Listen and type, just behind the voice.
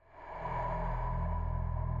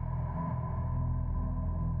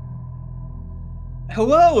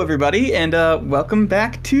Hello, everybody, and welcome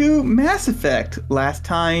back to Mass Effect. Last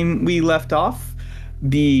time we left off,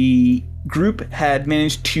 the group had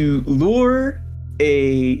managed to lure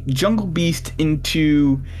a jungle beast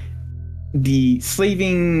into the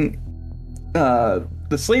slaver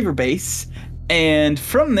base, and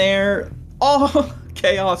from there, all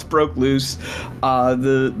chaos broke loose.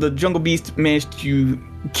 The jungle beast managed to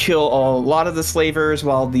kill a lot of the slavers,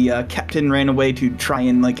 while the captain ran away to try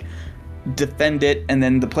and defend it, and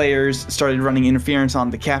then the players started running interference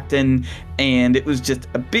on the captain, and it was just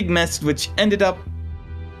a big mess, which ended up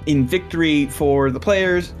in victory for the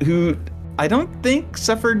players, who I don't think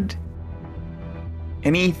suffered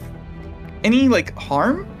any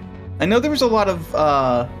harm. I know there was a lot of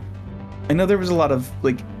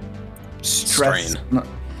stress. Strain.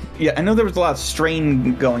 Yeah, I know there was a lot of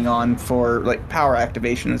strain going on for power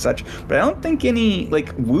activation and such, but I don't think any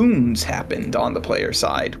wounds happened on the player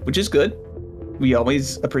side, which is good. We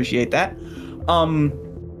always appreciate that.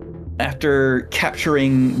 After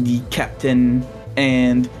capturing the captain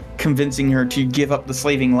and convincing her to give up the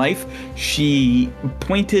slaving life, she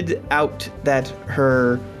pointed out that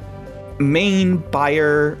her main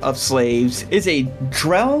buyer of slaves is a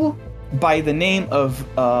Drell by the name of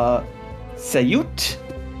Sayut,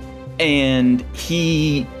 and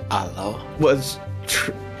he was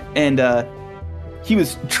he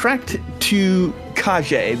was tracked to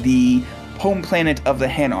Kaje, the home planet of the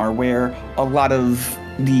Hanar, where a lot of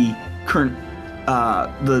the current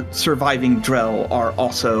the surviving Drell are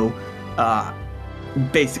also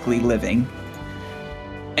basically living.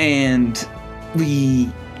 And we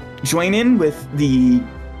join in with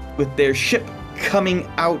their ship coming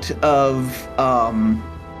out of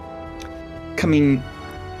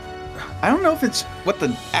I don't know if it's what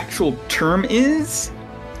the actual term is.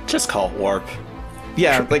 Just call it warp.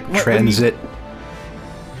 Yeah, transit.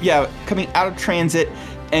 Coming out of transit,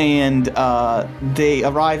 and they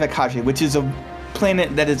arrive at Kaje, which is a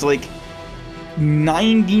planet that is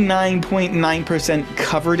 99.9%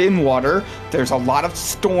 covered in water. There's a lot of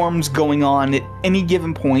storms going on at any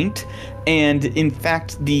given point, and in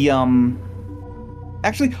fact, the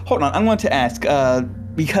actually, hold on, I want to ask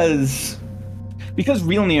because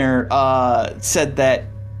Realnir said that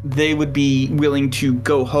they would be willing to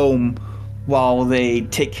go home while they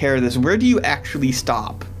take care of this. Where do you actually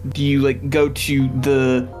stop? Do you go to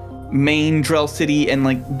the main Drell city and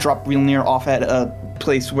drop Realnir off at a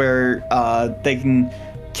place where they can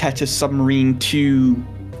catch a submarine to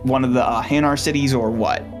one of the Hanar cities, or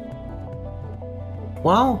what?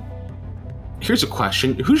 Well, here's a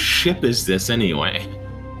question. Whose ship is this anyway?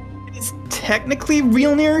 It's technically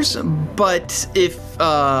Realnir's, but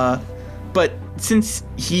since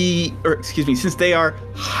they are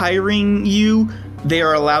hiring you, they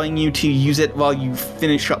are allowing you to use it while you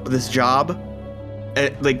finish up this job.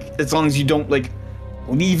 As long as you don't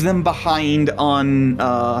leave them behind on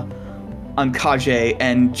Kaje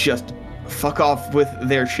and just fuck off with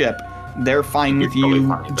their ship, they're fine with you. Really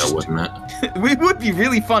funny though, wouldn't it? It would be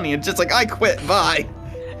really funny. It's just I quit. Bye.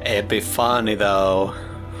 It'd be funny though.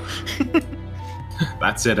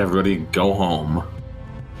 That's it, everybody. Go home.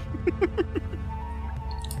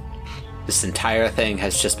 This entire thing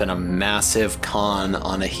has just been a massive con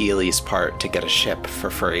on a Healy's part to get a ship for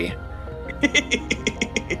free.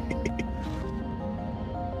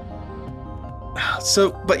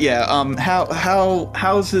 So, but yeah,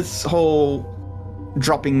 how's this whole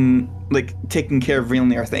dropping, taking care of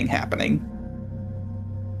Realnir thing happening?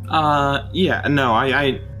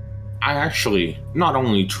 I actually not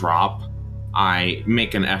only drop, I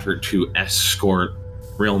make an effort to escort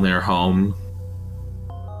Realnir home.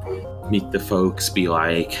 Meet the folks, be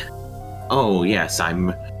like, oh yes,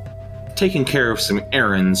 I'm taking care of some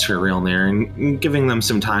errands for Realnir and giving them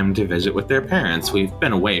some time to visit with their parents. We've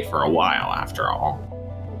been away for a while, after all.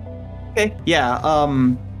 Okay, yeah,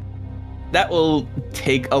 that will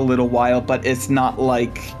take a little while, but it's not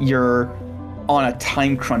like you're on a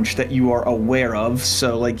time crunch that you are aware of,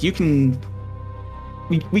 so we can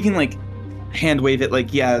hand wave it,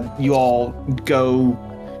 you all go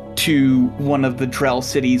to one of the Drell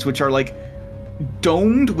cities, which are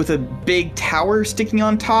domed with a big tower sticking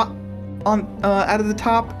on top, out of the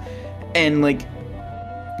top, and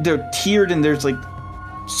they're tiered, and there's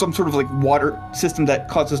some sort of water system that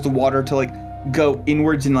causes the water to go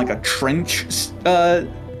inwards in a trench.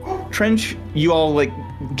 You all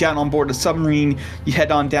get on board a submarine. You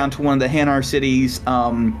head on down to one of the Hanar cities,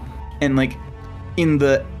 and in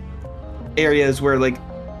the areas where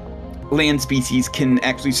land species can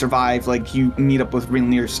actually survive, you meet up with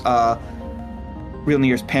Realnir's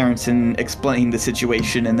parents and explain the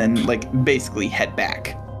situation, and then basically head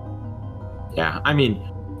back. Yeah, I mean,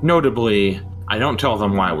 notably, I don't tell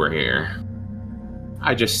them why we're here.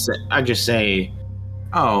 I just say,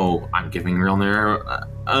 oh, I'm giving Realnir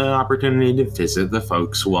an opportunity to visit the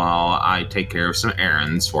folks while I take care of some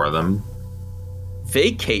errands for them.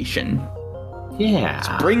 Vacation. Yeah.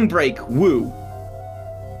 Spring break. Woo.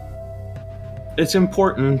 It's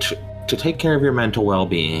important to take care of your mental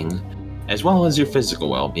well-being as well as your physical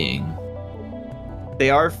well-being. They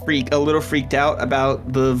are a little freaked out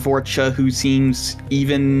about the Vorcha, who seems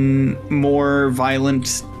even more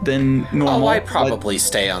violent than normal. Oh, I probably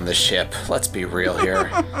stay on the ship. Let's be real here.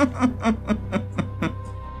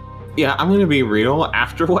 Yeah, I'm gonna be real.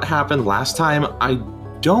 After what happened last time, I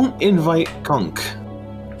don't invite Gunk.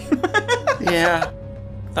 Yeah,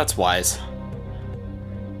 that's wise.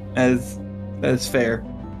 As fair.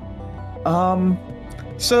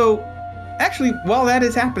 So, actually, while that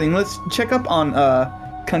is happening, let's check up on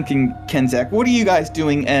Kunk and Kenzak. What are you guys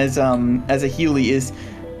doing as a Healy is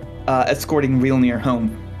escorting Realnir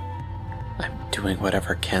home? I'm doing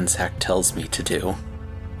whatever Kenzak tells me to do,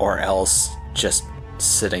 or else just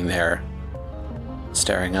sitting there,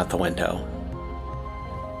 staring out the window.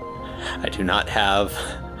 I do not have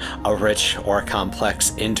a rich or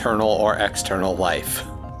complex internal or external life.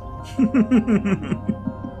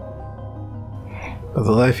 But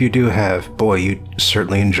the life you do have, boy, you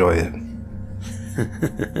certainly enjoy it.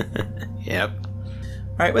 Yep.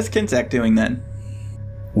 Alright, what's Kenzak doing then?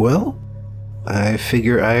 Well, I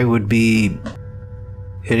figure I would be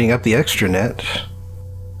hitting up the extranet.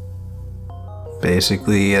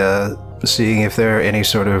 Basically, seeing if there are any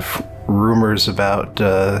sort of rumors about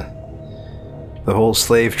the whole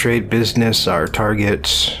slave trade business, our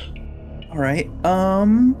targets, Alright,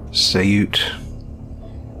 Sayut.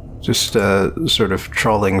 Just sort of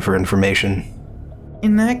trawling for information.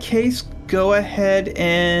 in that case, go ahead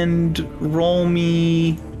and roll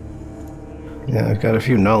me... Yeah, I've got a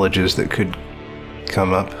few knowledges that could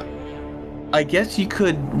come up. I guess you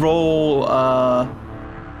could roll,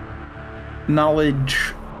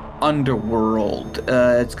 Knowledge Underworld.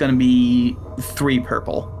 It's gonna be 3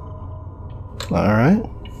 purple. Alright.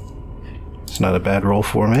 It's not a bad roll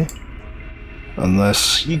for me.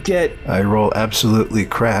 Unless You get... I roll absolutely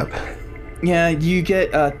crap. Yeah, you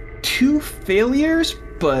get 2 failures,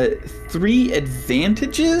 but 3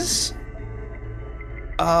 advantages.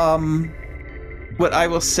 What I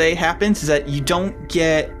will say happens is that you don't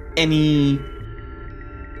get any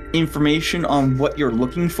information on what you're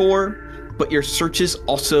looking for, but your searches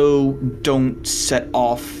also don't set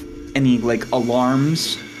off any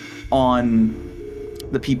alarms on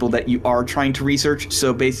the people that you are trying to research.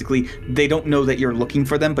 So basically, they don't know that you're looking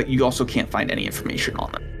for them, but you also can't find any information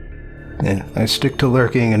on them. Yeah, I stick to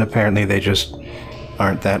lurking, and apparently they just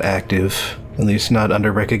aren't that active. At least not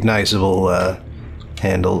under recognizable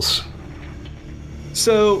handles.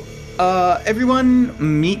 So, everyone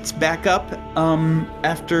meets back up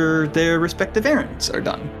after their respective errands are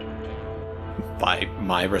done. By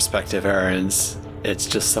my respective errands, it's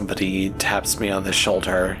just somebody taps me on the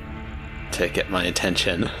shoulder to get my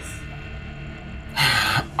attention.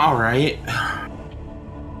 Alright.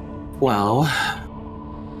 Well,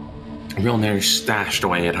 Realnir's stashed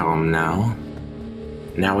away at home now.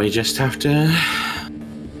 Now we just have to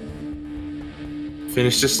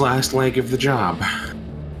finish this last leg of the job.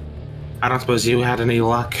 I don't suppose you had any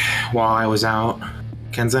luck while I was out,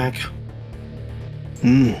 Kenzak?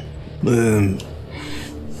 No,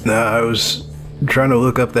 I was trying to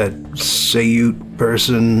look up that Sayut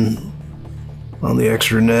person on the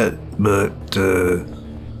extranet, but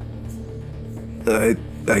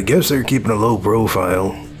I guess they're keeping a low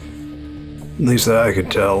profile. At least that I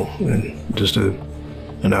could tell in just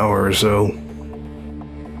an hour or so.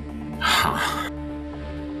 Huh.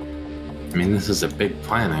 I mean, this is a big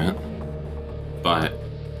planet, but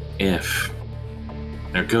if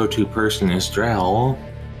their go-to person is Drell,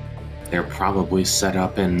 they're probably set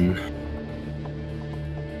up in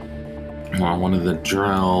one of the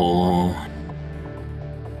Drell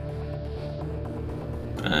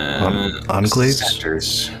enclaves?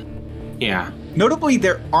 sectors. Yeah. Notably,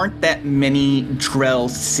 there aren't that many Drell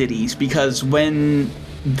cities, because when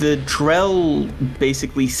the Drell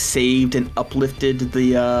basically saved and uplifted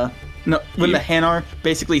the when the Hanar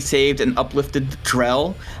basically saved and uplifted the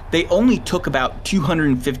Drell, they only took about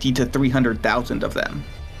 250 to 300,000 of them.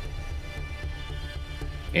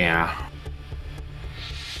 Yeah.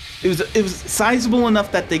 It was sizable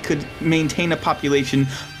enough that they could maintain a population,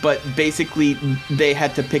 but basically they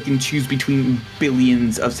had to pick and choose between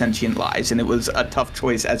billions of sentient lives, and it was a tough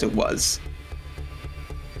choice as it was.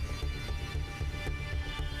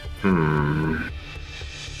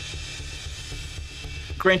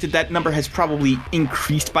 granted, that number has probably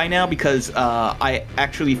increased by now because I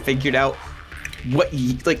actually figured out what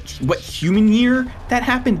human year that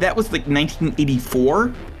happened. That was like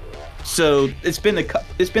 1984. So it's been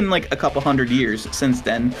like a couple hundred years since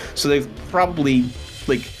then. So they've probably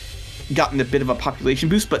like gotten a bit of a population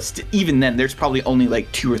boost, but even then, there's probably only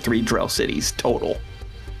like 2 or 3 Drell cities total.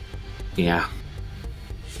 Yeah.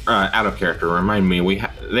 Out of character, remind me,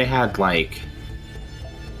 they had like,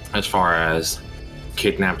 as far as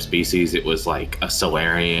kidnapped species, it was like a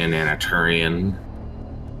Solarian and a Turian.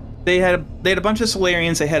 They had a bunch of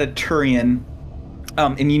Solarians. They had a Turian,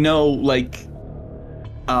 and you know, like,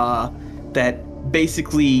 that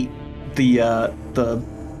basically the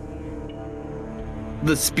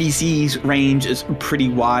species range is pretty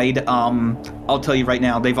wide. I'll tell you right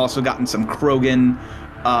now, they've also gotten some Krogan.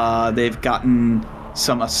 They've gotten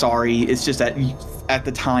some Asari. It's just that at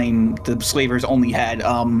the time, the slavers only had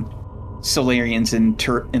Solarians and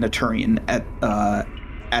a Turian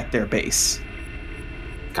at their base.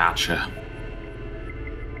 Gotcha.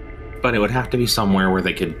 But it would have to be somewhere where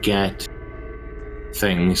they could get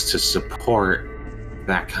things to support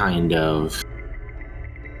those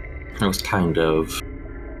kind of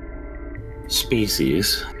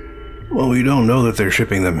species. Well, we don't know that they're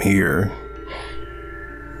shipping them here.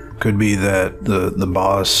 Could be that the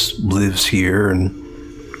boss lives here and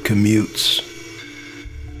commutes.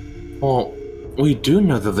 Well, we do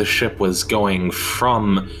know that the ship that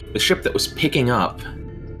was picking up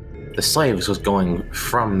the slaves was going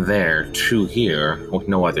from there to here with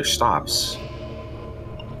no other stops.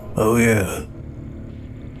 Oh, yeah.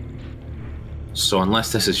 So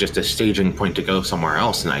unless this is just a staging point to go somewhere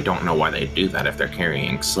else, and I don't know why they do that if they're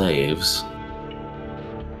carrying slaves.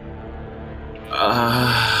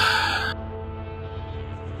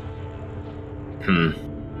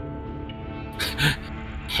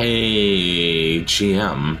 Hey,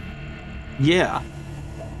 GM. Yeah.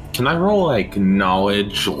 Can I roll, like,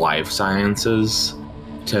 knowledge life sciences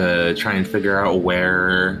to try and figure out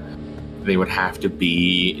where they would have to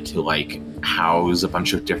be to, like, house a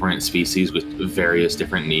bunch of different species with various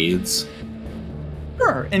different needs?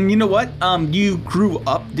 Sure. And you know what? You grew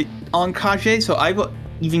up on Kage, so I will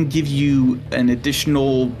even give you an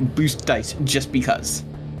additional boost dice just because.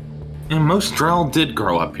 And most Drell did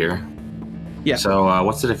grow up here. Yeah. So,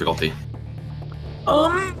 what's the difficulty?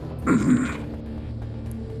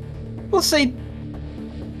 We'll say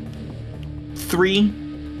 3.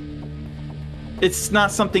 It's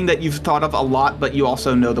not something that you've thought of a lot, but you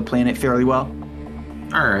also know the planet fairly well.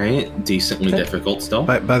 Alright, decently difficult still.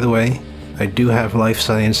 By the way, I do have life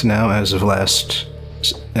science now as of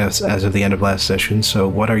the end of last session, so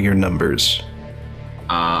what are your numbers?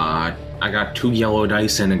 I got 2 yellow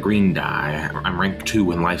dice and a green die. I'm rank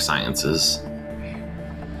 2 in life sciences.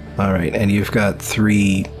 Alright, and you've got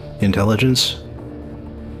 3 intelligence?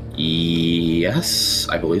 Yes,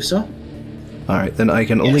 I believe so. Alright, then I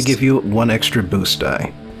can only give you 1 extra boost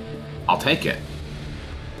die. I'll take it.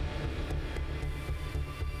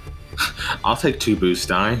 I'll take 2 boost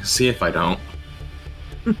die, see if I don't.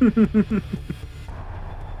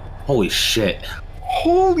 Holy shit.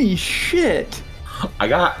 Holy shit!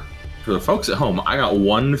 For the folks at home, I got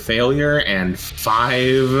 1 failure and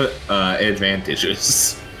 5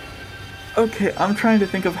 advantages. Okay, I'm trying to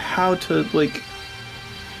think of how to, like...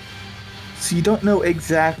 So you don't know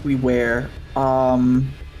exactly where. Well,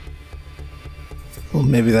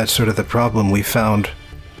 maybe that's sort of the problem. We found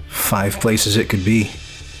 5 places it could be.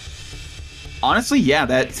 Honestly, yeah,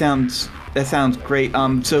 that sounds great.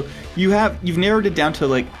 So you've narrowed it down to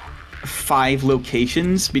like 5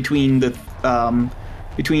 locations between the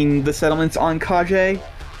settlements on Kage.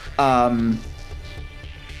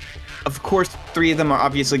 Of course, 3 of them are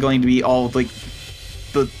obviously going to be all like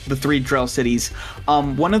the 3 Drell cities.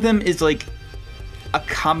 One of them is like a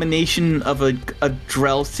combination of a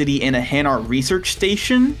Drell city and a Hanar research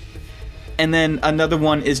station. And then another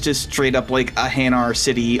one is just straight up like a Hanar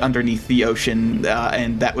city underneath the ocean,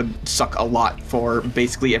 and that would suck a lot for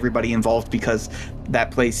basically everybody involved because that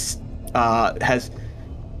place has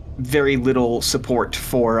very little support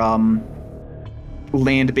for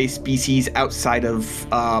land-based species outside of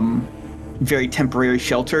very temporary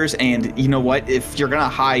shelters. And you know what? If you're gonna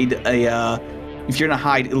hide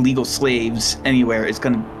illegal slaves anywhere,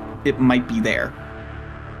 it might be there.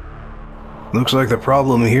 Looks like the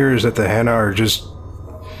problem here is that the Hanar are just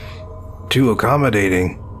too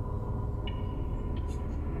accommodating.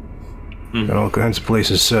 Got all kinds of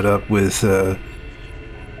places set up with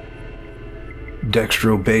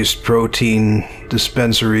dextro-based protein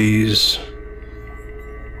dispensaries,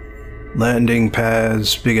 landing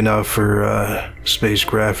pads big enough for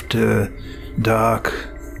spacecraft to dock.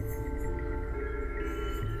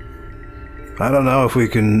 I don't know if we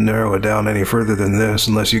can narrow it down any further than this,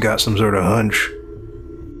 unless you got some sort of hunch.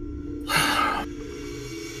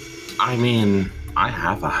 I mean, I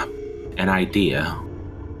have an idea,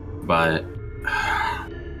 but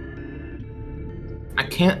I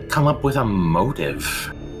can't come up with a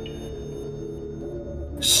motive.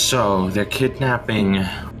 So, they're kidnapping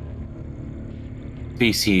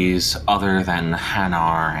species other than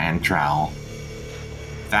Hanar and Drell.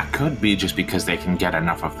 That could be just because they can get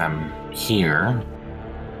enough of them here.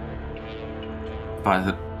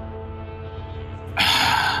 But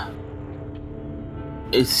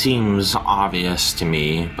it seems obvious to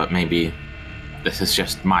me, but maybe this is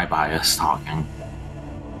just my bias talking.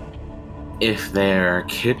 If they're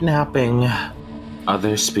kidnapping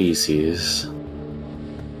other species,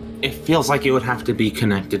 it feels like it would have to be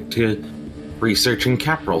connected to researching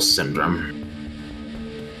Capral syndrome.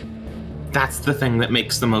 That's the thing that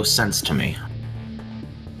makes the most sense to me.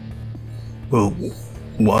 Well,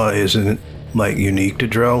 why isn't it, like, unique to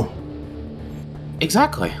Drell?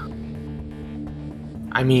 Exactly.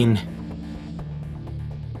 I mean,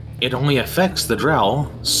 it only affects the Drell,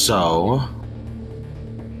 so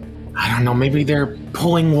I don't know, maybe they're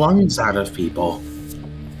pulling lungs out of people.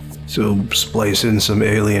 So splice in some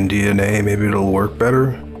alien DNA, maybe it'll work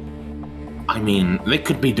better? I mean, they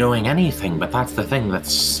could be doing anything, but that's the thing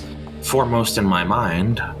that's foremost in my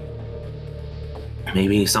mind.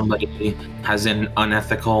 Maybe somebody has an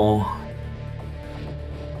unethical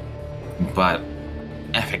but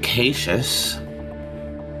efficacious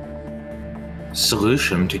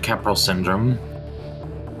solution to Capral syndrome.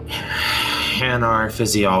 Hanar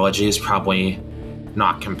physiology is probably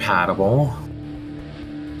not compatible,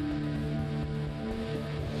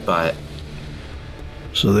 but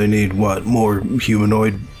So they need, what, more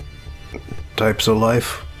humanoid types of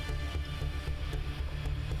life?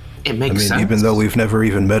 it makes sense. Even though we've never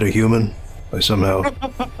even met a human, I somehow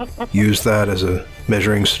use that as a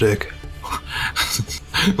measuring stick.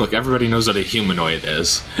 Look, everybody knows what a humanoid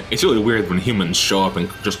is. It's really weird when humans show up and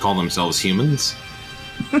just call themselves humans.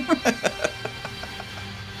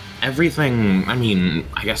 Everything, I mean,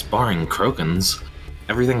 I guess barring Krogans,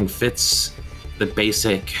 everything fits the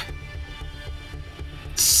basic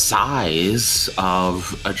size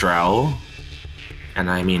of a Drell.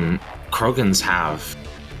 And I mean, Krogans have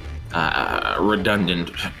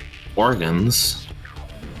redundant organs.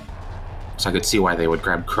 So I could see why they would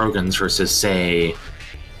grab Krogans versus, say,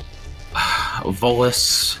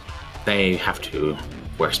 Volus. They have to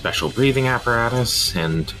wear special breathing apparatus,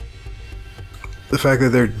 and The fact that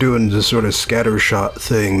they're doing this sort of scattershot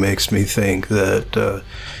thing makes me think that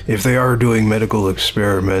if they are doing medical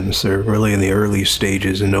experiments, they're really in the early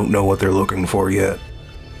stages and don't know what they're looking for yet.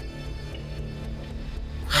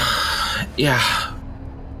 yeah.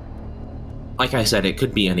 Like I said, it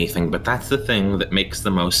could be anything, but that's the thing that makes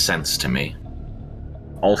the most sense to me.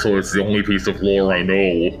 Also, it's the only piece of lore I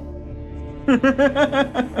know.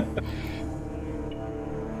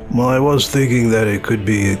 Well, I was thinking that it could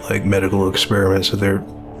be like medical experiments that they're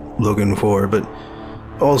looking for, but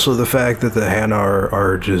also the fact that the Hanar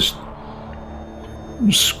are just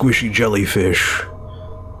squishy jellyfish.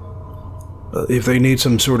 If they need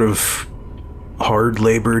some sort of hard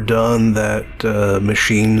labor done that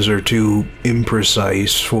machines are too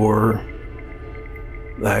imprecise for,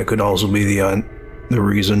 that could also be the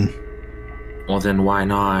reason. Well, then why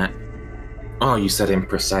not? Oh, you said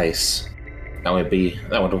imprecise. That would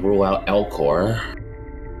rule out Elcor.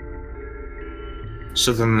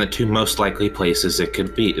 So then the two most likely places they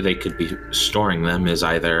could be storing them is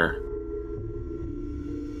either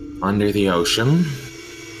under the ocean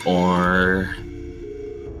or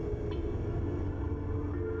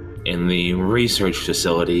in the research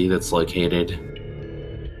facility that's located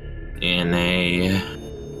in a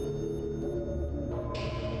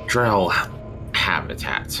Drell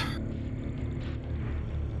habitat.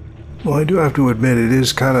 Well, I do have to admit, it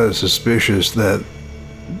is kind of suspicious that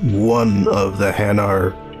one of the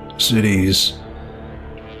Hanar cities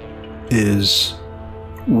is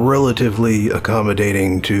relatively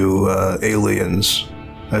accommodating to aliens,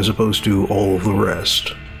 as opposed to all of the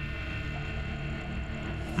rest.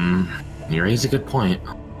 You raise a good point.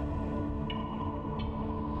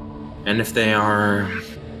 And if they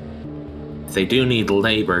do need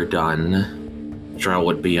labor done, Drell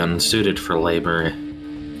would be unsuited for labor.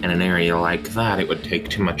 In an area like that, it would take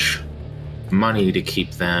too much money to keep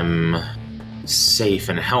them safe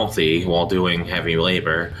and healthy while doing heavy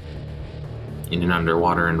labor in an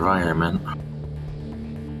underwater environment.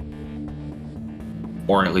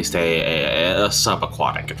 Or at least a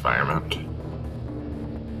subaquatic environment.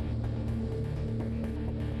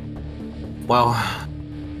 Well,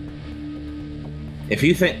 If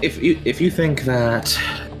you think that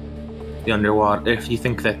the underwater, if you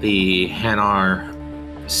think that the Hanar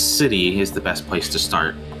city is the best place to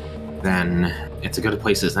start, then it's a good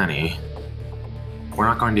place as any. We're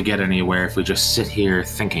not going to get anywhere if we just sit here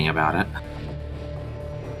thinking about it.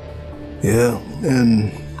 Yeah,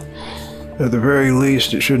 and at the very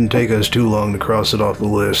least, it shouldn't take us too long to cross it off the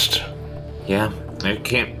list. Yeah, there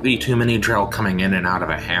can't be too many Drell coming in and out of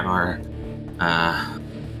a Hanar,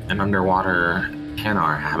 an underwater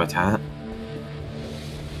Hanar habitat.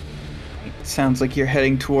 Sounds like you're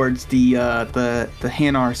heading towards the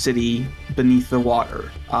Hanar city beneath the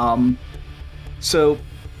water. So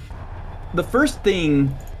the first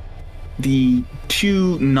thing the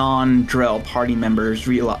two non-Drell party members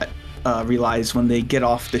realize when they get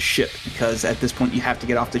off the ship, because at this point you have to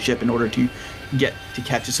get off the ship in order to get to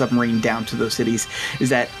catch a submarine down to those cities, is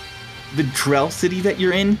that the Drell city that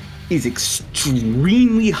you're in is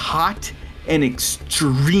extremely hot and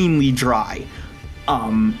extremely dry.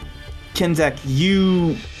 Kenzak,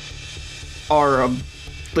 you are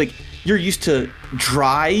you're used to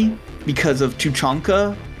dry because of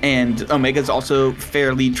Tuchanka, and Omega's also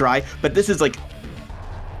fairly dry, but this is like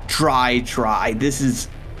dry. This is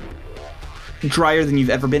drier than you've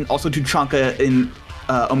ever been. Also, Tuchanka and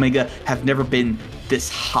Omega have never been this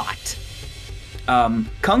hot.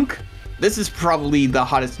 Kunk, this is probably the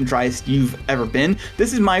hottest and driest you've ever been.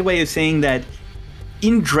 This is my way of saying that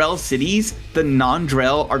in Drell cities, the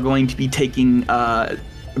non-Drell are going to be taking, I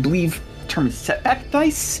believe the term is setback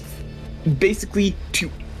dice, basically to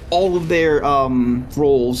all of their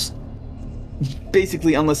roles,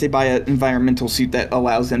 basically unless they buy an environmental suit that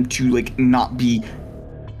allows them to not be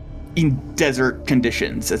in desert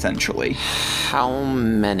conditions, essentially. How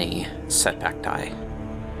many setback die?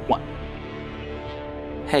 1.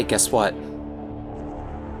 Hey, guess what?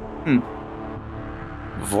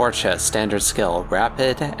 Vorcha standard skill,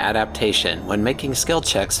 rapid adaptation. When making skill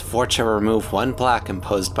checks, Vorcha remove 1 black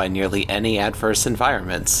imposed by nearly any adverse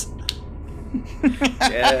environments.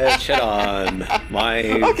 Yeah, shit on. My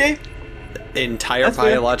entire That's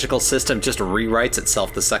biological system just rewrites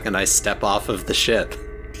itself the second I step off of the ship.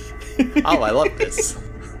 Oh, I love this.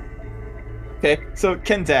 Okay, so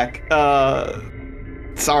Kenzak,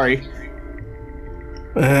 sorry.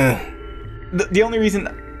 The only reason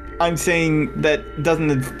I'm saying that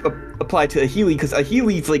doesn't apply to Ahili, because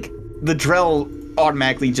Ahili's the Drell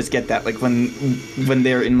automatically just get that, when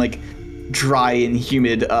they're in dry and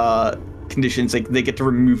humid conditions, they get to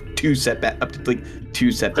remove 2 setback, up to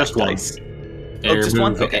 2 setback Just one. dice. Just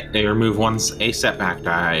one? Okay. They remove a setback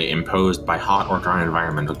die imposed by hot or dry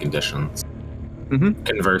environmental conditions. Mm-hmm.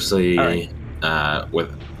 Conversely, All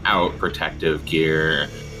without protective gear,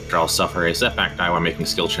 Drell suffer a setback die when making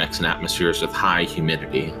skill checks in atmospheres with high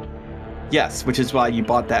humidity. Yes, which is why you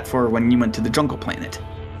bought that for when you went to the jungle planet.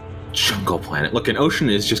 Jungle planet. Look, an ocean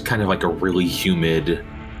is just kind of like a really humid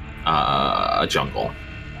jungle.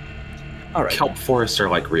 All right. Kelp forests are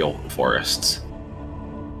like real forests.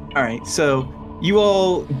 All right, so you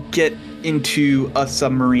all get into a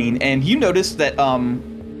submarine, and you notice that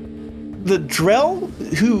the Drell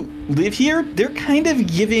who live here, they're kind of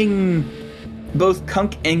giving both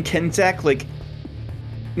Kunk and Kenzak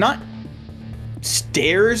not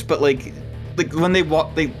stares, but when they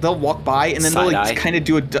walk, they'll walk by, and then they'll kind of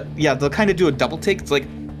do a double take. It's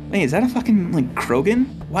hey, is that a fucking Krogan?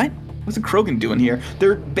 What? What's a Krogan doing here?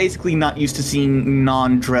 They're basically not used to seeing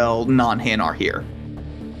non-Drell, non-Hanar here.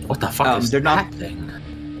 What the fuck is they're that not... thing?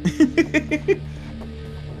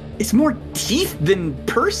 It's more teeth than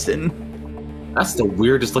person. That's the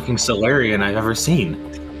weirdest looking Solarian I've ever seen.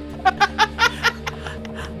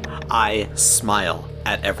 I smile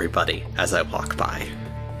at everybody as I walk by.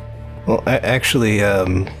 Well, actually,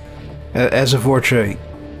 as a Vorcha,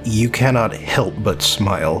 you cannot help but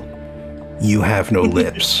smile. You have no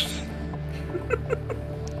lips.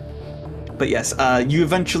 But yes, you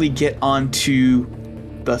eventually get onto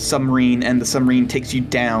the submarine, and the submarine takes you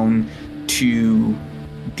down to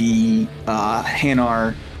the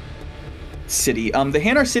Hanar city. The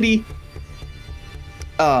Hanar city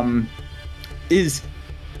is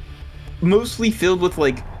mostly filled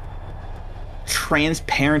with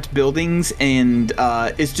transparent buildings, and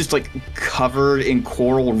it's just covered in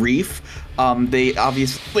coral reef. They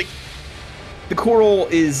obviously the coral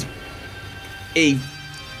is a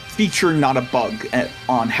feature, not a bug,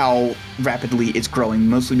 on how rapidly it's growing,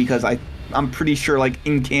 mostly because I'm pretty sure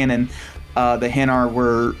in canon the Hanar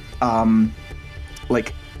were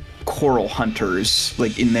coral hunters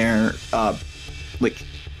in their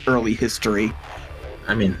early history.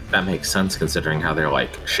 I mean, that makes sense considering how they're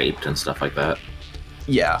shaped and stuff like that.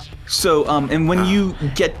 Yeah. So and when you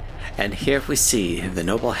get And here we see the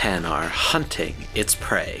noble Hanar hunting its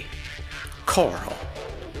prey, coral.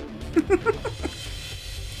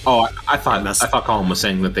 Oh, I thought Colin was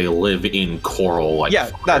saying that they live in coral. Like Yeah,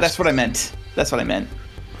 no, that's what I meant. That's what I meant.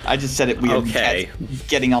 I just said it weird. Okay.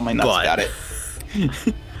 Getting on my nuts But- about it.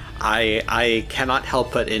 I cannot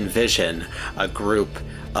help but envision a group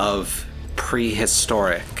of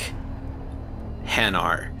prehistoric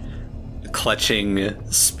Hanar clutching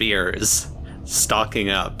spears, stalking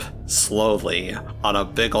up slowly on a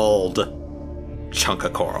big old chunk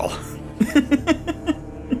of coral.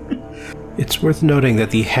 It's worth noting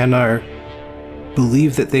that the Hanar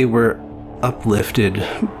believe that they were uplifted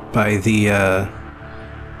by the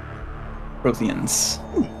Protheans.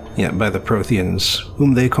 by the Protheans,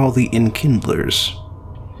 whom they call the Enkindlers.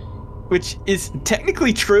 Which is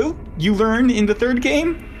technically true. You learn in the third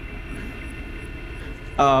game.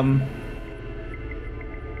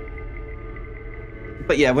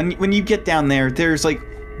 But yeah, when you get down there, there's like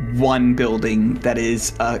one building that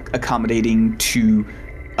is accommodating to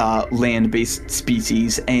land-based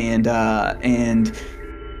species, and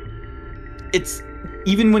it's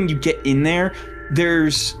even when you get in there,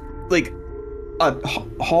 there's like a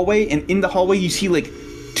hallway, and in the hallway you see like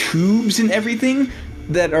tubes and everything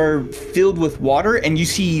that are filled with water, and you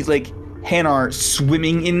see like Hanar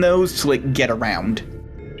swimming in those to like get around.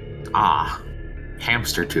 Ah,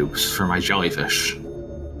 hamster tubes for my jellyfish.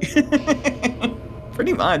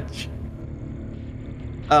 Pretty much.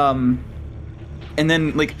 And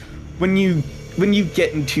then like when you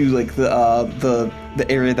get into like the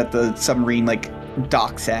area that the submarine like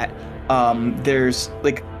docks at, there's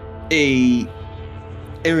like a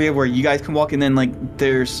area where you guys can walk, and then like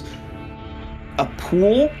there's a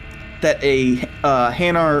pool that a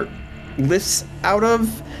Hanar lifts out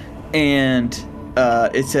of, and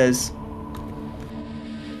it says,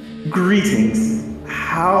 "Greetings.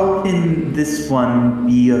 How can this one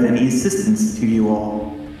be of any assistance to you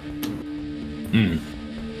all?"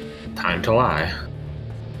 Time to lie.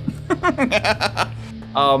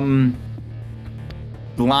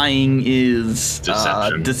 Lying is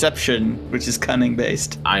Deception. which is cunning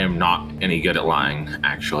based. I am not any good at lying,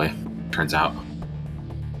 actually. Turns out.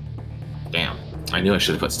 Damn. I knew I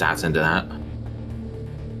should have put stats into that.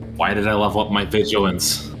 Why did I level up my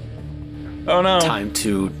vigilance? Oh no. Time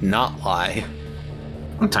to not lie.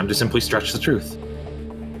 Time to simply stretch the truth.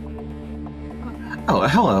 Oh,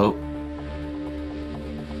 hello.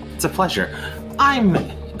 It's a pleasure. I'm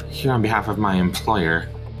here on behalf of my employer.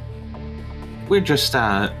 We're just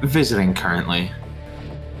visiting currently.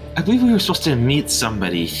 I believe we were supposed to meet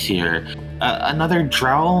somebody here. Another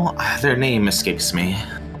Drow? Their name escapes me.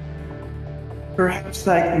 Perhaps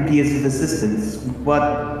I can be of assistance.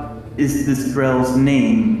 What is this Drell's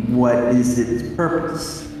name? What is its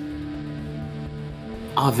purpose?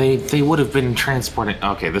 Oh, they would have been transporting...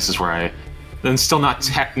 Okay, this is where I... Then still not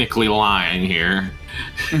technically lying here.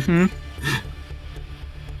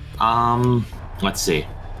 Let's see.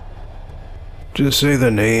 Just say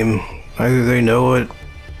the name. Either they know it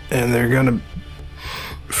and they're gonna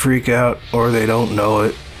freak out, or they don't know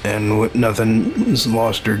it and nothing is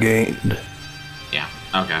lost or gained. Yeah,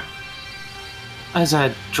 okay. As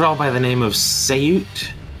a Drow by the name of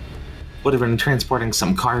Sayut would have been transporting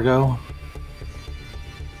some cargo.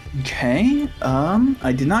 Okay,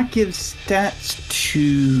 I did not give stats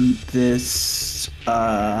to this,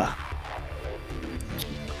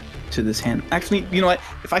 hand. Actually, you know what?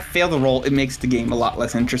 If I fail the roll, it makes the game a lot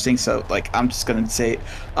less interesting, so, like, I'm just gonna say it.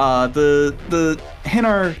 The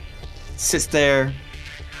Hanar sits there.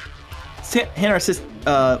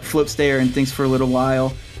 Hanar floats there and thinks for a little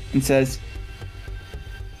while and says,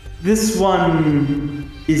 "This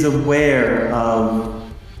one is aware of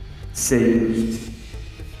Sayut,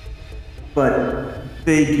 but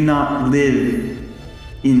they do not live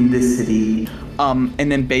in this city." And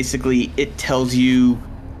then basically it tells you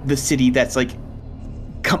the city that's like,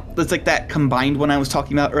 it's like that combined one I was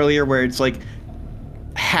talking about earlier, where it's like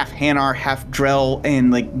half Hanar, half Drell,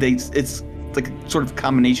 and like it's like a sort of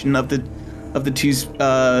combination of the two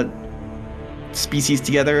species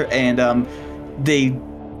together, and they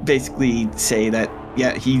basically say that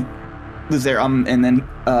yeah, he lives there. And then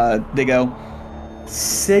they go,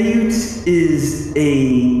 "Sayut is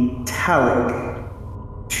a Talic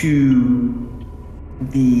to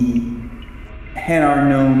the Hanar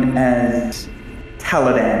known as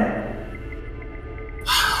Taladan."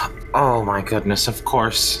 Oh my goodness, of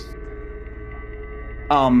course.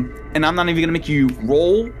 And I'm not even gonna make you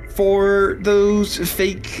roll for those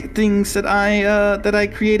fake things that I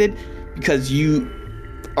created, because you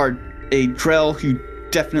are a Drell who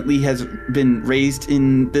definitely has been raised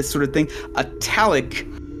in this sort of thing. A Talic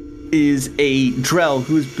is a Drell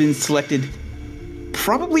who's been selected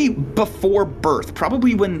probably before birth,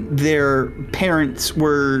 probably when their parents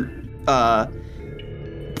were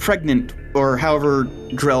pregnant, or however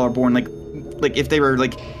Drell are born. Like if they were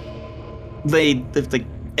like laid, if like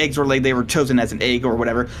eggs were laid, they were chosen as an egg or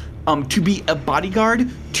whatever. To be a bodyguard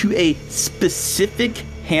to a specific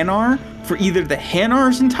Hanar for either the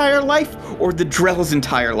Hanar's entire life or the Drell's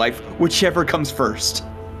entire life, whichever comes first.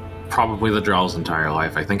 Probably the Drell's entire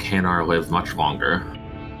life. I think Hanar lived much longer.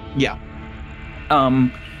 Yeah.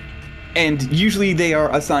 And usually they are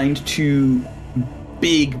assigned to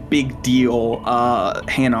big deal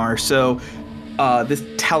Hanar. So this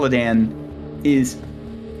Taladan is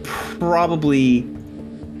probably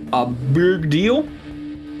a big deal.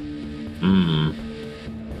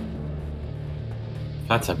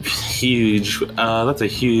 That's a huge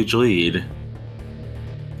lead.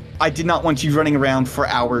 I did not want you running around for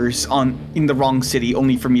hours in the wrong city,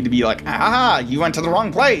 only for me to be like, ah, you went to the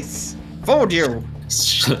wrong place. Fooled you.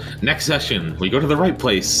 Next session, we go to the right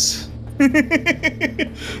place.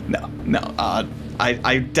 No.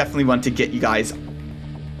 I definitely want to get you guys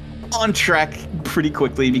on track pretty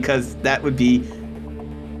quickly, because that would be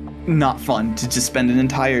not fun to just spend an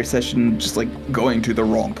entire session just like going to the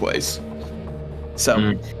wrong place. So,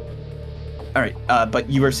 all right. But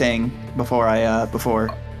you were saying before.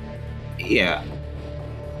 Yeah,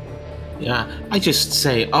 I just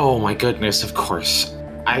say, oh my goodness, of course.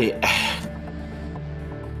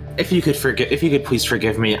 If you could please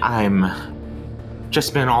forgive me, I'm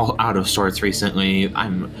just been all out of sorts recently.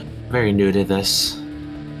 I'm very new to this.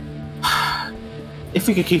 If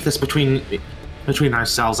we could keep this between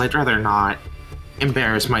ourselves, I'd rather not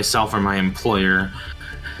embarrass myself or my employer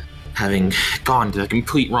having gone to the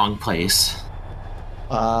complete wrong place.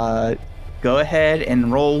 Go ahead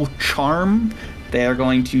and roll charm.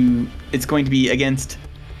 It's going to be against,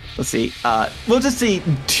 let's see, we'll just say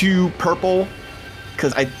 2 purple,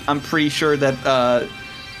 because I'm pretty sure that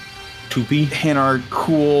Hanar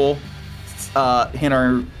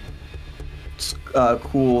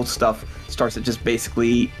cool stuff starts at just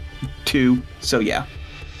basically 2, so yeah.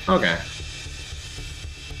 Okay.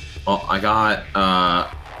 Well, I got a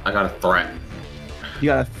threat. You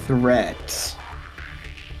got a threat.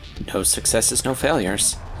 No successes, no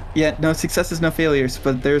failures. Yeah, no successes, no failures,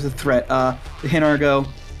 but there's a threat. The Hanar go,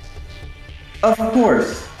 of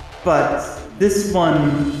course, but this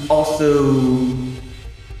one also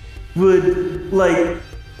would like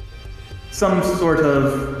some sort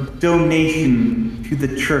of donation to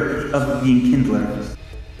the Church of the Enkindlers.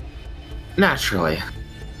 Naturally.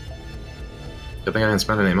 Good thing I didn't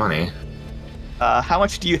spend any money. How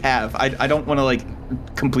much do you have? I don't want to like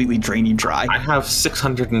completely drain you dry. I have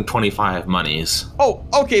 625 monies. Oh,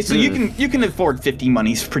 okay, so you can afford 50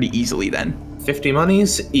 monies pretty easily then. 50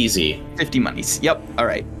 monies? Easy. 50 monies. Yep. All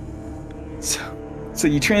right. So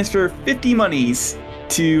you transfer 50 monies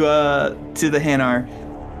to the Hanar,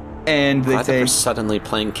 and they Glad that say, we're suddenly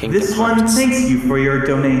playing Kingdom "This one Hearts." thanks you for your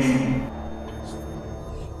donation."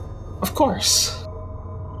 Of course.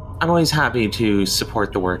 I'm always happy to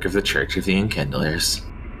support the work of the Church of the Enkindlers.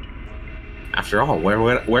 After all, where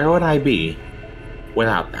would I be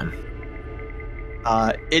without them?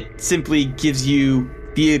 It simply gives you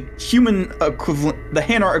the human equivalent, the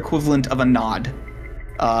Hanar equivalent of a nod.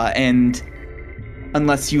 And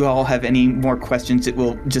unless you all have any more questions, it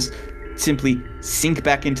will just simply sink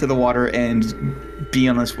back into the water and be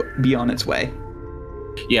on its way.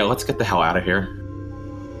 Yeah, let's get the hell out of here.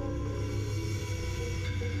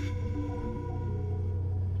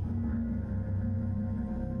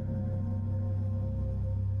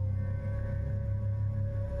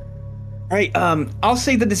 All right, I'll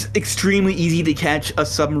say that it's extremely easy to catch a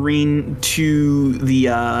submarine to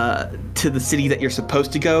the city that you're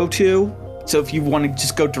supposed to go to. So if you want to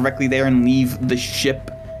just go directly there and leave the ship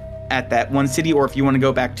at that one city, or if you want to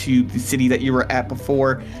go back to the city that you were at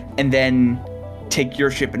before and then take your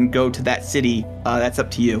ship and go to that city, that's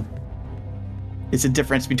up to you. It's a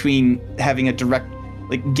difference between having a direct,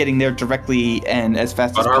 like getting there directly and as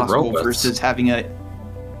fast as possible robots? versus having a...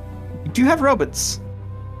 Do you have robots?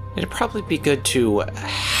 It'd probably be good to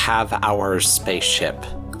have our spaceship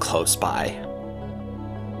close by.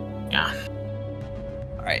 Yeah.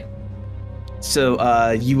 All right.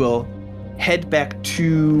 So you will head back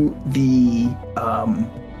to the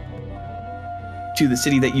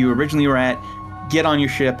city that you originally were at. Get on your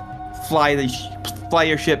ship, fly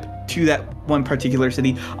your ship to that one particular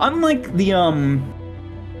city. Unlike the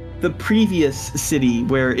previous city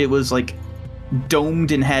where it was like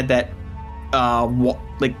domed and had that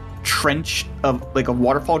trench of like a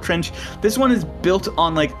waterfall trench, this one is built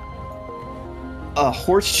on like a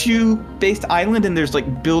horseshoe-based island, and there's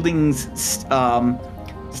like buildings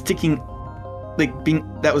sticking, like being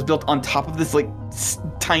that was built on top of this like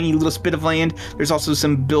tiny little spit of land. There's also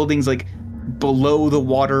some buildings like below the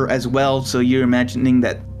water as well. So you imagine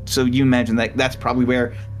that that's probably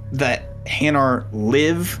where the Hanar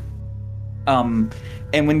live.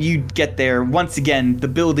 And when you get there, once again, the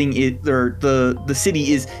building is, or the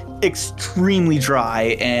city is extremely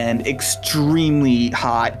dry and extremely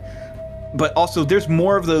hot. But also, there's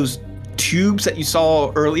more of those tubes that you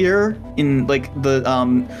saw earlier in like the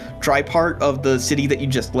dry part of the city that you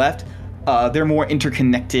just left. They're more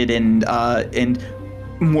interconnected and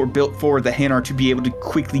more built for the Hanar to be able to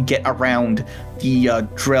quickly get around the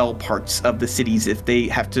Drell parts of the cities if they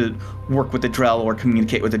have to work with the Drell or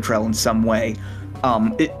communicate with the Drell in some way.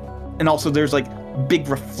 And also there's like big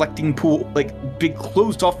reflecting pool, like big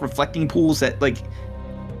closed off reflecting pools that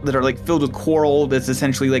are like filled with coral. That's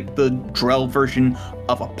essentially like the Drell version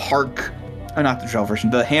of a park, or not the Drell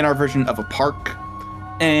version, the Hanar version of a park.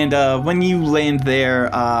 And when you land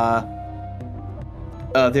there,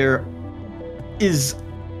 there is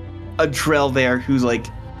a Drell there who's like,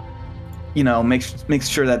 you know, makes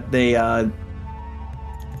sure that they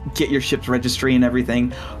get your ship's registry and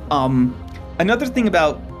everything. Another thing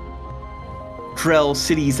about Drell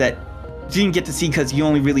cities that you didn't get to see because you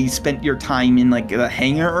only really spent your time in like the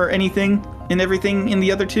hangar or anything and everything in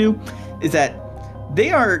the other two is that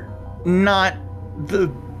they are not the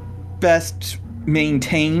best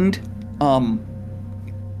maintained.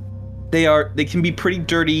 They can be pretty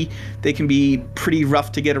dirty. They can be pretty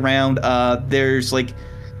rough to get around. There's like,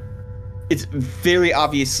 it's very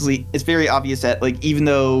obvious that like even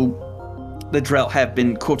though the Drell have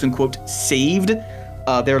been quote unquote saved,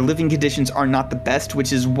 their living conditions are not the best,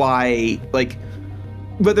 which is why, like,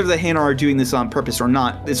 whether the Hanar are doing this on purpose or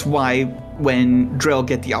not, it's why when Drell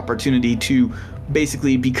get the opportunity to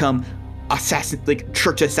basically become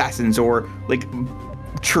church assassins or like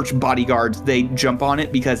church bodyguards, they jump on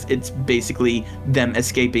it because it's basically them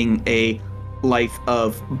escaping a life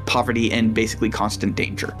of poverty and basically constant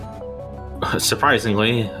danger.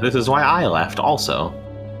 Surprisingly, this is why I left also.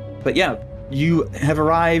 But yeah, you have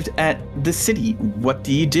arrived at the city. What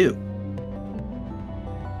do you do?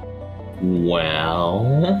 Well,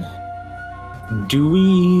 do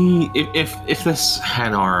we... If this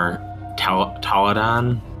Hanar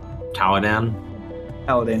Taladan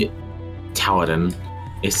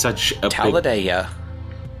is such a Talladega.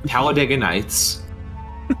 Talladega Nights.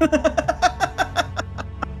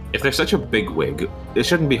 If they're such a bigwig, it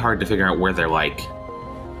shouldn't be hard to figure out where they're like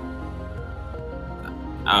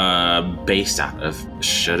based out of.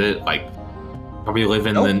 Should it? Like probably live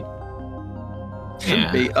in the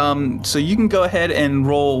Should be. So you can go ahead and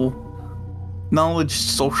roll knowledge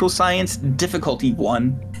social science difficulty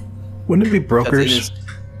 1. Wouldn't it be brokers?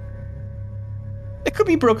 It could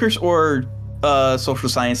be brokers or social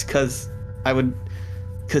science because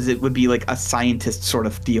it would be like a scientist sort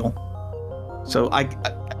of deal. So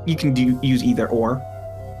you can use either or.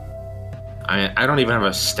 I don't even have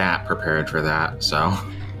a stat prepared for that, so.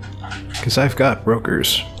 Because I've got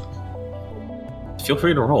brokers. Feel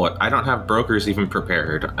free to roll it. I don't have brokers even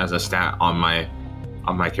prepared as a stat on my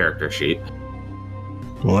character sheet.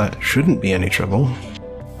 Well, that shouldn't be any trouble.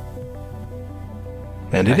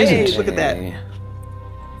 And it Hey, isn't. look at that.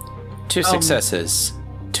 2 successes,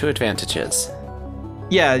 2 advantages.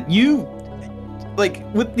 Yeah, you like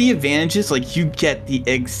with the advantages, like you get the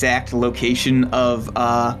exact location of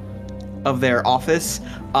their office.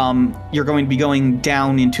 You're going to be going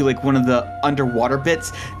down into like one of the underwater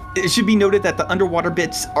bits. It should be noted that the underwater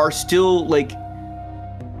bits are still like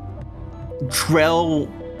Drell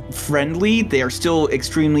friendly. They are still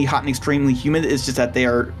extremely hot and extremely humid. It's just that they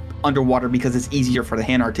are underwater because it's easier for the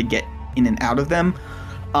Hanar to get in and out of them.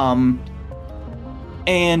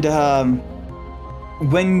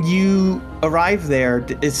 When you arrive there,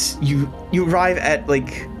 you arrive at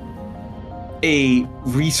like a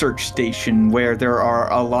research station where there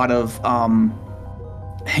are a lot of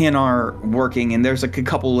Hanar working, and there's like a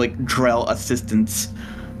couple like Drell assistants,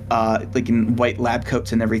 like in white lab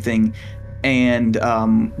coats and everything. And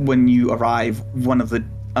when you arrive, one of the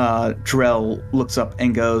Drell looks up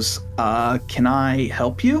and goes, "Can I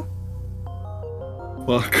help you?"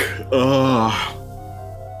 Look,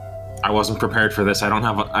 I wasn't prepared for this. I don't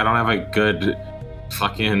have a good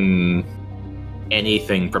fucking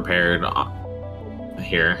anything prepared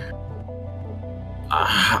here.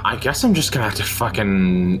 I guess I'm just gonna have to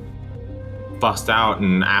fucking bust out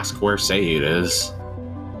and ask where Sayid is.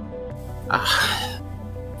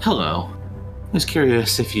 Hello. I was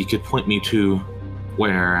curious if you could point me to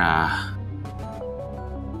where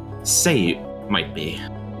Sayid might be.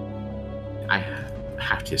 I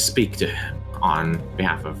have to speak to him on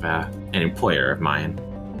behalf of an employer of mine.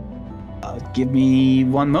 Give me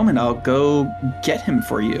one moment. I'll go get him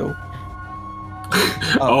for you.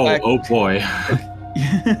 Oh boy.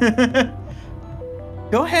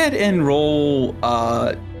 Go ahead and roll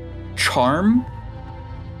charm.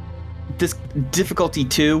 This difficulty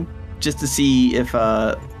 2, just to see if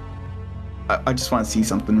I just want to see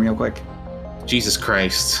something real quick. Jesus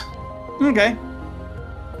Christ. Okay.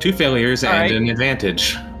 2 failures and right. an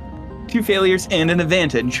advantage. 2 failures and an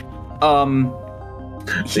advantage.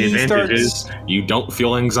 The advantage is you don't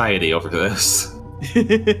feel anxiety over this.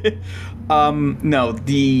 No,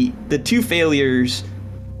 the 2 failures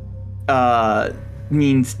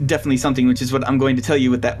means definitely something, which is what I'm going to tell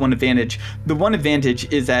you with that one advantage. The one advantage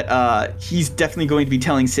is that he's definitely going to be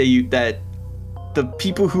telling Seiyut that the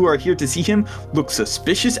people who are here to see him look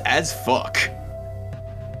suspicious as fuck.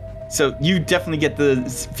 So you definitely get the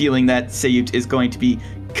feeling that Seiyut is going to be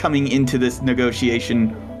coming into this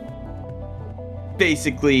negotiation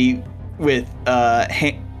basically with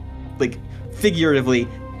figuratively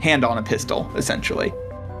hand on a pistol, essentially.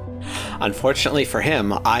 Unfortunately for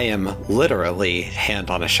him, I am literally hand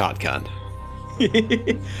on a shotgun.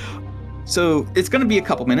 So it's going to be a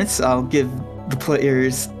couple minutes. I'll give the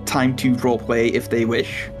players time to roleplay if they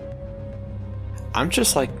wish. I'm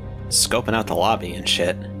just like scoping out the lobby and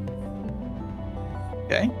shit.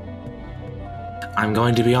 Okay. I'm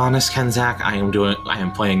going to be honest, Kenzak. I am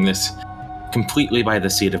playing this completely by the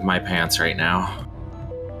seat of my pants right now.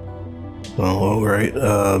 Well, all right.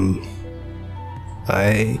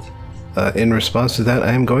 In response to that,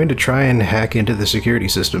 I am going to try and hack into the security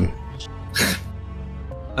system.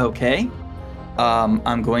 Okay.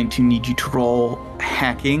 I'm going to need you to roll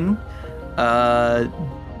hacking.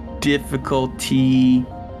 Difficulty,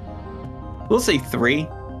 we'll say 3.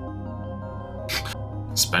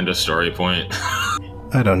 Spend a story point.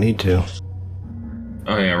 I don't need to.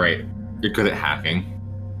 Oh yeah, right. You're good at hacking.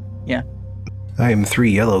 Yeah. I am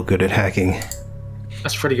 3 yellow good at hacking.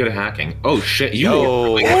 That's pretty good at hacking. Oh shit,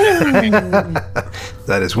 Yo.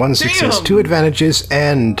 That is 1 success, Damn. 2 advantages,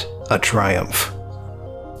 and a triumph.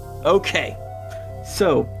 Okay.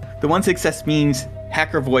 So, the 1 success means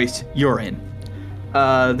hacker voice, you're in.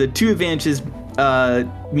 The 2 advantages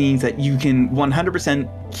means that you can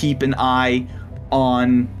 100% keep an eye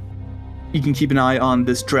on... You can keep an eye on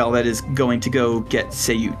this Drell that is going to go get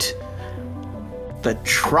Seiyut. The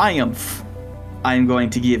triumph I'm going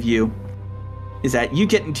to give you is that you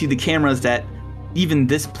get into the cameras that even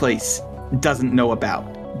this place doesn't know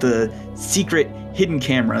about. The secret hidden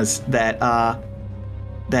cameras that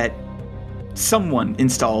that someone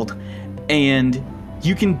installed, and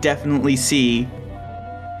you can definitely see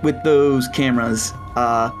with those cameras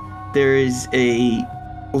there is a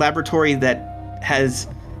laboratory that has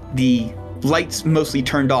the lights mostly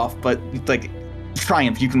turned off, but like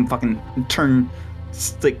Triumph, you can fucking turn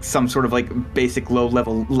like some sort of like basic low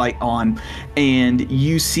level light on, and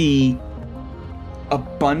you see a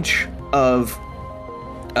bunch of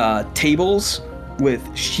tables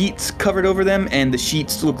with sheets covered over them, and the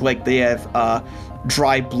sheets look like they have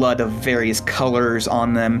dry blood of various colors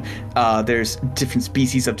on them. There's different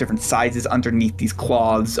species of different sizes underneath these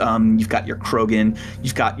cloths. You've got your Krogan,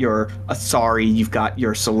 you've got your Asari, you've got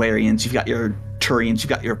your Solarians, you've got your Turians, you've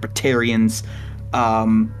got your Batarians,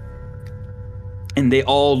 and they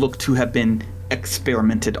all look to have been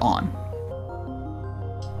experimented on.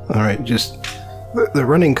 All right, just the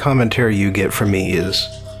running commentary you get from me is,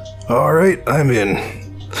 all right, I'm in.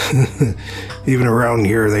 Even around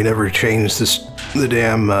here, they never change the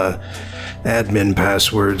damn admin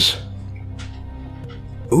passwords.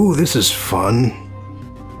 Ooh, this is fun.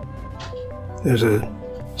 There's a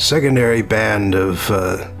secondary band of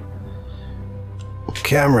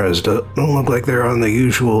cameras. Don't look like they're on the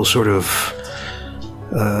usual sort of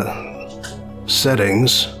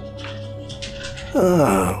settings.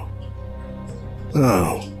 Oh.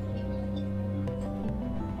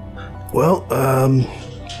 Well,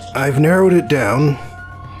 I've narrowed it down.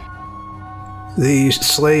 The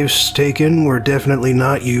slaves taken were definitely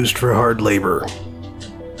not used for hard labor.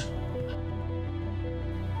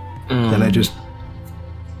 And I just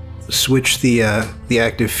switched the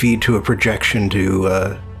active feed to a projection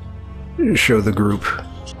to show the group.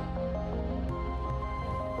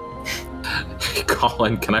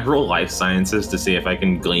 Colin, can I roll life sciences to see if I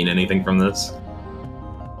can glean anything from this?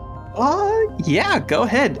 Yeah, go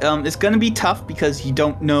ahead. It's going to be tough because you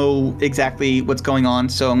don't know exactly what's going on,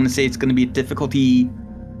 so I'm going to say it's going to be a difficulty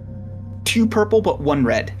 2 purple, but 1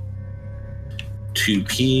 red.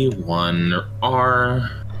 2P, 1 R.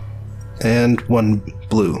 And 1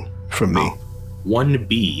 blue from me.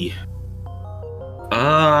 1B.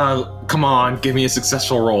 Come on, give me a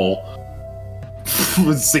successful roll.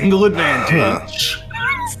 With single advantage.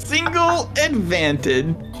 Single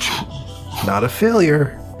advantage. Not a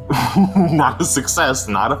failure. Not a success,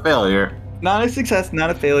 not a failure. Not a success, not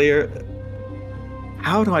a failure.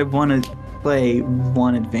 How do I want to play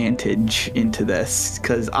one advantage into this?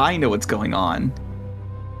 Because I know what's going on.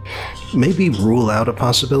 Maybe rule out a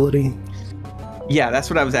possibility. Yeah, that's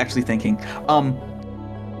what I was actually thinking.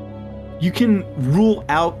 You can rule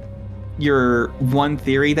out your one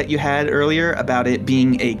theory that you had earlier about it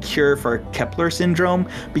being a cure for Kepler syndrome,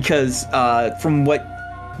 because from what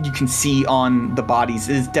you can see on the bodies,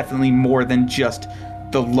 it is definitely more than just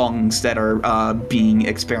the lungs that are being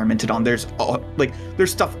experimented on. There's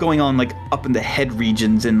stuff going on like up in the head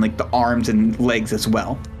regions and like the arms and legs as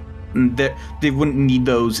well. And they wouldn't need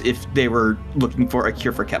those if they were looking for a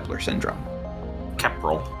cure for Kepler syndrome.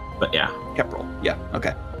 Keprel, but yeah. Keprel, yeah,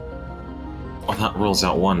 okay. Well, that rules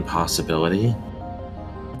out one possibility.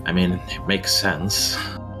 I mean, it makes sense.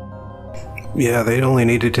 Yeah, they'd only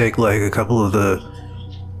need to take like a couple of the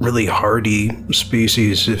really hardy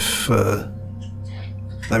species if,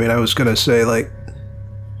 I mean, I was gonna say, like,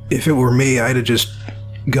 if it were me, I'd have just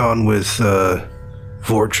gone with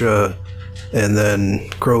Vorcha and then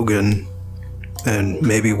Krogan and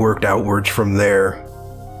maybe worked outwards from there.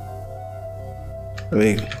 I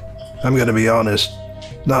mean, I'm gonna be honest,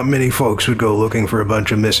 not many folks would go looking for a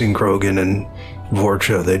bunch of missing Krogan and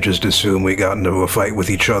Vorcha. They'd just assume we got into a fight with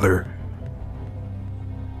each other.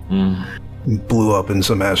 Blew up in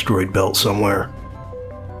some asteroid belt somewhere.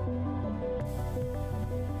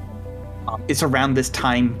 It's around this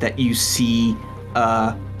time that you see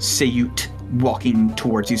Sayut walking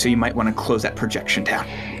towards you, so you might want to close that projection down.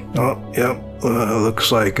 Oh, yep.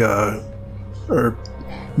 Looks like our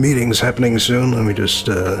meeting's happening soon. Let me just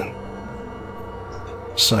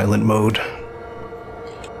silent mode.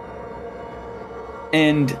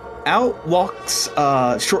 And out walks,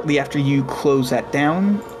 shortly after you close that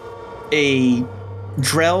down, a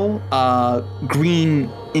Drell,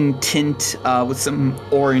 green in tint, with some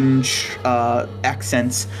orange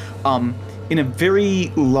accents, in a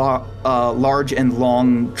very large and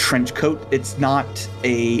long trench coat. It's not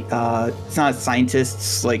a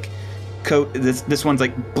scientist's like coat. This one's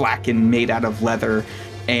like black and made out of leather,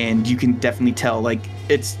 and you can definitely tell like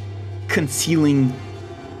it's concealing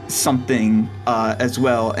something as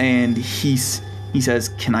well. And he says,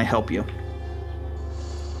 "Can I help you?"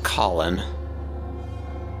 Colin.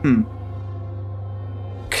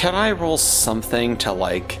 Could I roll something to,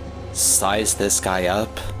 like, size this guy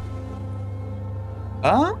up?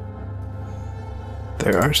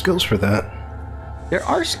 There are skills for that. There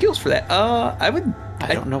are skills for that. I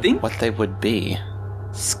don't know think what they would be,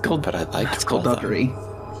 but I'd like to roll them. skullduggery.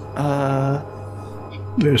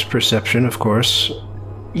 There's perception, of course.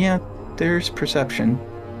 Yeah, there's perception.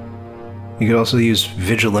 You could also use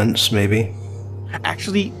vigilance, maybe.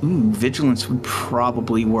 Actually, vigilance would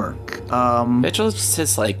probably work. Vigilance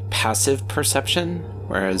is like passive perception,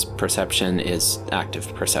 whereas perception is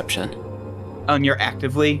active perception. Oh, and you're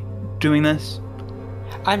actively doing this?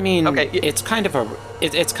 I mean, Okay, it's kind of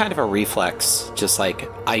a reflex. Just like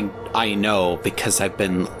I know because I've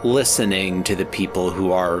been listening to the people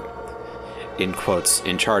who are, in quotes,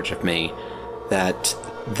 in charge of me, that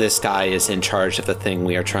this guy is in charge of the thing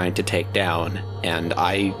we are trying to take down, and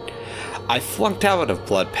I flunked out of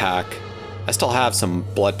Blood Pack. I still have some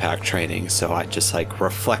Blood Pack training, so I just like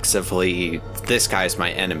reflexively, this guy's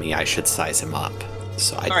my enemy, I should size him up.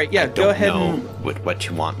 So I, All right, yeah, I go don't ahead know and... what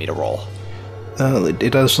you want me to roll.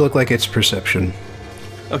 It does look like it's perception.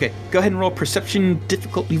 Okay, go ahead and roll perception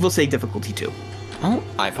difficulty. We'll say difficulty 2. Oh,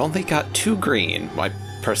 I've only got 2 green. My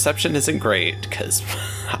perception isn't great because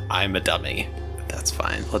I'm a dummy. That's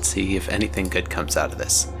fine. Let's see if anything good comes out of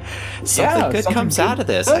this. Something good comes out of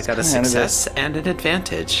this. I got a success and an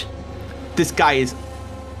advantage. This guy is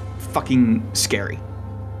fucking scary.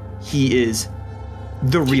 He is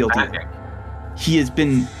the real deal. He has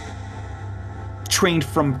been trained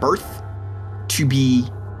from birth to be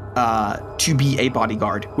a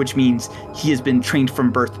bodyguard, which means he has been trained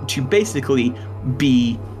from birth to basically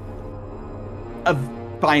be a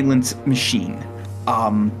violence machine.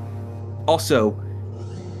 Also,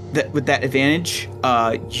 that with that advantage,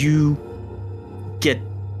 you get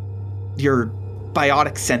your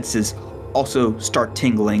biotic senses also start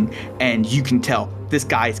tingling, and you can tell this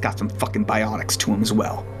guy's got some fucking biotics to him as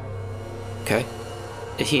well. Okay.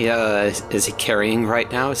 Is he carrying right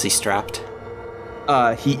now? Is he strapped?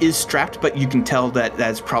 He is strapped, but you can tell that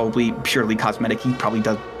that's probably purely cosmetic. He probably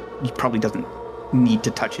doesn't need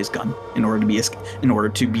to touch his gun in order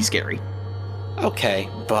to be scary. Okay,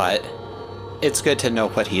 but it's good to know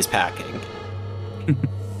what he's packing.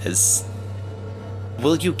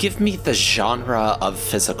 Will you give me the genre of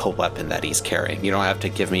physical weapon that he's carrying? You don't have to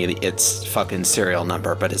give me its fucking serial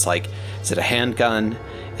number, but it's like, is it a handgun?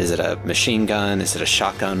 Is it a machine gun? Is it a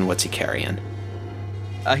shotgun? What's he carrying?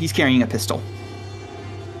 He's carrying a pistol.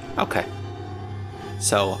 Okay.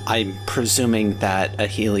 So I'm presuming that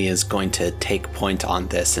Ahili is going to take point on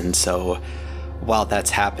this, and so while that's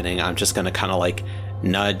happening, I'm just going to kind of like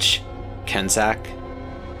nudge Kenzak,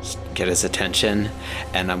 get his attention,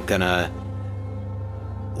 and I'm going to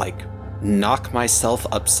like knock myself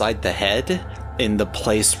upside the head in the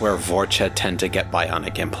place where Vorcha tend to get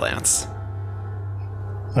bionic implants.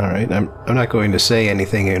 All right, I'm not going to say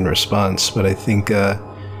anything in response, but I think my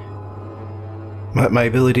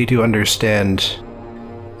ability to understand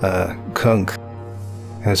Kunk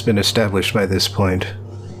has been established by this point.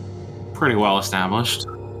 Pretty well established.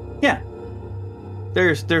 Yeah.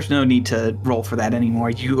 There's no need to roll for that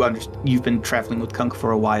anymore. You've been traveling with Kunk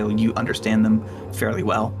for a while. You understand them fairly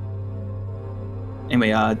well.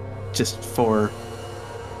 Anyway, just for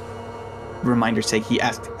reminder's sake, he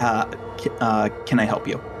asked, can I help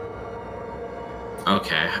you?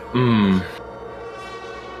 Okay.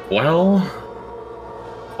 Well,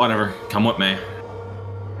 whatever. Come with me.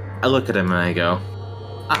 I look at him and I go,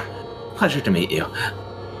 pleasure to meet you.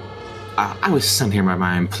 I was sent here by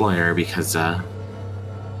my employer because,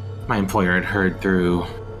 my employer had heard through,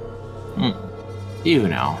 you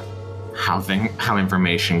know, how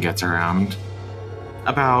information gets around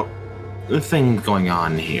about the thing going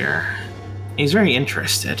on here. He's very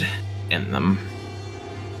interested in them.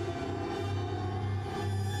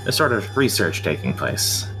 There's sort of research taking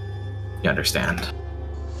place, you understand.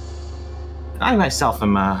 I myself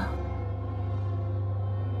am a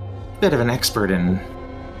bit of an expert in,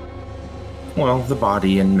 well, the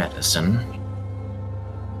body and medicine.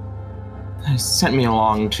 He sent me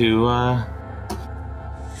along to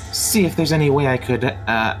see if there's any way I could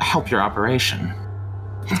help your operation.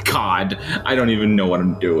 God, I don't even know what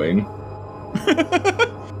I'm doing.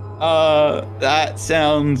 That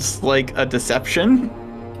sounds like a deception.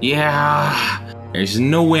 Yeah, there's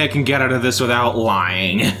no way I can get out of this without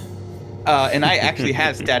lying. And I actually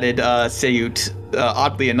have statted Sayut,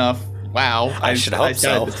 oddly enough. Wow. I should hope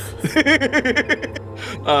so.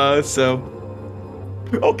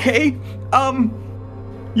 Okay.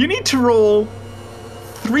 You need to roll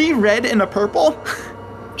 3 red and a purple.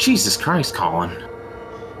 Jesus Christ, Colin.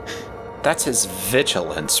 That's his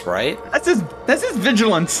vigilance, right? That's his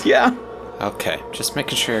vigilance, yeah. Okay, just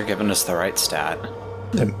making sure you're giving us the right stat.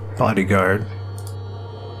 And bodyguard.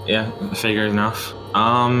 Yeah, figure enough.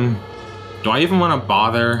 Do I even want to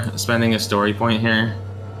bother spending a story point here?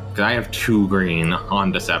 Because I have 2 green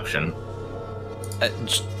on deception.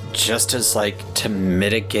 Just as, like, to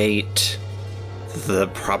mitigate the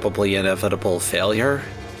probably inevitable failure?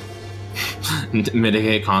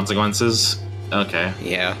 Mitigate consequences? Okay.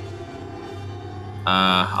 Yeah.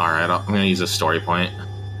 Alright, I'm gonna use a story point.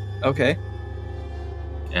 Okay.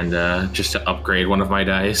 And, just to upgrade one of my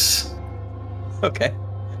dice. Okay.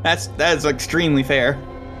 That is extremely fair.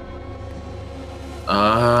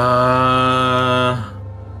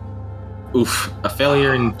 Oof. A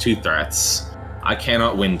failure and 2 threats. I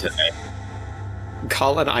cannot win today.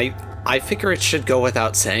 Colin, I figure it should go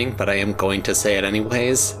without saying, but I am going to say it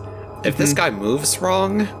anyways. If this guy moves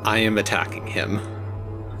wrong, I am attacking him.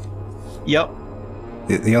 Yep.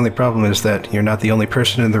 The only problem is that you're not the only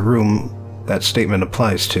person in the room that statement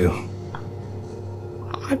applies to.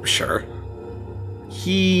 I'm sure.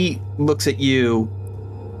 He looks at you,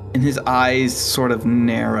 and his eyes sort of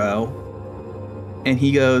narrow, and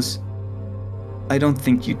he goes, I don't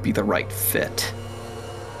think you'd be the right fit.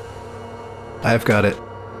 I've got it.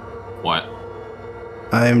 What?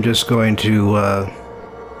 I am just going to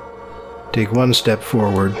take one step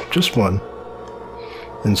forward, just one,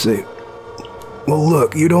 and say, well,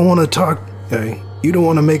 look, you don't want to talk, you don't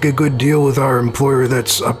want to make a good deal with our employer,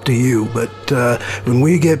 that's up to you, but when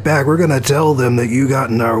we get back, we're going to tell them that you got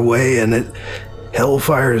in our way and that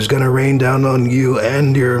hellfire is going to rain down on you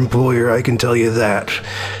and your employer, I can tell you that.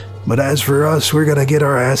 But as for us, we're going to get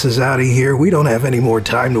our asses out of here. We don't have any more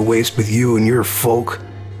time to waste with you and your folk.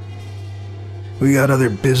 We got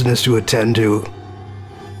other business to attend to.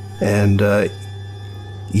 And,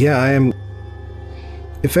 yeah, I'm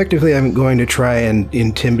going to try and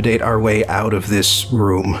intimidate our way out of this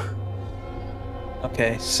room.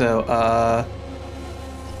 Okay, so,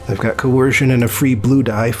 I've got coercion and a free blue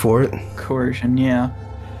die for it. coercion, yeah.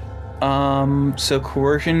 So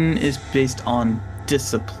coercion is based on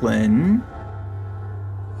discipline.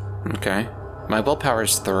 Okay. My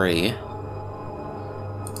willpower's 3.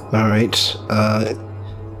 All right.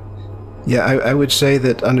 Yeah, I would say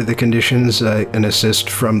that under the conditions, an assist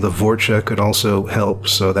from the Vorcha could also help,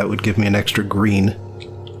 so that would give me an extra green.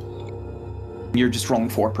 You're just rolling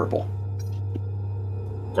 4 purple.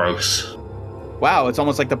 Gross. Wow, it's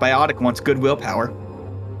almost like the biotic wants good willpower.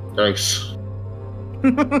 Gross.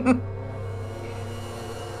 I'm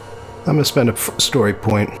gonna spend a story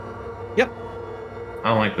point. Yep. I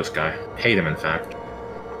don't like this guy. Hate him, in fact.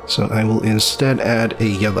 So I will instead add a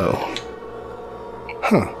yellow.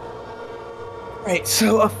 Huh. Right,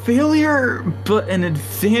 so a failure, but an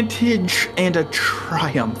advantage and a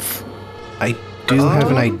triumph. I do have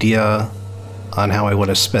an idea on how I want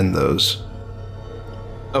to spend those.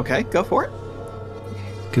 Okay, go for it.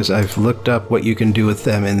 Because I've looked up what you can do with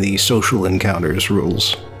them in the social encounters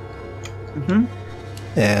rules. Mm-hmm.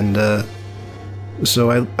 And so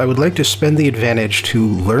I would like to spend the advantage to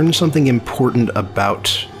learn something important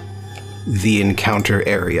about the encounter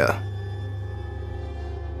area.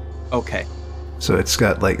 Okay. So it's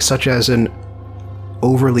got, like, such as an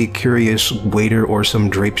overly curious waiter or some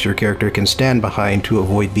drapes your character can stand behind to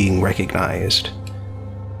avoid being recognized.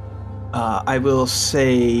 I will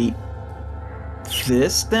say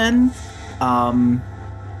this then.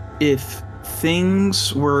 If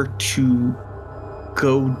things were to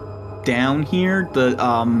go down here, the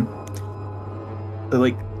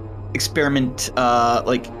like experiment,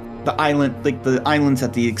 like the island, like the islands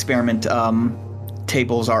that the experiment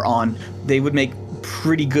tables are on, they would make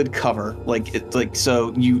pretty good cover.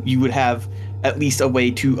 So you would have at least a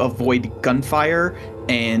way to avoid gunfire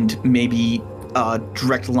and maybe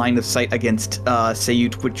direct line of sight against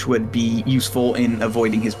Sayut, which would be useful in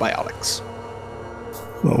avoiding his biotics.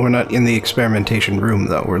 Well, we're not in the experimentation room,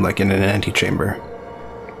 though. We're, like, in an antechamber.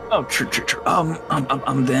 Oh, true.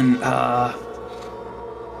 Then,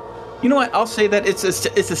 you know what? I'll say that it's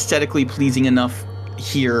aesthetically pleasing enough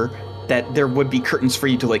here that there would be curtains for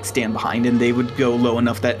you to, like, stand behind, and they would go low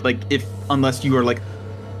enough that, like, unless you are, like,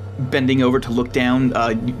 bending over to look down,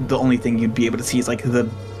 the only thing you'd be able to see is, like, the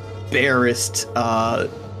barest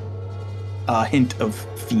hint of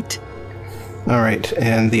feet. All right,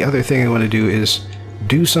 and the other thing I want to do is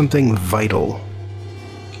do something vital,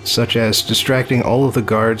 such as distracting all of the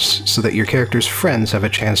guards so that your character's friends have a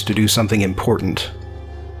chance to do something important.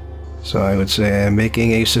 So I would say I'm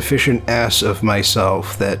making a sufficient ass of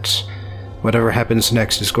myself that whatever happens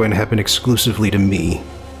next is going to happen exclusively to me.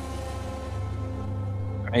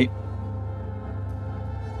 Right?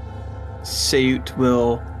 Sayut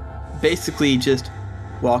will basically just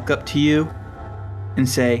walk up to you and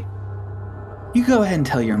say, "You go ahead and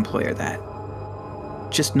tell your employer that.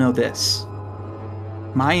 Just know this.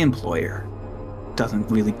 My employer doesn't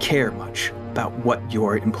really care much about what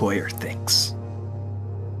your employer thinks."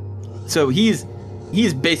 So he's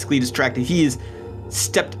basically distracted. He is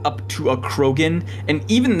stepped up to a Krogan, and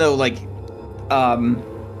even though, like,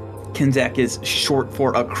 Kenzak is short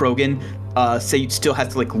for a Krogan, Sayut still has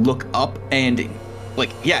to, like, look up, and, like,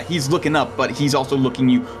 yeah, he's looking up, but he's also looking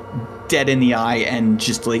you dead in the eye and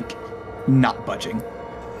just, like, not budging.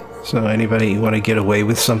 So anybody want to get away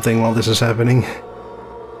with something while this is happening?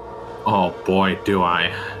 Oh boy, do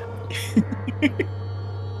I. I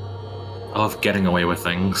love getting away with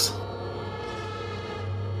things.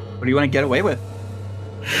 What do you want to get away with?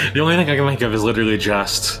 The only thing I can think of is literally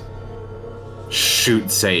just shoot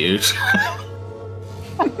Sayut.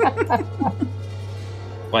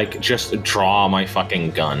 Like, just draw my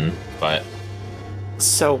fucking gun, but...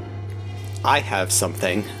 So, I have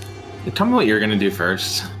something. Tell me what you're gonna do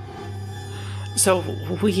first. So,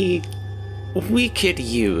 we could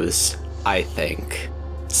use, I think,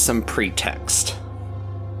 some pretext.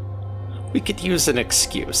 We could use an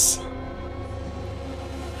excuse.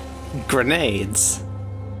 Grenades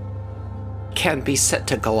can be set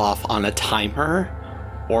to go off on a timer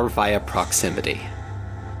or via proximity.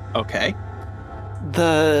 Okay.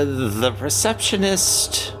 The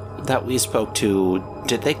receptionist that we spoke to,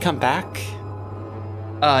 did they come back?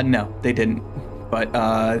 No, they didn't. But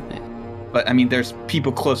I mean, there's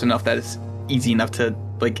people close enough that it's easy enough to,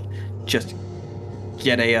 like, just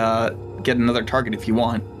get another target if you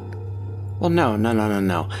want. Well,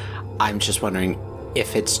 no. I'm just wondering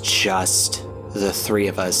if it's just the three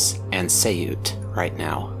of us and Sayut right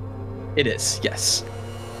now. It is, yes.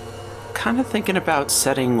 Kind of thinking about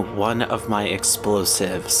setting one of my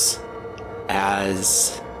explosives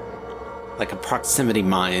as like a proximity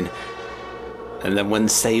mine, and then when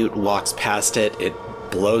Sayut walks past it, it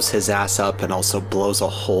blows his ass up and also blows a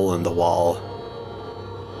hole in the wall,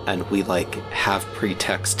 and we, like, have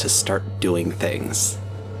pretext to start doing things.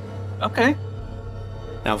 Okay.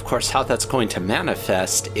 Now, of course, how that's going to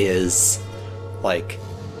manifest is, like,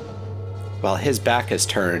 while his back is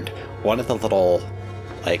turned, one of the little,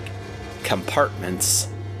 like, compartments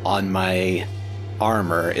on my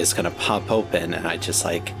armor is gonna pop open, and I just,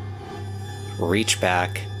 like, reach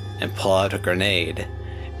back and pull out a grenade,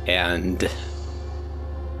 and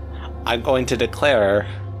I'm going to declare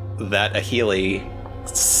that Ahili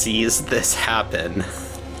sees this happen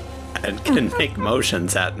and can make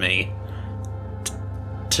motions at me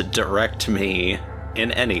to direct me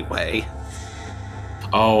in any way.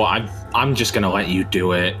 Oh, I'm just gonna let you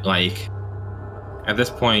do it. Like, at this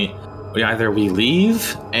point, we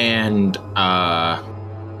leave and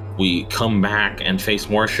we come back and face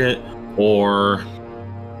more shit, or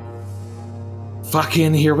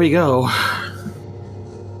fucking here we go.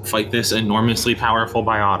 Fight this enormously powerful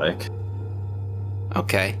biotic.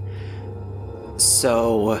 Okay.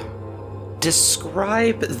 So,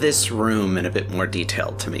 describe this room in a bit more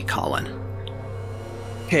detail to me, Colin.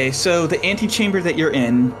 Okay, so the antechamber that you're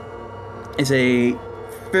in is a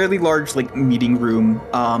fairly large, like, meeting room.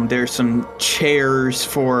 There's some chairs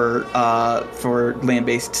for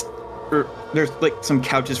land-based, or there's like some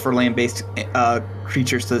couches for land-based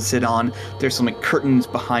creatures to sit on. There's some like curtains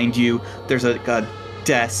behind you. There's a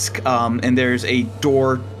desk, and there's a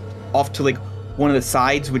door off to like one of the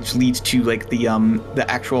sides, which leads to like the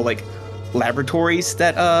actual like laboratories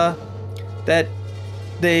that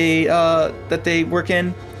they work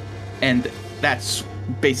in, and that's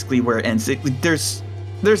basically where it ends. There's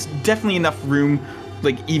definitely enough room,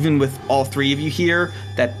 like even with all three of you here,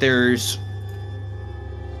 that there's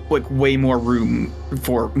like way more room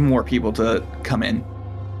for more people to come in.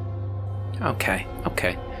 Okay.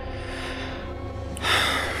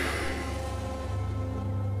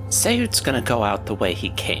 Sayud's gonna go out the way he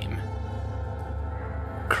came.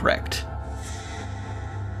 Correct.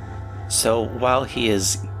 So while he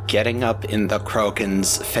is getting up in the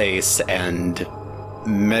Krogan's face and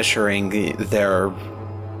measuring their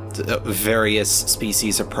various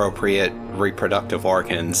species-appropriate reproductive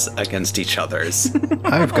organs against each other's.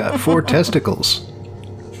 I've got 4 testicles.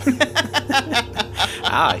 You're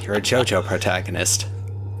a JoJo protagonist.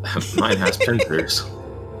 Mine has pincers.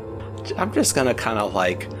 I'm just gonna kind of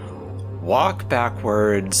like walk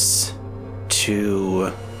backwards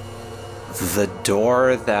to the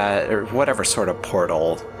door that, or whatever sort of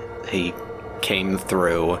portal he came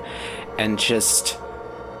through, and just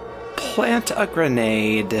plant a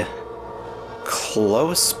grenade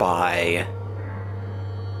close by,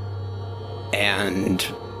 and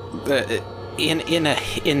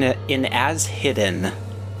in as hidden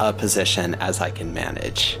a position as I can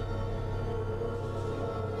manage.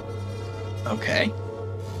 Okay.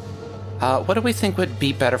 What do we think would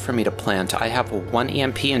be better for me to plant? I have 1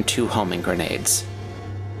 EMP and 2 homing grenades.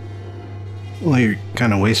 Well, you're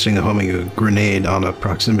kind of wasting a homing grenade on a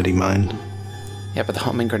proximity mine. Yeah, but the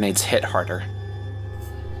homing grenades hit harder.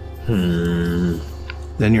 Then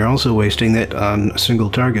you're also wasting it on a single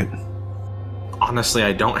target. Honestly,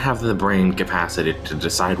 I don't have the brain capacity to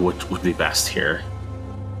decide what would be best here.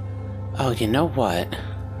 Oh, you know what?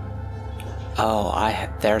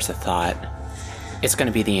 There's a thought. It's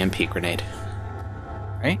gonna be the EMP grenade.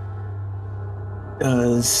 Right.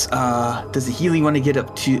 Does the Healy want to get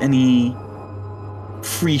up to any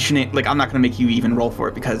free like, I'm not going to make you even roll for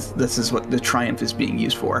it because this is what the Triumph is being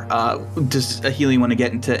used for. Does a Healy want to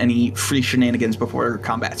get into any free shenanigans before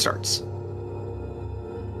combat starts?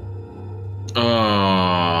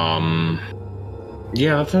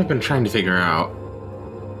 Yeah, that's what I've been trying to figure out.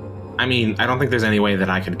 I mean, I don't think there's any way that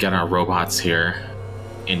I could get our robots here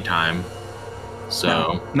in time. So,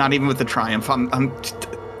 no, not even with the Triumph. I'm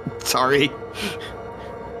sorry.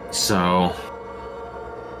 So,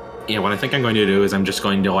 yeah, what I think I'm going to do is I'm just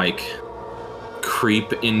going to, like,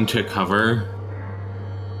 creep into cover.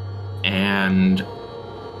 And...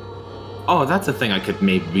 oh, that's a thing I could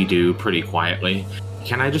maybe do pretty quietly.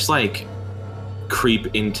 Can I just, like,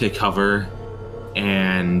 creep into cover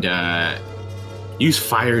and use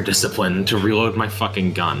fire discipline to reload my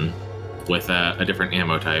fucking gun with a different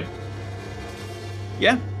ammo type?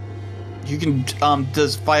 Yeah. You can,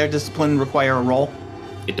 does fire discipline require a roll?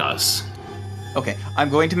 It does. Okay, I'm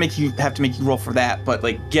going to have to make you roll for that, but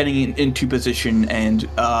like getting into position and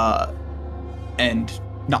not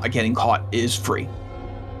getting caught is free.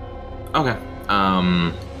 Okay.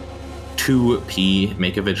 2P,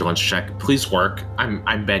 make a vigilance check. Please work.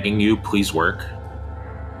 I'm begging you, please work.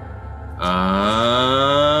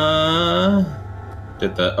 Oh,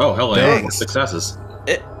 hell yeah, Thanks. successes.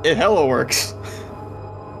 It hella works.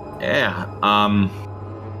 Yeah.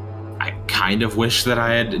 I kind of wish that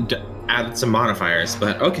I had added some modifiers,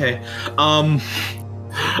 but okay. I'm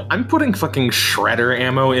putting fucking shredder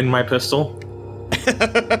ammo in my pistol.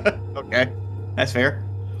 Okay. Okay, that's fair.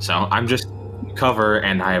 So I'm just cover,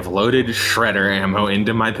 and I have loaded shredder ammo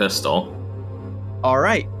into my pistol. All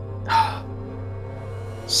right.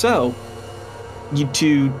 So, you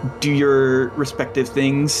two do your respective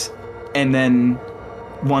things, and then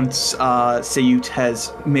once Sayut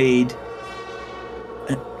has made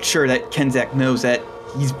sure that Kenzak knows that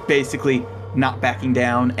he's basically not backing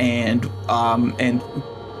down, and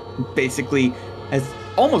basically has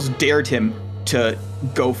almost dared him to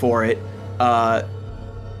go for it,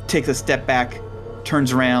 takes a step back,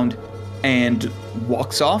 turns around, and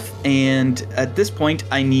walks off. And at this point,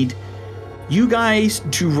 I need you guys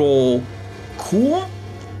to roll cool,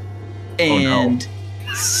 and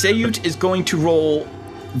Sayut is going to roll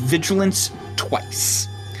vigilance twice,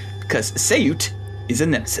 because Sayut is a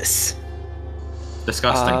nemesis.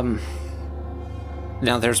 Disgusting.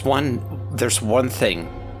 Now there's one thing,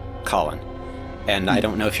 Colin, and I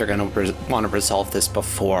don't know if you're going to want to resolve this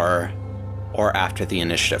before or after the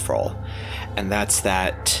initiative roll, and that's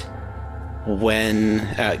that when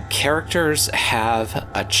characters have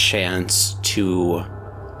a chance to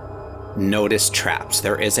notice traps,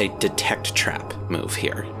 there is a detect trap move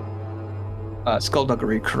here.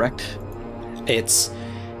 Skullduggery, correct? It's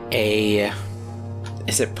a...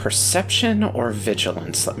 Is it perception or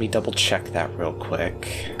vigilance? Let me double check that real quick.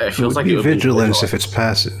 It feels like be it would be vigilance if it's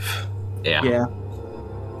passive. Yeah. Yeah.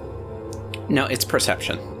 No, it's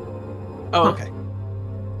perception. Oh, okay.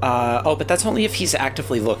 But that's only if he's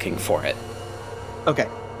actively looking for it. Okay.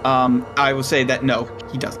 I will say that no,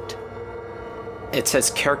 he doesn't. It says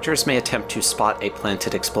characters may attempt to spot a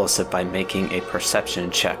planted explosive by making a perception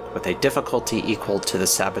check with a difficulty equal to the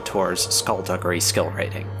saboteur's skullduggery skill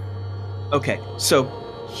rating. Okay, so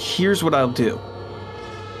here's what I'll do.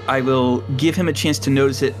 I will give him a chance to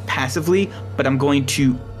notice it passively, but I'm going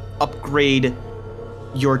to upgrade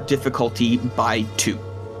your difficulty by 2.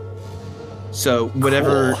 So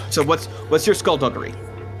whatever. Cool. So what's your skullduggery?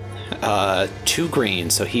 2 green,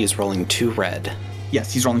 so he is rolling 2 red.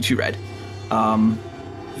 Yes, he's rolling 2 red.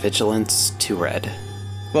 Vigilance, 2 red.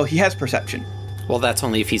 Well, he has perception. Well, that's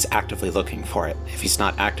only if he's actively looking for it. If he's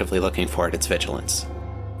not actively looking for it, it's vigilance.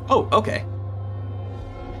 Oh, okay.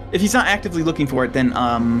 If he's not actively looking for it, then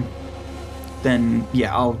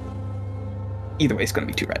yeah, I'll. Either way, it's gonna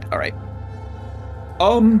be 2 red. All right.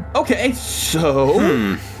 Okay,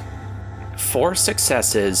 so. 4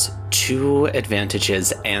 successes, 2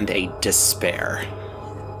 advantages, and a despair.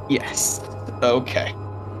 Yes. Okay.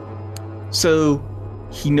 So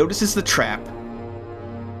he notices the trap.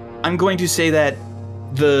 I'm going to say that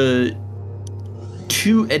the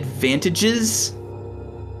 2 advantages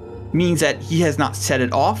means that he has not set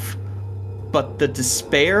it off, but the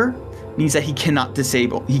despair means that he cannot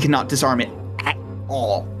disarm it at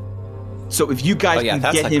all. So if you guys can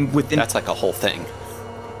get him within, that's like a whole thing.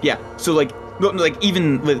 Yeah. So like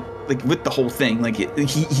even with the whole thing, like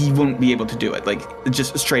he won't be able to do it. Like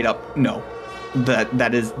just straight up no.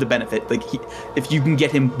 That is the benefit. Like if you can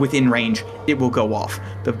get him within range, it will go off.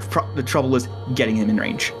 The trouble is getting him in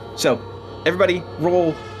range. So everybody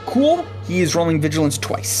roll cool. He is rolling vigilance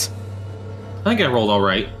twice. I think I rolled all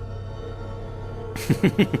right.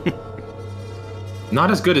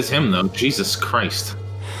 Not as good as him, though. Jesus Christ.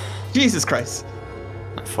 Jesus Christ.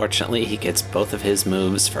 Unfortunately, he gets both of his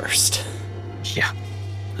moves first. Yeah.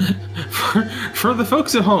 For the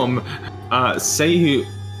folks at home, say you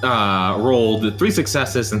rolled 3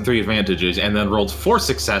 successes and 3 advantages, and then rolled 4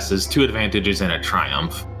 successes, 2 advantages, and a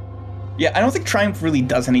triumph. Yeah, I don't think triumph really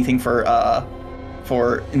does anything for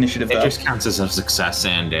initiative. It though. just counts as a success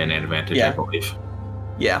and an advantage, Yeah. I believe.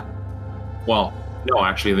 Yeah. Well, no,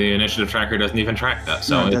 actually, the initiative tracker doesn't even track that,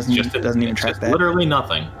 so No, it it's doesn't even track that. Literally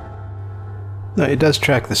nothing. No, it does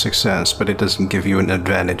track the success, but it doesn't give you an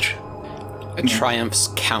advantage. Triumphs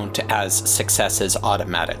count as successes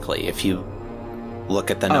automatically. If you look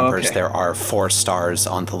at the numbers, okay. there are 4 stars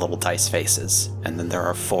on the little dice faces, and then there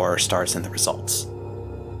are 4 stars in the results.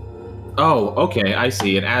 Oh, okay, I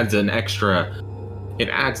see. It adds the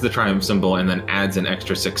triumph symbol and then adds an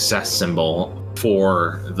extra success symbol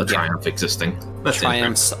for the triumph existing. That's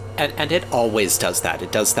Triumphs, and it always does that.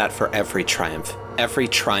 It does that for every triumph. Every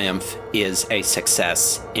triumph is a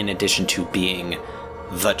success in addition to being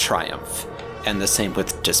the triumph. And the same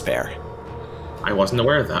with despair. I wasn't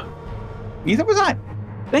aware of that. Neither was I.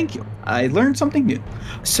 Thank you. I learned something new.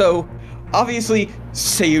 So, obviously,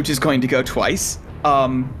 Sayut is going to go twice.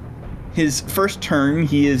 His first turn,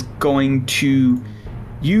 he is going to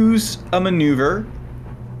use a maneuver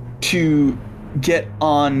to get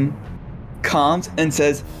on comms and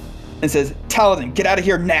says, Taladin, get out of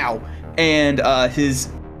here now. And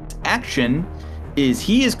his action is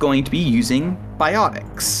he is going to be using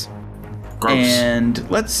biotics. Gross.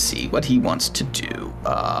 And let's see what he wants to do.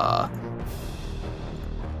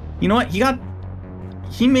 You know what?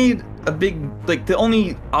 He made a big, like, the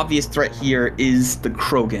only obvious threat here is the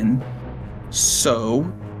Krogan. So,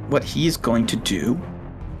 what he's going to do...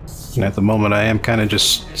 And at the moment, I am kind of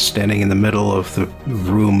just standing in the middle of the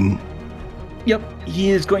room. Yep, he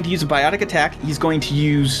is going to use a biotic attack. He's going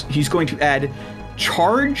to add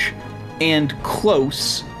charge and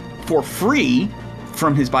close for free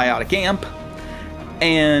from his biotic amp.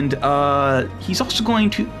 And he's also going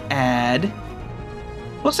to add,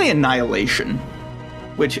 let's say, annihilation,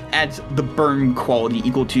 which adds the burn quality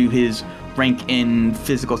equal to his rank in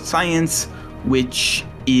physical science, which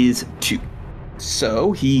is 2.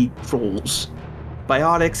 So he rolls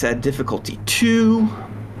biotics at difficulty 2.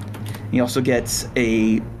 He also gets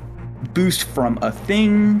a boost from a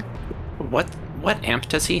thing. What amp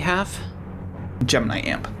does he have? Gemini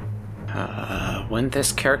amp. When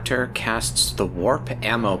this character casts the warp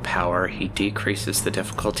ammo power, he decreases the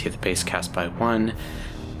difficulty of the base cast by 1.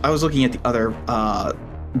 I was looking at the other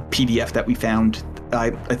PDF that we found. I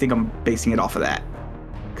think I'm basing it off of that,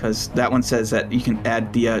 because that one says that you can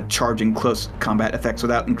add the charge and close combat effects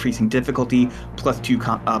without increasing difficulty, plus 2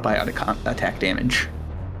 biotic attack damage.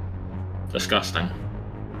 Disgusting.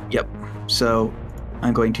 Yep. So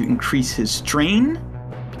I'm going to increase his strain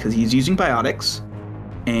because he's using biotics,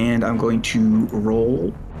 and I'm going to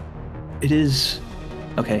roll. It is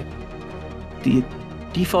okay. The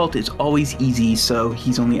default is always easy, so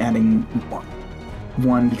he's only adding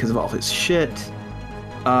 1 because of all his shit.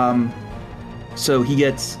 So he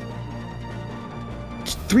gets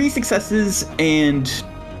 3 successes and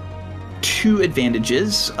 2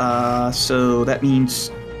 advantages. So that means,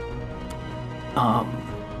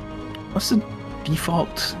 what's the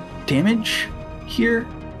default damage here?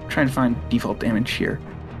 I'm trying to find default damage here.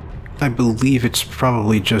 I believe it's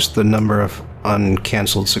probably just the number of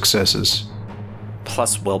uncancelled successes.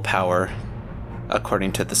 Plus willpower,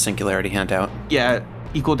 according to the Singularity handout. Yeah,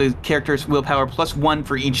 equal to character's willpower plus 1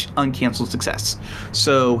 for each uncancelled success.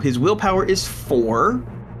 So his willpower is 4.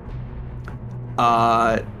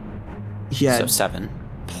 He had, So 7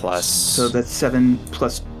 plus... So that's 7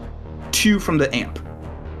 plus 2 from the amp.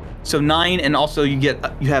 So 9, and also you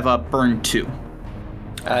have a burn 2.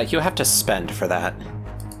 you have to spend for that,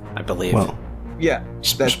 I believe. Well, Yeah.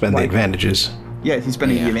 spend the advantages. Yeah, he's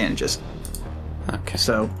spending Yeah. the advantages. Okay.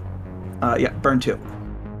 So, burn 2.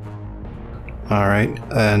 All right,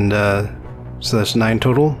 and so that's 9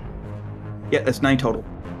 total. Yeah, that's 9 total.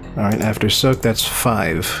 All right, after soak, that's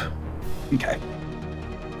 5. Okay.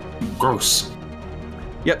 Gross.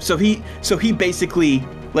 Yep. So he basically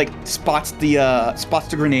spots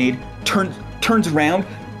the grenade, turns around,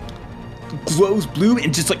 glows blue,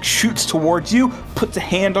 and just shoots towards you. Puts a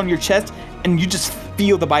hand on your chest, and you just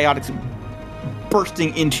feel the biotics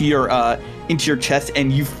bursting into your chest,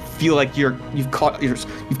 and you feel like you've caught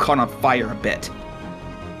on fire a bit.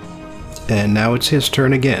 And now it's his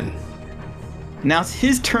turn again. Now it's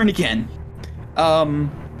his turn again.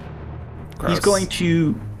 He's going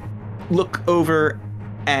to look over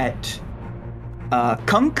at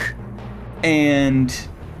Kunk, and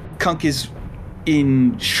Kunk is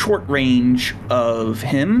in short range of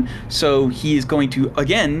him, so he is going to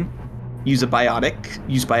again use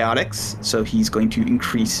biotics. So he's going to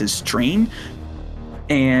increase his strain,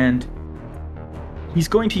 and he's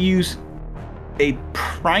going to use a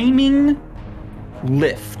priming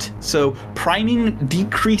lift. So priming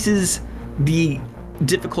decreases the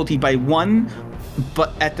difficulty by 1,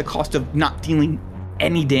 but at the cost of not dealing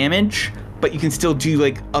any damage, but you can still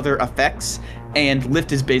do other effects. And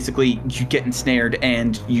lift is basically you get ensnared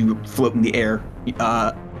and you float in the air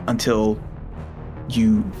until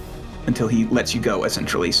he lets you go,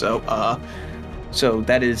 essentially. So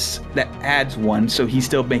that adds 1, so he's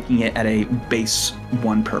still making it at a base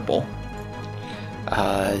 1 purple.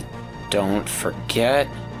 Don't forget,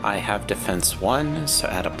 I have defense 1, so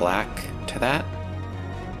add a black to that.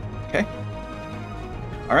 Okay.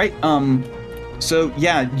 All right. So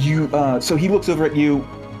yeah, so he looks over at you,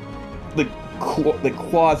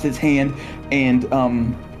 claws his hand, and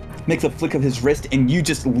makes a flick of his wrist, and you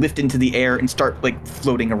just lift into the air and start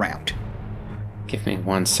floating around. Give me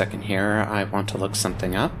 1 second here. I want to look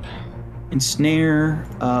something up. Ensnare.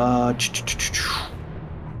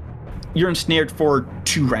 You're ensnared for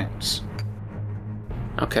 2 rounds.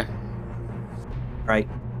 Okay. Right.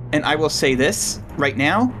 And I will say this right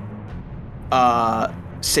now.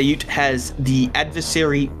 Sayut has the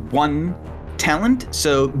adversary 1 talent.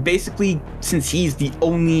 So basically, since he's the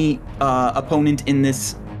only opponent in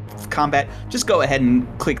this combat, just go ahead and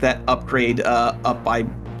click that upgrade up by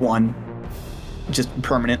 1. just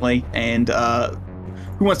permanently. And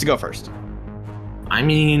who wants to go first? I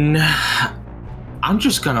mean, I'm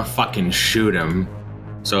just gonna fucking shoot him.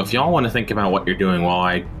 So if y'all want to think about what you're doing while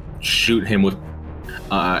I shoot him with,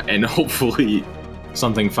 and hopefully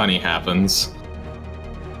something funny happens.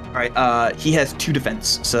 All right. He has 2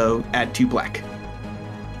 defense, so add 2 black.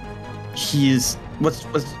 He is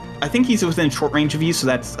I think he's within short range of you, so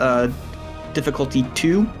that's difficulty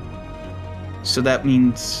 2. So that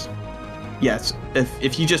means, yes,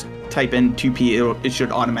 if you just type in 2p, it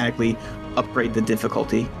should automatically upgrade the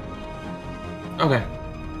difficulty. Okay.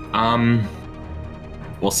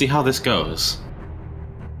 We'll see how this goes.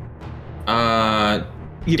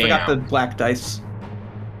 You forgot the black dice.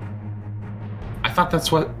 I thought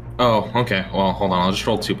that's what... Oh, okay. Well, hold on. I'll just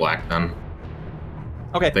roll 2 black then.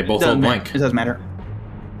 Okay. They both roll blank. It doesn't matter.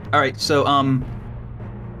 All right, so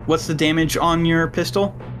what's the damage on your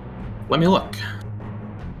pistol? Let me look.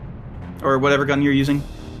 Or whatever gun you're using?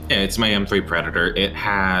 Yeah, it's my M3 Predator. It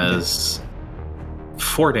has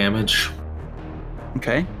 4 damage.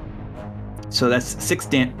 Okay. So that's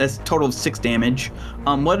that's a total of 6 damage.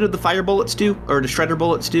 What did the fire bullets do, or the shredder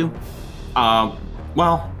bullets do?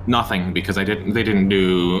 Well, nothing, because I didn't get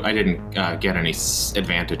any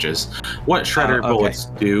advantages. What shredder bullets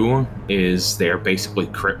do is they're basically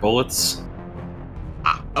crit bullets.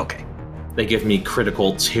 Ah, okay. They give me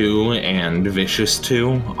critical 2 and vicious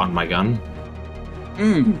 2 on my gun.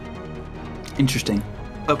 Interesting.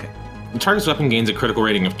 Okay. The target's weapon gains a critical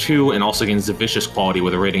rating of 2 and also gains the vicious quality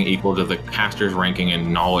with a rating equal to the caster's ranking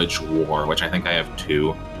in Knowledge War, which I think I have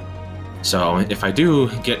 2. So if I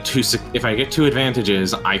get 2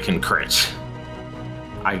 advantages, I can crit.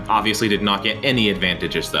 I obviously did not get any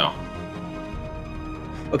advantages though.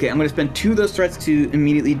 Okay, I'm going to spend 2 of those threats to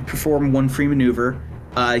immediately perform 1 free maneuver.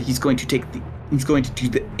 He's going to do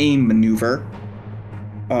the aim maneuver.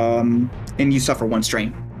 And you suffer 1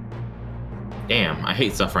 strain. Damn, I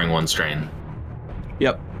hate suffering 1 strain.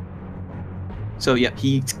 Yep. So yeah,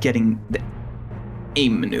 he's getting the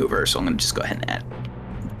aim maneuver. So I'm going to just go ahead and add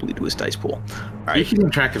blue to his dice pool. All right. You're keeping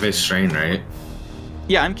track of his strain, right?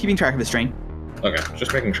 Yeah, I'm keeping track of his strain. Okay,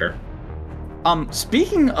 just making sure.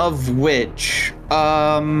 Speaking of which,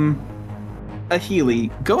 Ahili,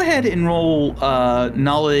 go ahead and roll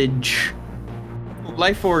knowledge.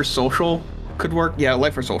 Life or social could work. Yeah,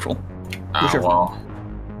 life or social. Well,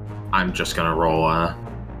 I'm just gonna roll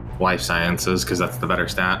life sciences because that's the better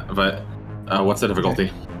stat. But what's the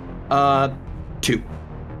difficulty? 2.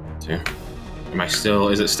 2.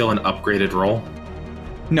 Is it still an upgraded roll?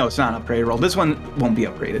 No, it's not an upgraded roll. This one won't be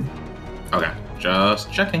upgraded. Okay, just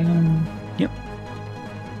checking. Yep.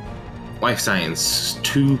 Life science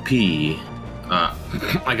 2p.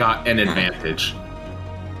 I got an advantage.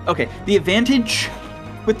 Okay, with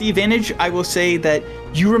the advantage, I will say that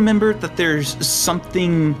you remember that there's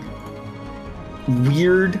something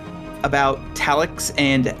weird about Talix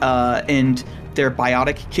and their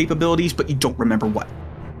biotic capabilities, but you don't remember what.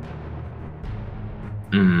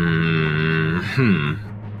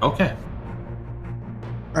 Okay.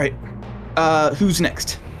 All right. Who's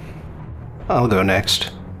next? I'll go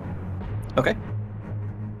next. Okay.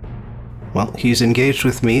 Well, he's engaged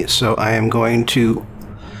with me, so I am going to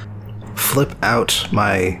flip out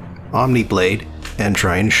my Omni Blade and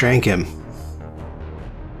try and shank him.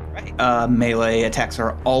 Right. Melee attacks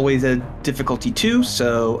are always a difficulty 2,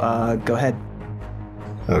 so go ahead.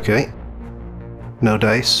 Okay. No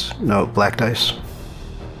dice? No black dice?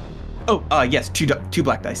 Oh, yes, 2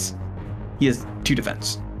 black dice. He has 2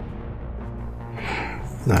 defense.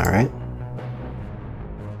 Alright.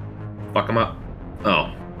 Fuck him up.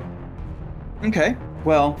 Oh. Okay,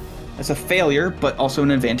 well, that's a failure, but also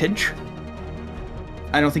an advantage.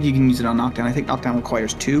 I don't think you can use it on knockdown. I think knockdown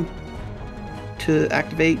requires 2 to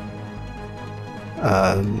activate.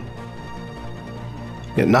 Yeah,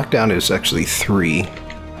 knockdown is actually 3.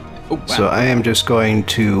 Oh, wow. So I am just going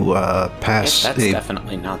to pass That's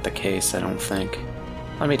definitely not the case, I don't think.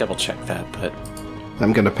 Let me double check that, but...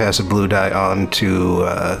 I'm going to pass a blue die on to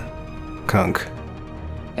Kunk.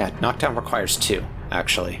 Yeah, knockdown requires 2,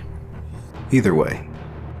 actually. Either way.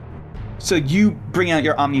 So you bring out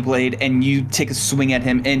your Omni Blade and you take a swing at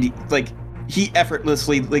him, and he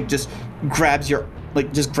effortlessly just grabs your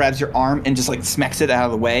arm and just smacks it out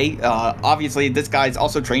of the way. Obviously, this guy's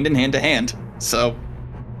also trained in hand to hand, so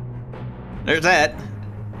there's that.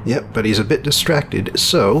 Yep, but he's a bit distracted,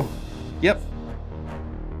 so... Yep.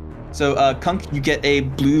 So, Kunk, you get a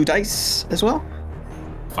blue dice as well?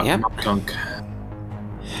 Fuck him up, Kunk.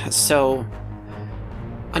 So,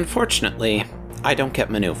 unfortunately, I don't get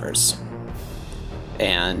maneuvers.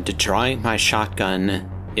 And drawing my shotgun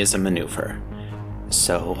is a maneuver.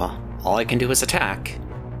 So, all I can do is attack,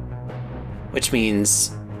 which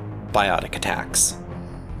means biotic attacks.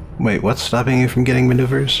 Wait, what's stopping you from getting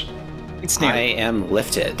maneuvers? It's I snared. am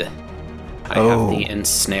lifted. I Oh. have the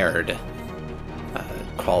ensnared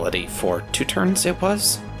quality for 2 turns, it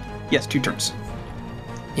was? Yes, 2 turns.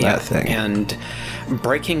 That thing. And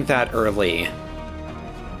breaking that early,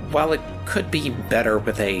 while it could be better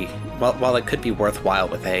with while it could be worthwhile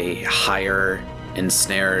with a higher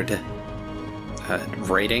ensnared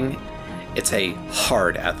rating, it's a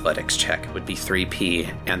hard athletics check. It would be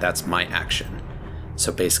 3p, and that's my action.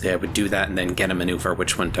 So basically I would do that and then get a maneuver,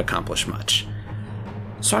 which wouldn't accomplish much.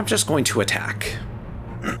 So I'm just going to attack.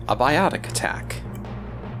 A biotic attack.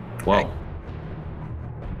 Whoa.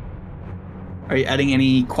 Are you adding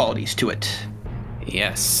any qualities to it?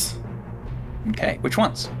 Yes. Okay, which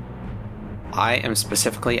ones? I am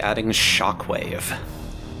specifically adding Shockwave.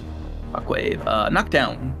 Shockwave.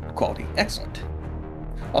 Knockdown quality. Excellent.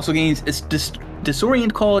 Also gains its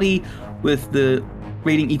disorient quality with the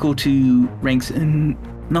rating equal to ranks in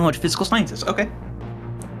knowledge physical sciences. Okay.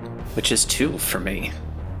 Which is 2 for me.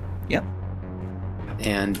 Yep.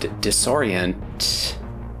 And Disorient.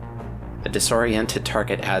 A disoriented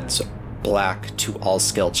target adds black to all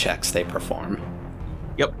skill checks they perform.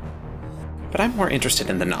 Yep. But I'm more interested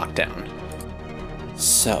in the knockdown.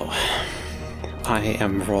 So, I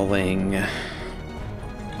am rolling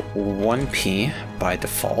 1p by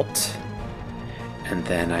default. And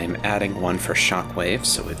then I'm adding 1 for Shockwave,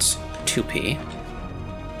 so it's 2p.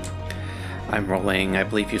 I'm rolling, I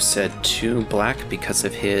believe you said 2 black because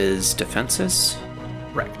of his defenses.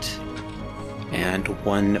 Correct. And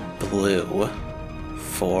 1 blue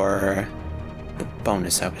for the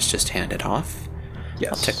bonus I was just handed off.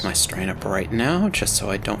 Yes. I'll take my strain up right now, just so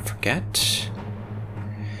I don't forget.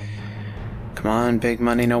 Come on, big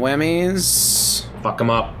money, no whammies. Fuck him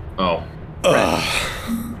up. Oh.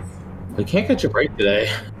 We can't catch a break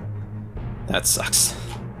today. That sucks.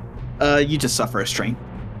 You just suffer a strain.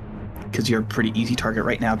 Because you're a pretty easy target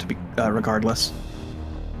right now to be regardless.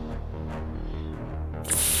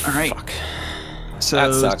 Alright. Fuck. So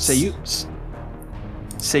That sucks.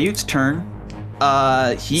 Sayut's turn.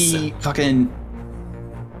 He fucking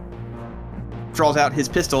draws out his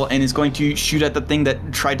pistol and is going to shoot at the thing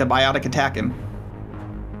that tried to biotic attack him.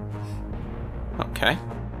 Okay.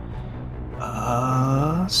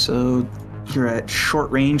 So you're at short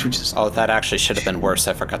range, which is Oh, that actually should have been worse.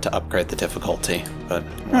 I forgot to upgrade the difficulty, but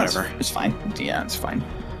whatever. It's fine. Yeah, it's fine.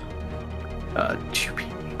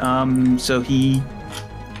 2p. So he.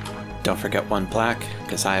 Don't forget 1 black,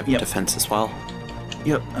 because I have Yep. defense as well.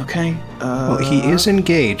 Yep. Okay. Well, he is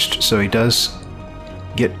engaged, so he does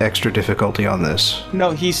get extra difficulty on this.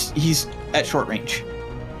 No, he's at short range.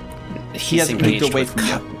 He's hasn't moved engaged away with,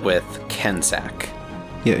 from with Kenzak.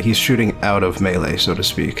 Yeah, he's shooting out of melee, so to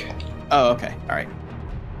speak. Oh, okay. All right.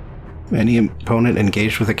 Any opponent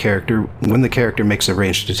engaged with a character, when the character makes a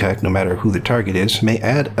ranged attack, no matter who the target is, may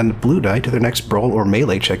add a blue die to their next brawl or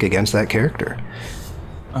melee check against that character.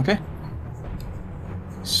 Okay.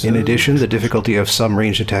 In addition, the difficulty of some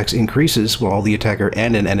ranged attacks increases while the attacker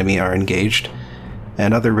and an enemy are engaged,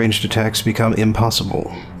 and other ranged attacks become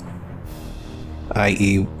impossible.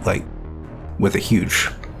 I.e., like, with a huge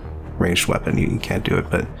ranged weapon, you can't do it,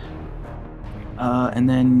 but... And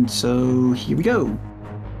then, so here we go.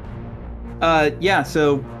 Yeah,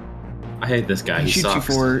 so I hate this guy. he He shoots sucks.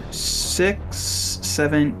 you for 6,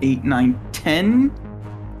 7, 8, 9, 10,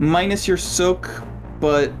 minus your soak,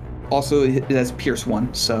 but also it has Pierce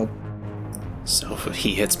 1, so... So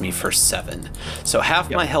he hits me for 7. So half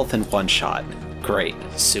Yep. my health in 1 shot. Great.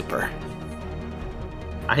 Super.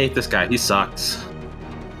 I hate this guy. He sucks.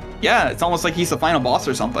 Yeah, it's almost like he's the final boss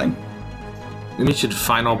or something. He should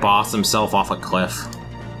final boss himself off a cliff.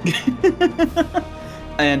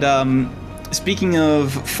 And speaking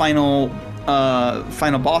of final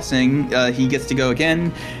bossing, he gets to go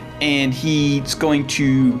again, and he's going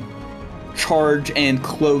to charge and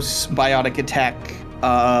close biotic attack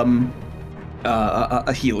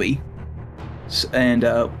a Healy. And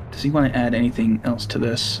does he want to add anything else to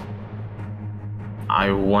this?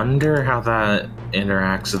 I wonder how that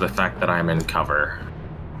interacts with the fact that I'm in cover.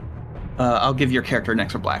 I'll give your character an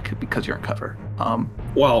extra black because you're in cover.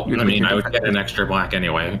 Well, You're I mean, making I would different- get an extra black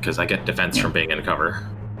anyway, because I get defense from being in cover.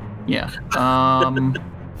 Yeah.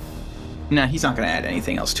 Nah, he's not going to add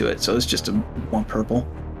anything else to it, so it's just a 1 purple.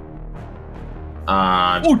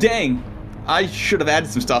 Oh, dang! I should have added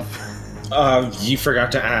some stuff. You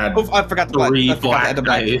forgot to add Oh, I forgot to I 3 forgot to black add the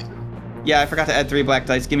black. dice. Yeah, I forgot to add 3 black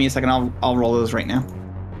dice. Give me a second. I'll roll those right now.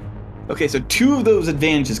 Okay, so 2 of those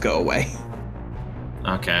advantages go away.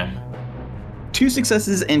 Okay. 2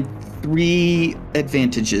 successes and 3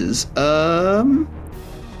 advantages.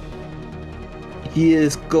 He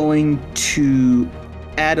is going to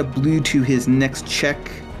add a blue to his next check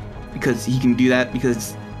because he can do that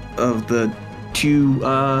because of the 2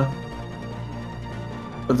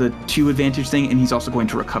 advantage thing, and he's also going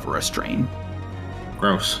to recover a strain.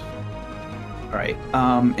 Gross. All right.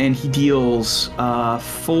 And he deals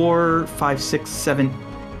 4, 5, 6, 7,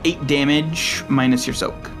 8 damage minus your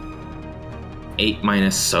soak. 8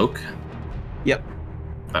 minus soak? Yep.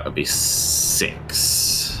 That would be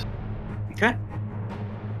 6. Okay.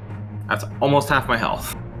 That's almost half my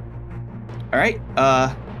health. All right.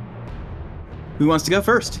 Who wants to go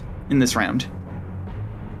first in this round?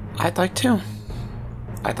 I'd like to.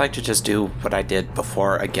 I'd like to just do what I did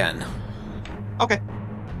before again. Okay.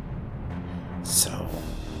 So,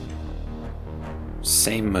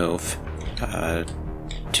 same move.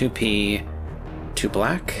 2P, 2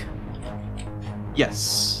 black.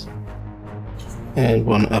 Yes. And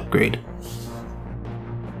 1 upgrade.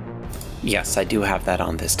 Yes, I do have that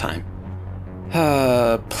on this time.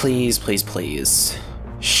 Please, please, please.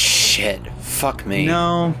 Shit, fuck me.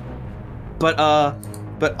 No. But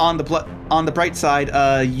on the bright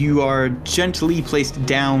side, you are gently placed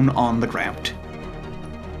down on the ground.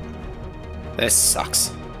 This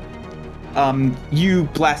sucks. You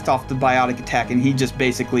blast off the biotic attack, and he just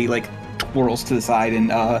basically like twirls to the side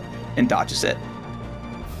and dodges it.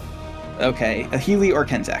 Okay, a Healy or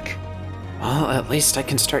Kenzak? Well, at least I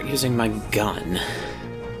can start using my gun.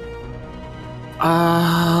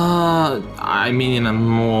 I mean,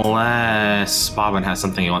 unless Bobbin has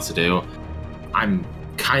something he wants to do, I'm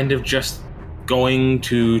kind of just going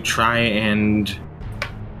to try and...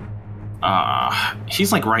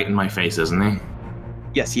 he's like right in my face, isn't he?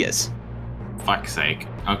 Yes, he is. Fuck's sake.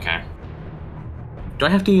 Okay. Do I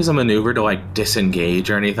have to use a maneuver to, like,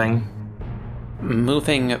 disengage or anything?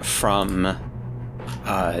 Moving from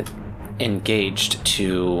engaged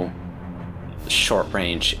to short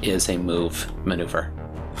range is a maneuver.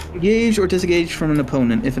 Engage or disengage from an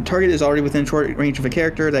opponent. If a target is already within short range of a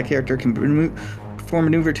character, that character can perform a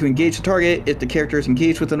maneuver to engage the target. If the character is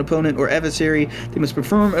engaged with an opponent or adversary, they must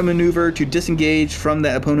perform a maneuver to disengage from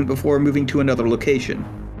that opponent before moving to another location.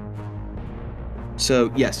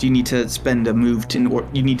 So yes, you need to spend a move or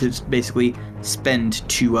you need to basically spend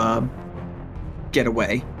to get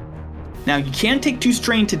away. Now you can take 2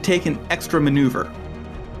 strain to take an extra maneuver.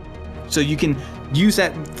 So you can use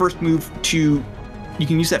that first move to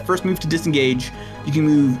disengage. You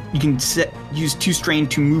can use 2 strain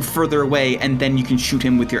to move further away, and then you can shoot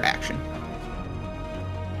him with your action.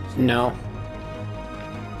 No.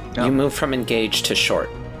 No? You move from engaged to short.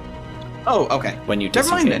 Oh, okay. When you Never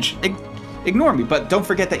mind disengage. then. Ignore me, but don't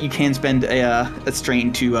forget that you can spend a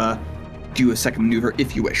strain to do a second maneuver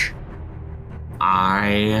if you wish.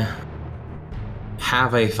 I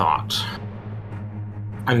have a thought.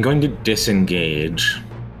 I'm going to disengage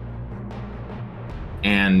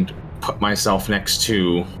and put myself next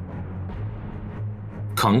to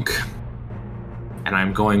Kunk, and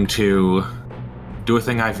I'm going to do a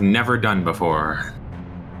thing I've never done before.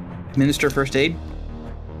 Administer first aid?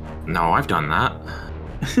 No, I've done that.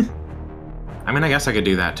 I mean, I guess I could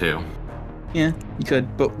do that too. Yeah, you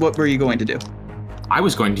could, but what were you going to do? I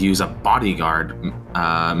was going to use a bodyguard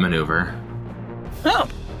maneuver. Oh.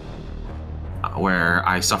 Where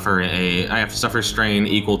I have to suffer strain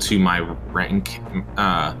equal to my rank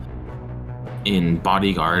in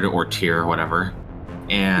bodyguard or tier or whatever,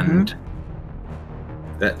 and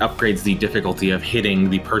that upgrades the difficulty of hitting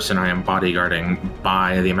the person I am bodyguarding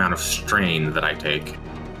by the amount of strain that I take.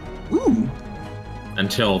 Ooh.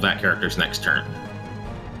 Until that character's next turn.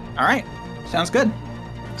 All right, sounds good.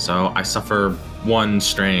 So I suffer 1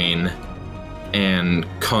 strain, and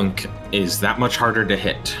Kunk is that much harder to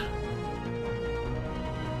hit.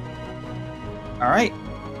 All right.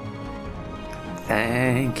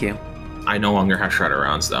 Thank you. I no longer have Shredder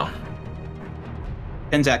rounds, though.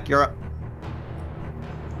 Kenzak, you're up.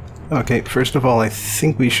 Okay, first of all, I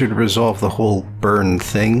think we should resolve the whole burn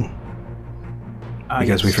thing.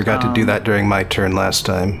 Because we forgot to do that during my turn last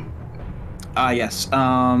time. Yes.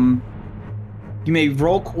 You may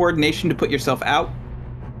roll coordination to put yourself out.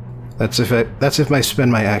 That's if I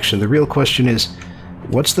spend my action. The real question is,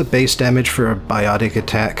 what's the base damage for a biotic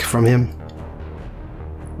attack from him?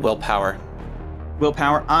 Willpower.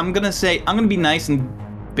 I'm gonna be nice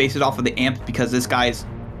and base it off of the amp because this guy's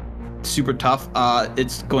super tough.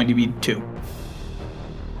 It's going to be 2.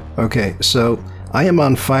 Okay, so I am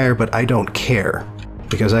on fire, but I don't care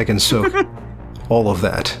because I can soak all of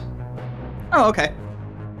that. Oh, okay.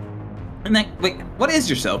 And then, wait, what is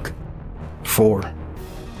your soak? 4.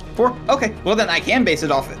 4? Okay, well then I can base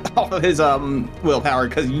it off of his willpower,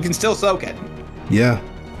 because you can still soak it. Yeah.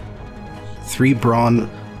 3 brawn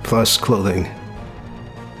plus clothing.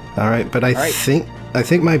 Alright, but I Alright.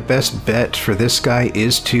 think my best bet for this guy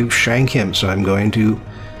is to shank him, so I'm going to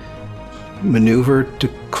maneuver to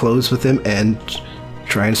close with him and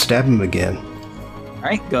try and stab him again.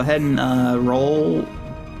 Alright, go ahead and roll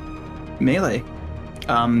melee.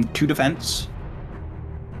 2 defense.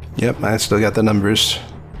 Yep, I still got the numbers.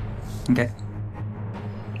 Okay.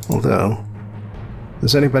 Although,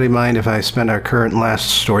 does anybody mind if I spend our current last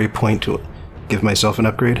story point to give myself an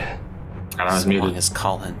upgrade? I was As long muted. as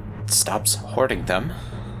Colin stops hoarding them.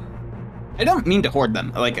 I don't mean to hoard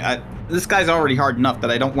them. Like, this guy's already hard enough that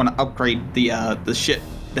I don't want to upgrade the shit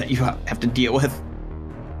that you have to deal with.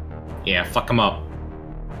 Yeah, fuck him up.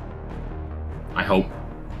 I hope.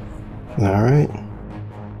 Alright.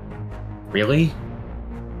 Really?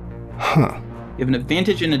 Huh. You have an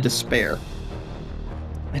advantage and a despair.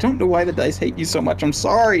 I don't know why the dice hate you so much. I'm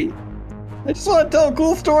sorry. I just want to tell a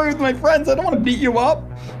cool story with my friends. I don't want to beat you up.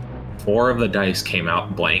 4 of the dice came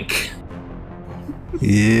out blank.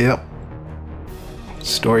 Yep.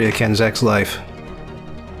 Story of Kenzak's life.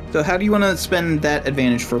 So how do you want to spend that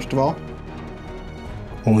advantage, first of all?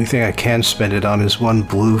 Only thing I can spend it on is 1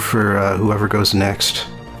 blue for whoever goes next.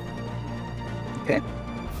 Okay.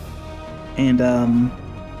 And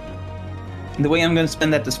the way I'm going to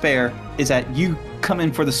spend that despair is that you come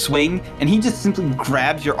in for the swing, and he just simply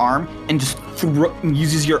grabs your arm and just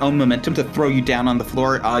uses your own momentum to throw you down on the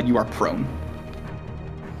floor. You are prone.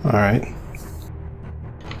 Alright.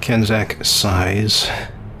 Kenzak sighs.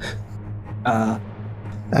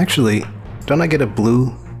 Actually, don't I get a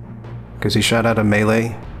blue? Because he shot out a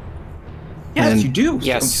melee? Yes, And- you do.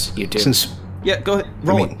 Yes, you do. Since, Yeah, go ahead.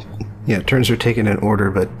 Roll I mean, yeah, turns are taken in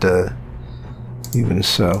order, but even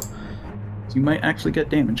so. it. You might actually get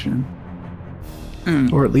damage.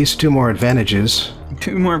 Or at least 2 more advantages.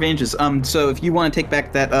 2 more advantages. So if you want to take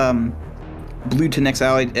back that blue to next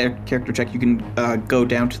allied character check, you can go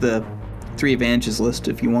down to the 3 advantages list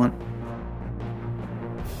if you want.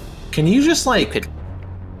 Can you just like... could-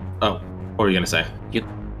 Oh, what were you gonna say?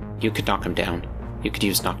 You could knock him down. You could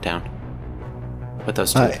use knockdown. With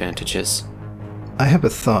those 2 I- advantages. I have a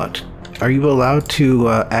thought. Are you allowed to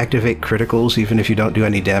activate criticals even if you don't do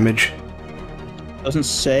any damage? Doesn't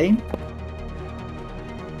say.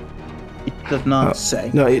 It does not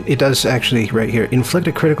say. No, it does actually right here. Inflict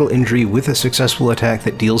a critical injury with a successful attack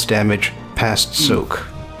that deals damage past soak.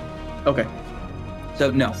 Okay.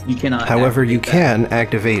 So no, you cannot. However, you activate that. can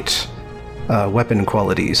activate weapon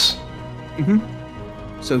qualities.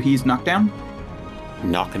 So he's knocked down.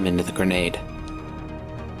 Knock him into the grenade.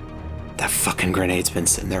 That fucking grenade's been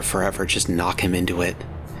sitting there forever. Just knock him into it.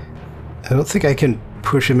 I don't think I can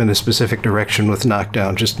push him in a specific direction with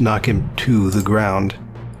knockdown. Just knock him to the ground.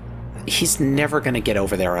 He's never gonna get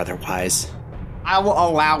over there otherwise. I will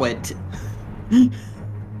allow it.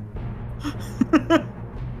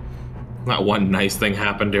 Not one nice thing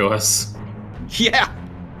happened to us. Yeah.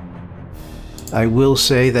 I will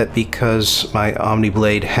say that because my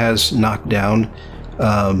Omniblade has knockdown,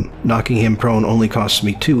 knocking him prone only costs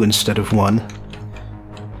me 2 instead of 1.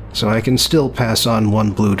 So I can still pass on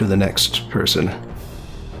 1 blue to the next person.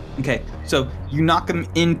 Okay. So you knock him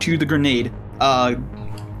into the grenade.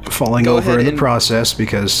 Falling Go over ahead in the and- process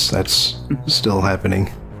because that's still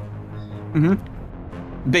happening.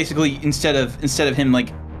 Basically, instead of him like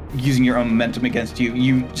using your own momentum against you,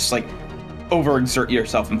 you just like overexert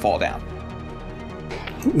yourself and fall down.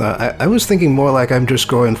 I was thinking more like I'm just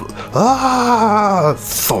going, thump,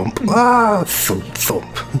 thump,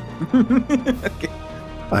 thump.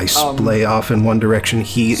 I splay off in one direction,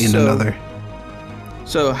 he in so- another.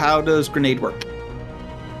 So how does grenade work?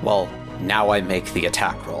 Well, now I make the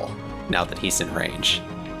attack roll. Now that he's in range.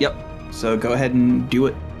 Yep. So go ahead and do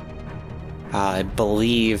it. I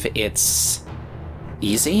believe it's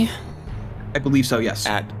easy I believe so. Yes.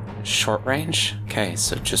 at short range. Okay,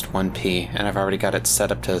 so just 1p, and I've already got it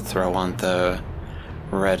set up to throw on the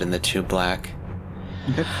red and the 2 black.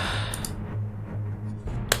 Okay.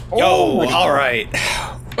 Yo, all right,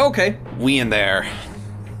 Okay. we in there.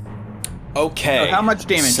 Okay. So how much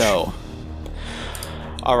damage? So,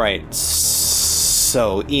 all right.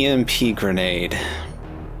 So EMP grenade.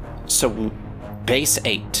 So base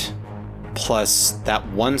 8 plus that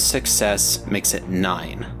 1 success makes it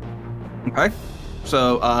 9. Okay.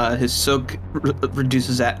 So his soak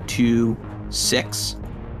reduces that to 6.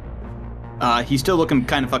 He's still looking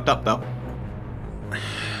kind of fucked up though.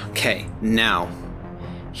 Okay, now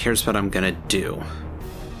here's what I'm gonna do.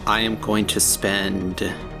 I am going to spend.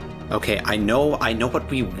 Okay, I know what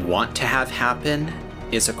we want to have happen,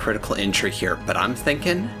 is a critical injury here, but I'm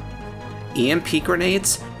thinking EMP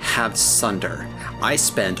grenades have Sunder. I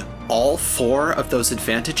spend all 4 of those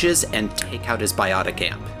advantages and take out his biotic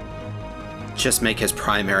amp. Just make his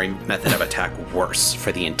primary method of attack worse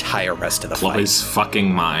for the entire rest of the Blow fight. his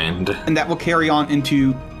fucking mind. And that will carry on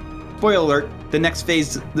into, spoiler alert, the next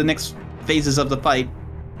phases of the fight.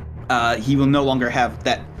 He will no longer have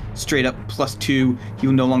that straight up +2. He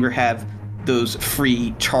will no longer have those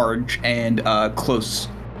free charge and close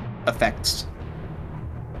effects.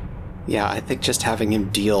 Yeah, I think just having him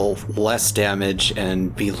deal less damage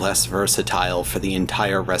and be less versatile for the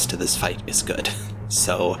entire rest of this fight is good.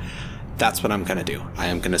 So that's what I'm going to do. I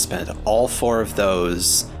am going to spend all 4 of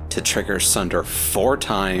those to trigger Sunder 4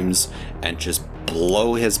 times and just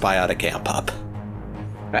blow his biotic amp up.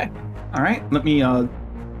 Okay. All right. Let me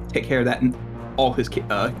take care of that in all his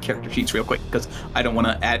character sheets real quick, because I don't want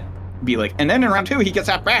to be like, and then in round 2 he gets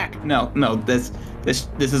that back. No. This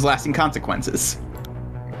is lasting consequences.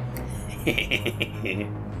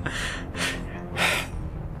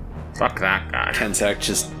 Fuck that guy. Kenzak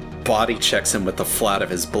just body checks him with the flat of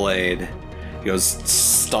his blade. He goes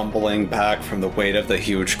stumbling back from the weight of the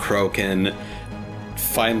huge Kroken,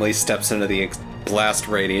 finally steps into the blast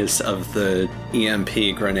radius of the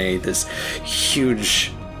EMP grenade, this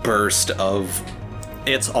huge burst of...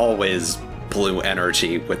 It's always blue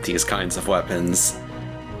energy with these kinds of weapons.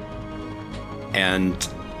 And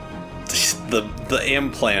the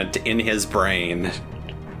implant in his brain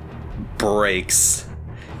breaks,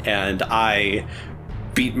 and I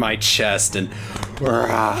beat my chest and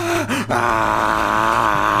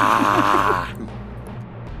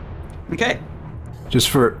Okay.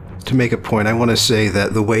 Just to make a point, I want to say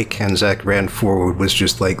that the way Kenzak ran forward was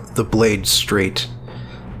just like the blade straight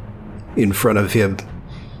in front of him,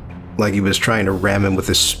 like he was trying to ram him with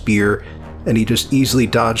a spear, and he just easily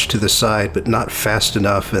dodged to the side, but not fast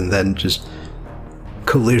enough, and then just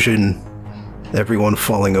collision, everyone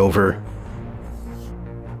falling over.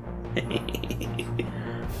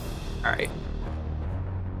 All right.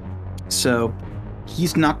 So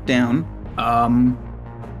he's knocked down.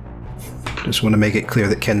 Just want to make it clear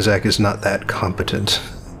that Kenzak is not that competent.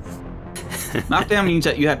 Knocked down means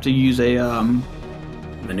that you have to use a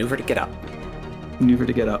maneuver to get up. maneuver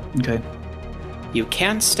to get up. Okay. You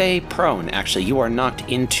can stay prone. Actually, you are knocked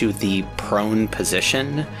into the prone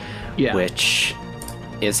position, Yeah. which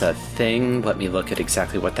is a thing. Let me look at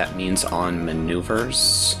exactly what that means on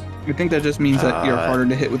maneuvers. I think that just means that you're harder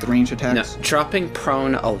to hit with ranged attacks. No, dropping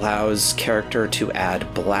prone allows character to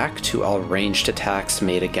add black to all ranged attacks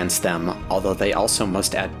made against them, although they also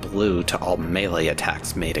must add blue to all melee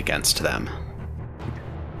attacks made against them.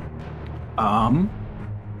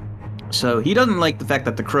 So he doesn't like the fact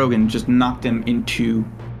that the Krogan just knocked him into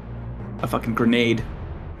a fucking grenade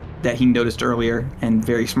that he noticed earlier and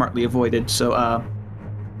very smartly avoided. So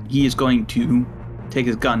he is going to take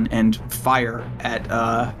his gun and fire at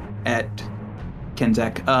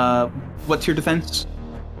Kenzak. What's your defense?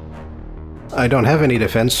 I don't have any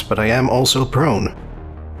defense, but I am also prone,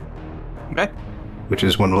 Okay. which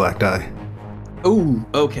is one black die. Oh,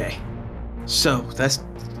 okay. So that's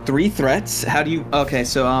 3 threats. How do you? Okay,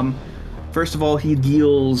 so first of all, he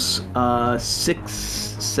deals 6,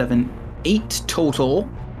 7, 8 total,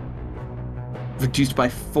 reduced by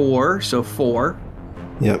 4, so 4.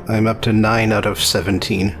 Yep, I'm up to 9 out of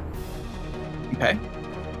 17. Okay.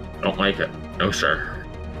 Don't like it. No, sir.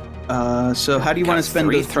 So how do you want to spend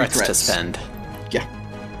 3 those 3 threats to spend? Yeah.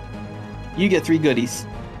 You get 3 goodies.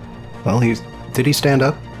 Well, did he stand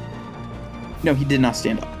up? No, he did not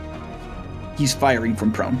stand up. He's firing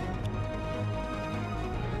from prone.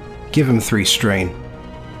 Give him 3 strain.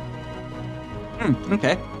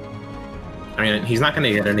 Okay. I mean, he's not going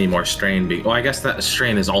to get any more strain. Well, I guess that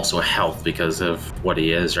strain is also health because of what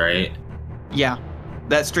he is, right? Yeah.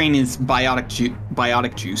 That strain is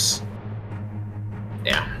biotic juice.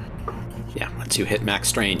 Yeah. Yeah, once you hit max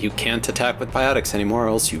strain, you can't attack with biotics anymore, or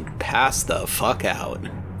else you pass the fuck out.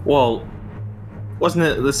 Well, wasn't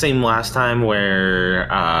it the same last time where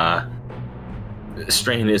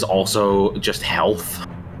strain is also just health?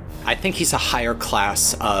 I think he's a higher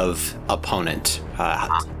class of opponent.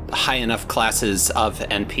 High enough classes of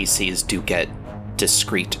NPCs do get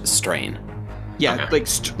discrete strain. Yeah, Okay.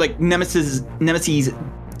 like Nemesis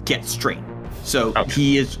get strain. So Okay.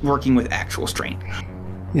 he is working with actual strain.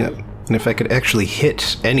 Yeah, and if I could actually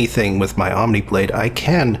hit anything with my Omniblade, I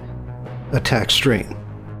can attack strain.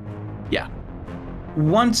 Yeah.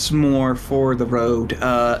 Once more for the road.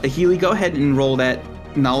 Healy, go ahead and roll that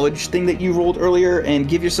knowledge thing that you rolled earlier and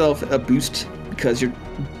give yourself a boost because you're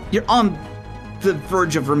on the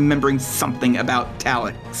verge of remembering something about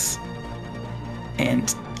Talix.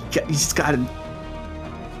 and you just gotta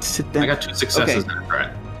sit there. I got 2 successes and a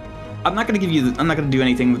threat. I'm not gonna give you. I'm not gonna do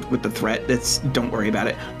anything with the threat. Don't worry about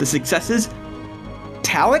it. The successes,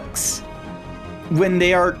 Talix, when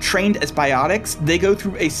they are trained as biotics, they go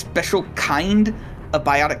through a special kind of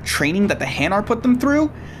biotic training that the Hanar put them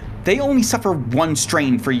through. They only suffer 1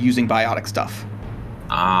 strain for using biotic stuff.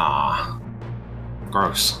 Ah.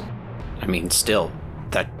 Gross. I mean, still,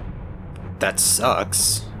 that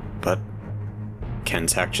sucks, but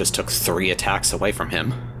Kenzak just took 3 attacks away from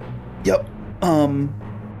him. Yep.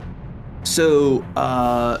 So,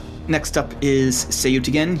 next up is Sayut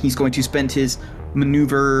again. He's going to spend his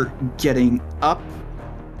maneuver getting up,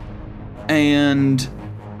 and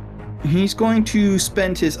he's going to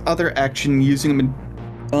spend his other action using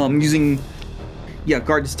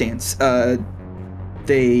guard stance.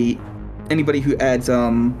 Anybody who adds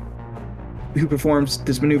who performs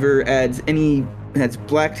this maneuver adds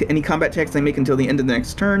black to any combat checks they make until the end of the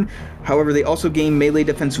next turn. However, they also gain melee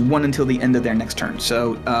defense 1 until the end of their next turn.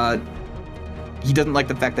 So he doesn't like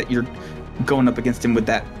the fact that you're going up against him with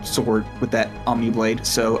that sword, with that Omni Blade.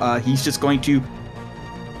 So he's just going to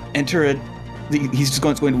he's just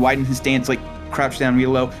going to widen his stance, like crouch down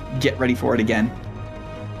real low, get ready for it again.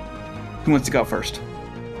 Who wants to go first?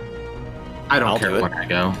 I don't I'll care do it. where I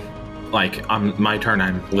go. Like, on my turn,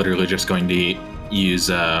 I'm literally just going to use,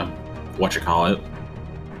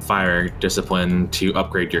 Fire Discipline to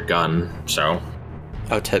upgrade your gun, so...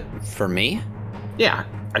 Oh, for me? Yeah,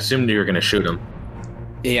 I assumed you were going to shoot him.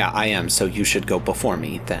 Yeah, I am, so you should go before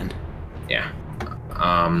me, then. Yeah.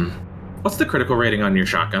 What's the critical rating on your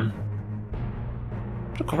shotgun?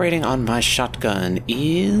 Critical rating on my shotgun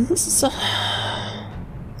is...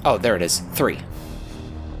 Oh, there it is. 3.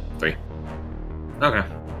 3. Okay.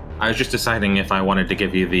 I was just deciding if I wanted to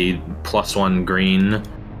give you the +1 green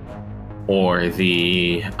or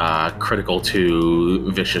the critical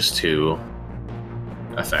 2, vicious 2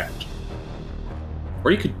 effect.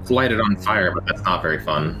 Or you could light it on fire, but that's not very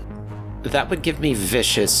fun. That would give me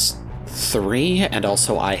vicious 3, and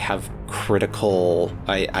also I have critical...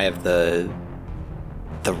 I have the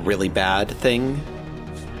really bad thing.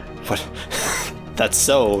 What? That's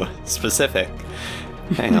so specific.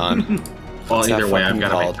 Hang on. Well, What's either that way, I've fucking got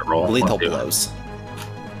to make called? the roll. Lethal Let's do it. blows.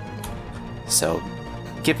 So,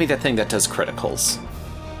 give me the thing that does criticals.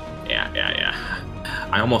 Yeah.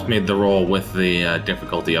 I almost made the roll with the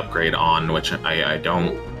difficulty upgrade on, which I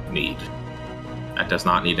don't need. That does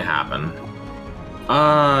not need to happen.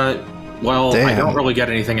 Well, I Damn. don't really get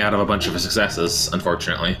anything out of a bunch of successes,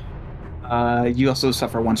 unfortunately. You also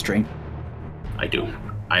suffer 1 strain. I do.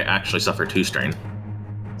 I actually suffer 2 strain.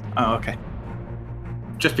 Oh, okay.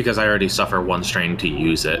 Just because I already suffer 1 strain to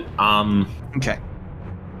use it. Okay.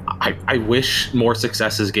 I wish more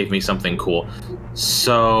successes gave me something cool.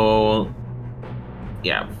 So,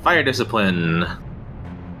 yeah, Fire Discipline.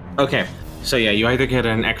 Okay, so yeah, you either get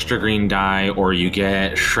an extra green die or you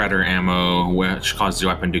get Shredder ammo, which causes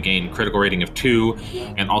your weapon to gain critical rating of 2,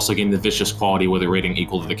 and also gain the vicious quality with a rating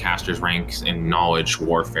equal to the caster's ranks in Knowledge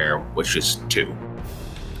Warfare, which is 2.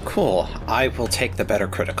 Cool. I will take the better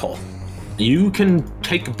critical. You can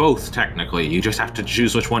take both, technically. You just have to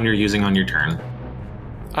choose which one you're using on your turn.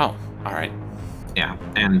 Oh, alright. Yeah,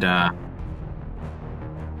 and I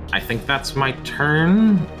think that's my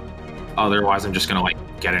turn. Otherwise, I'm just gonna,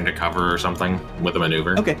 get into cover or something with a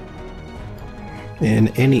maneuver. Okay. In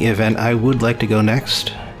any event, I would like to go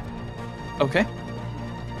next. Okay.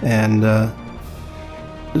 And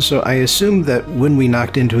so I assume that when we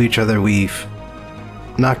knocked into each other, we've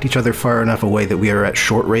knocked each other far enough away that we are at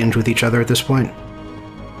short range with each other at this point.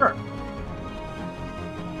 Sure.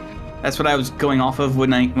 That's what I was going off of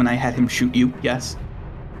when I had him shoot you. Yes.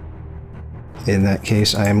 In that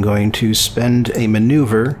case, I am going to spend a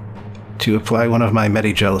maneuver to apply one of my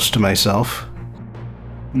Medigels to myself,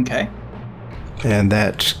 Okay. and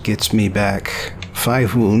that gets me back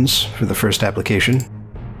 5 wounds for the first application.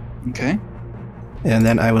 Okay. And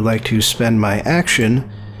then I would like to spend my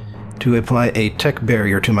action to apply a tech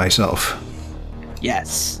barrier to myself.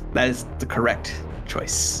 Yes, that is the correct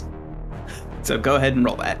choice. So go ahead and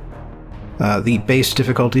roll that. The base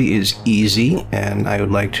difficulty is easy, and I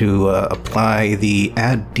would like to apply the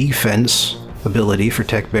add defense ability for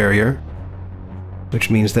tech barrier, which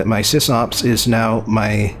means that my sysops is now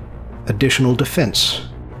my additional defense,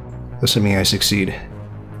 assuming I succeed.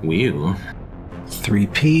 Whew.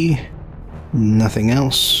 3p, nothing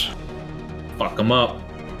else. Fuck them up.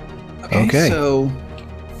 Okay. So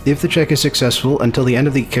If the check is successful, until the end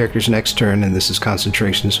of the character's next turn, and this is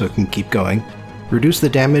concentration so it can keep going, reduce the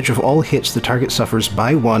damage of all hits the target suffers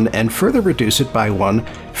by 1, and further reduce it by 1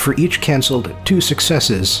 for each cancelled 2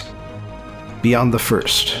 successes. beyond the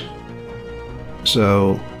first.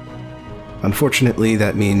 So, unfortunately,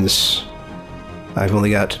 that means I've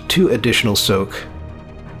only got 2 additional soak,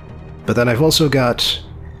 but then I've also got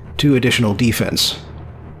 2 additional defense.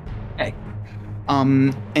 Okay.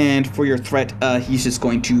 And for your threat, he's just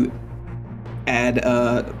going to add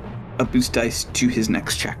a boost dice to his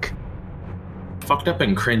next check. Fucked up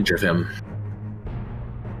and cringe of him.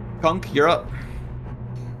 Kunk, you're up.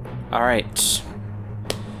 All right.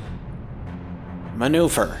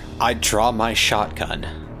 Maneuver. I draw my shotgun.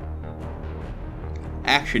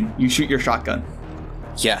 Action. You shoot your shotgun.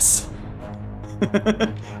 Yes.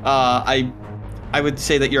 I would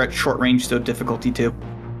say that you're at short range, so difficulty 2.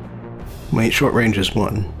 Wait, short range is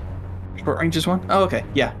 1. Short range is 1? Oh, okay.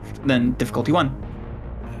 Yeah. Then difficulty 1.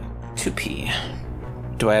 2p.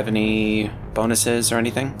 Do I have any bonuses or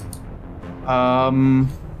anything?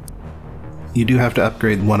 You do have to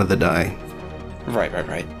upgrade one of the die.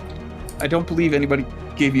 Right. I don't believe anybody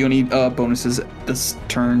gave you any bonuses this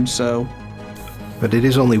turn, so But it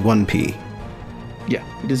is only 1p. yeah,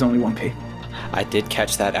 it is only 1p. I did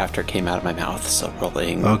catch that after it came out of my mouth, so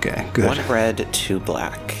rolling Okay, good. 1 red, 2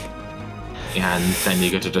 black. And then you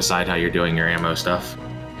get to decide how you're doing your ammo stuff.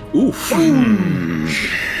 Oof.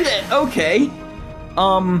 Yeah, okay.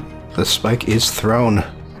 The spike is thrown.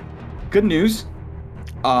 Good news.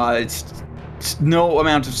 It's no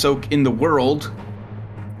amount of soak in the world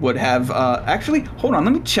would have actually, hold on,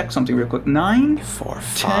 let me check something real quick. 9, 4, 10,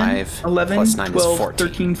 5, 11, plus 9 12, is 14.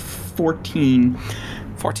 13, 14.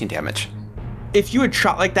 14 damage. If you had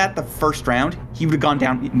shot like that the first round, he would have gone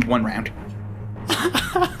down in 1 round.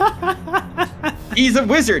 He's a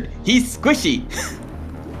wizard. He's squishy.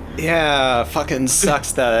 Yeah, fucking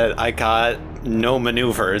sucks that I got no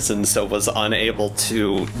maneuvers and so was unable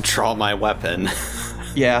to draw my weapon.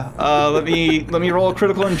 Yeah. Let me roll a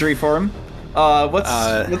critical injury for him.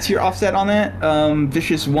 What's your offset on that?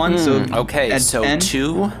 Vicious 1. So Okay, add so 10.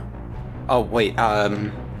 2. Oh wait,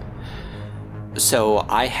 so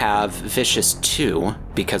I have Vicious 2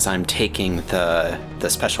 because I'm taking the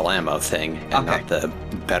special ammo thing and Okay. not the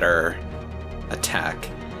better attack.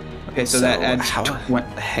 Okay, so that adds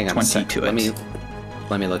hang on 20 a sec. to it.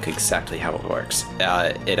 Let me look exactly how it works.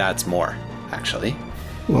 It adds more, actually.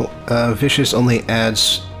 Well, Vicious only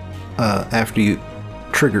adds after you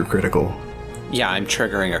trigger critical. Yeah, I'm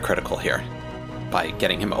triggering a critical here by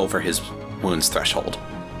getting him over his wounds threshold.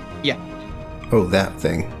 Yeah. Oh, that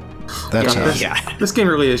thing. That's how. Yeah. This game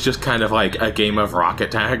really is just kind of like a game of rocket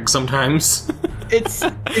tag sometimes. It's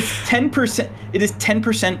 10%. It is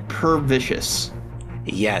 10% per vicious.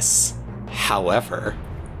 Yes. However,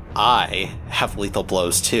 I have lethal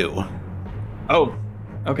blows too. Oh.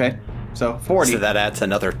 Okay. So 40. So that adds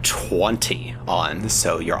another 20 on,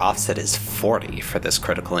 so your offset is 40 for this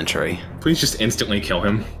critical injury. Please just instantly kill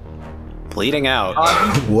him. Bleeding out.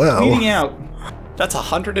 Well, Bleeding out. That's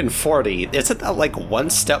 140. Isn't that like 1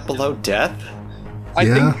 step below death?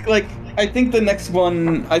 Yeah. I think the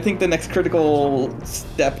next critical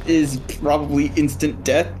step is probably instant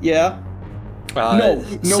death. Yeah. No,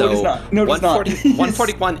 it is not. No, it is not.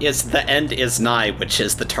 141 is the end is nigh, which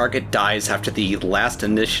is the target dies after the last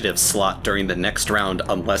initiative slot during the next round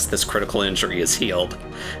unless this critical injury is healed.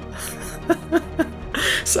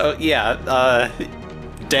 So, yeah,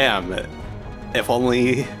 damn. If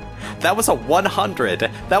only... That was a 100.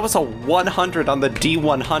 That was a 100 on the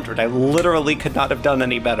D100. I literally could not have done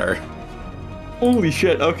any better. Holy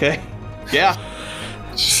shit. Okay. Yeah.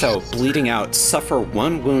 So, bleeding out, suffer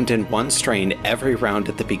 1 wound and 1 strain every round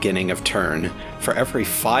at the beginning of turn. For every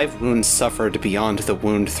 5 wounds suffered beyond the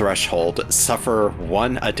wound threshold, suffer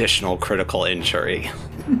 1 additional critical injury.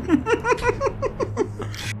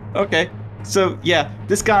 Okay. So yeah,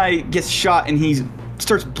 this guy gets shot and he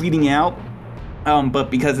starts bleeding out. But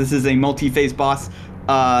because this is a multi-phase boss,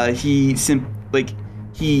 he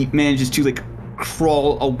manages to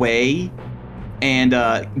crawl away and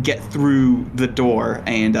get through the door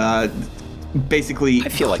and basically I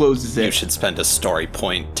feel closes like it. you should spend a story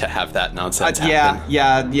point to have that nonsense happen.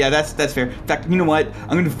 Yeah, that's fair. In fact, you know what?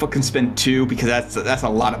 I'm gonna fucking spend 2 because that's a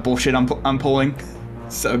lot of bullshit I'm pulling.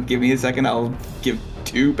 So give me a second. I'll give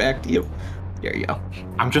 2 back to you. There you go.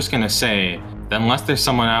 I'm just gonna say that unless there's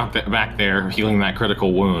someone back there healing that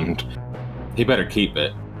critical wound, he better keep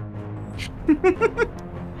it.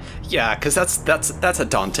 Yeah, because that's a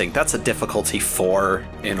daunting. That's a difficulty 4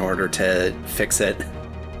 in order to fix it.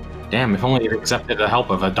 Damn, if only you accepted the help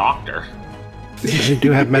of a doctor. they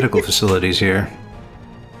do have medical facilities here.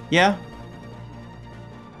 Yeah.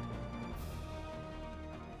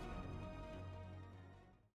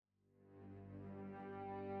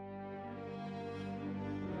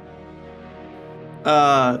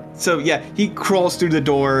 So yeah, he crawls through the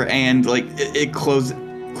door and like it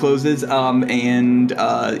closes. And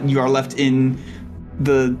you are left in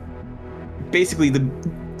basically the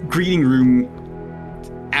greeting room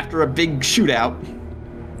after a big shootout.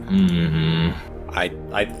 Mm-hmm.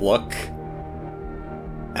 I look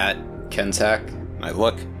at Kenzak, I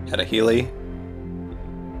look at Ahili,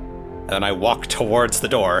 and then I walk towards the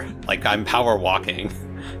door like I'm power walking.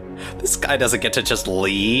 This guy doesn't get to just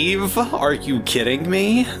leave? Are you kidding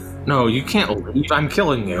me? No, you can't leave. I'm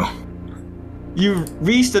killing you. You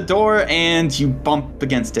reach the door and you bump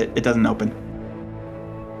against it. It doesn't open.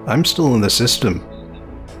 I'm still in the system.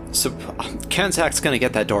 So, Kenzak's gonna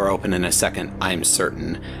get that door open in a second, I'm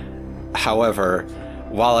certain. However,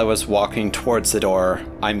 while I was walking towards the door,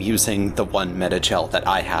 I'm using the one Metagel that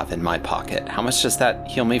I have in my pocket. How much does that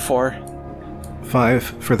heal me for? 5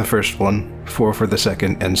 for the first one, 4 for the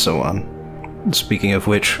second, and so on. Speaking of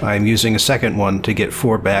which, I'm using a second one to get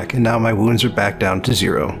 4 back, and now my wounds are back down to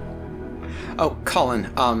 0. Oh,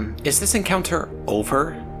 Colin, is this encounter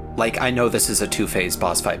over? Like, I know this is a 2-phase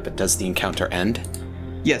boss fight, but does the encounter end?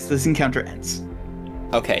 Yes, this encounter ends.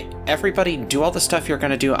 Okay, everybody do all the stuff you're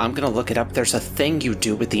gonna do. I'm gonna look it up. There's a thing you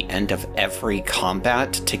do at the end of every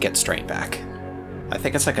combat to get strain back. I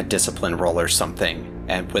think it's like a discipline roll or something,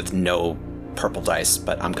 and with no purple dice,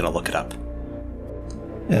 but I'm gonna look it up.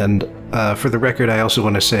 And for the record, I also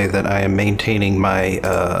want to say that I am maintaining my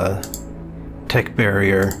tech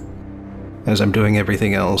barrier as I'm doing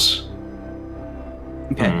everything else.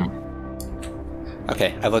 Okay.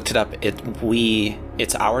 Okay, I looked it up.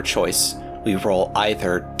 It's our choice. We roll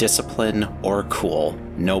either discipline or cool,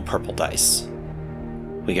 no purple dice.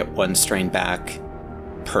 We get 1 strain back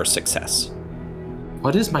per success.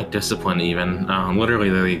 What is my discipline even? Literally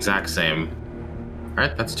they're the exact same.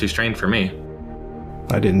 Alright, that's 2 strain for me.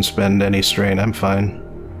 I didn't spend any strain, I'm fine.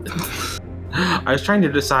 I was trying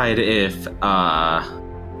to decide if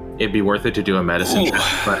it'd be worth it to do a medicine check,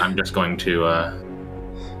 but I'm just going to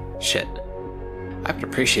Shit. I would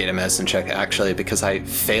appreciate a medicine check, actually, because I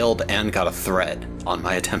failed and got a threat on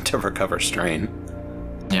my attempt to recover strain.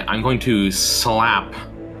 Yeah, I'm going to slap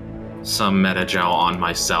some Metagel on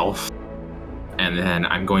myself, and then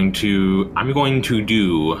I'm going to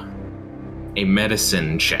do a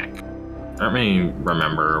medicine check. Let me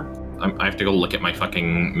remember. I have to go look at my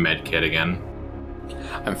fucking med kit again.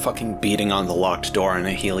 I'm fucking beating on the locked door, and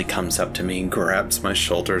Ahili comes up to me and grabs my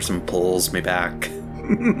shoulders and pulls me back.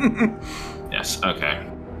 Yes, okay.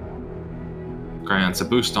 Grants a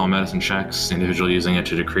boost to all medicine checks, the individual using it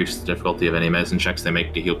to decrease the difficulty of any medicine checks they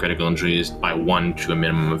make to heal critical injuries by 1 to a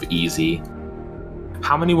minimum of easy.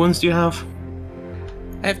 How many wounds do you have?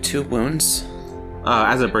 I have 2 wounds.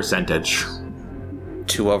 As a percentage.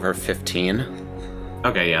 2 over 15.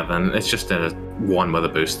 Okay, yeah, then it's just a 1 with a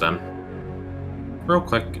boost then. Real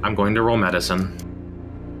quick, I'm going to roll medicine.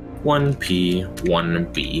 1P,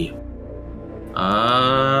 1B.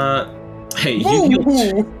 Hey,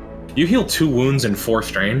 you heal 2 wounds and 4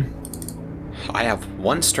 strain? I have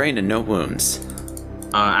 1 strain and no wounds.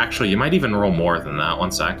 Actually, you might even roll more than that.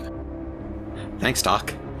 1 sec. Thanks,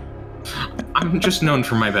 Doc. I'm just known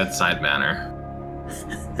for my bedside manner.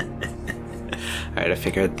 Alright, I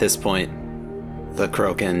figure at this point, the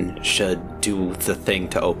Krogan should do the thing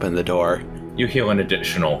to open the door. You heal an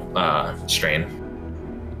additional strain.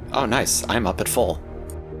 Oh, nice. I'm up at full.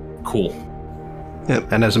 Cool.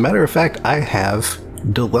 Yep, and as a matter of fact, I have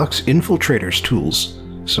deluxe infiltrator's tools,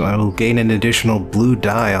 so I will gain an additional blue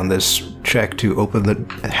die on this check to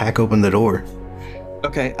hack open the door.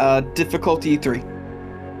 Okay, difficulty 3.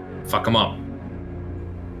 Fuck them up.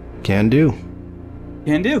 Can do.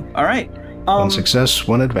 Can do. All right. 1 success,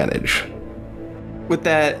 1 advantage. With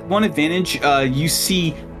that 1 advantage, you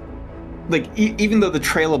see, like, even though the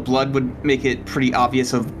trail of blood would make it pretty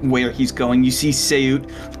obvious of where he's going, you see Sayut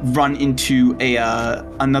run into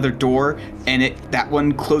another door, and that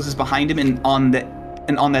one closes behind him, and on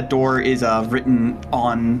that door is written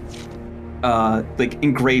on, like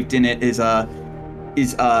engraved in it is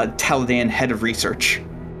Taladan, head of research.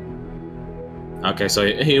 Okay, so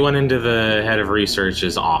he went into the head of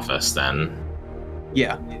research's office then.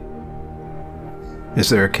 Yeah. Is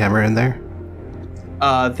there a camera in there?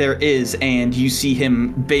 There is, and you see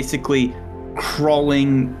him basically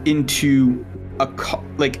crawling into a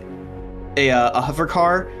hover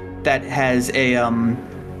car that has a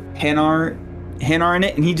Hanar in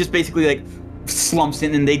it, and he just basically like slumps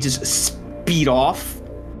in, and they just speed off.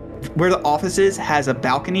 Where the office is has a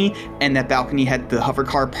balcony, and that balcony had the hover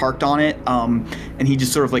car parked on it, and he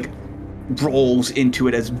just sort of like rolls into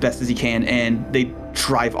it as best as he can, and they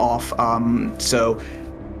drive off. So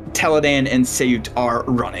Taladan and Sayut are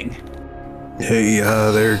running. Hey,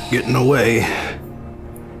 they're getting away.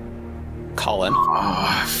 Colin,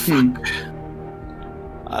 Oh, fuck.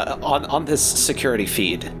 on this security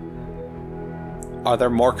feed, are there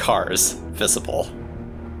more cars visible?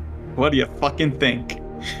 What do you fucking think?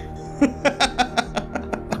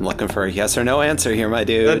 I'm looking for a yes or no answer here, my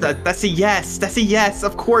dude. That's a yes. That's a yes.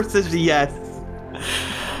 Of course there's a yes.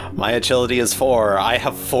 My agility is 4. I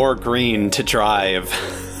have 4 green to drive.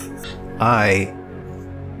 I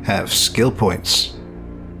have skill points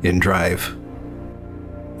in drive.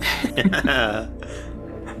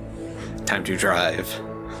 Time to drive.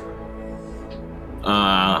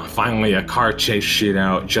 Finally a car chase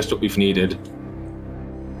shootout, just what we've needed.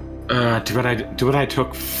 Do what I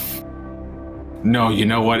took. No, you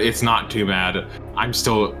know what? It's not too bad.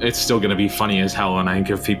 It's still gonna be funny as hell when I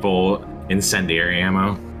give people incendiary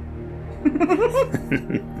ammo.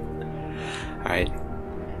 Alright.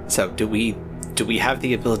 So do we have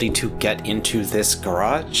the ability to get into this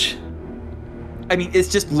garage? I mean, it's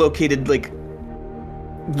just located like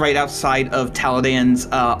right outside of Taladan's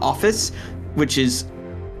office, which is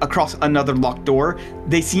across another locked door.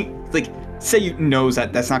 They seem like Sayut knows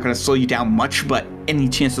that that's not going to slow you down much, but any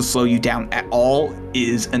chance to slow you down at all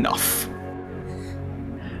is enough.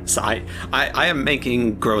 So I am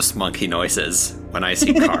making gross monkey noises when I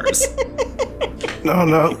see cars.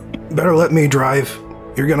 No, better let me drive.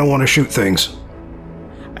 You're gonna want to shoot things.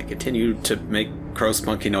 I continue to make gross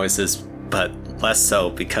monkey noises, but less so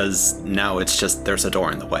because now it's just there's a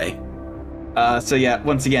door in the way. So yeah,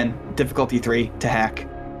 once again, difficulty 3 to hack.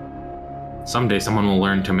 Someday someone will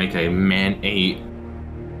learn to make a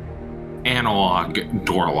analog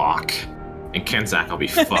door lock, and Kenzak will be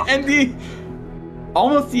fucked. And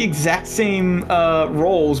almost the exact same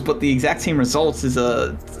rolls, but the exact same results is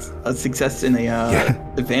a success and a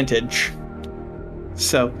advantage.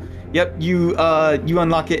 So, yep, you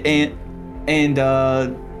unlock it and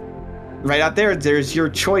right out there's your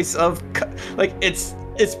choice of it's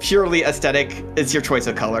purely aesthetic. It's your choice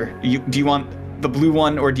of color. Do you want the blue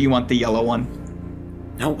one or do you want the yellow one?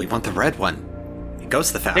 No, we want the red one. It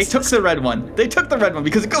goes the fastest. They took the red one. They took the red one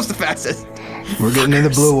because it goes the fastest. We're getting in the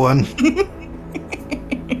blue one.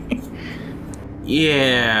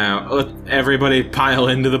 Yeah, everybody pile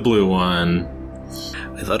into the blue one.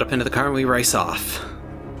 We load up into the car and we race off.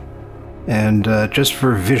 And just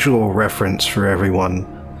for visual reference for everyone,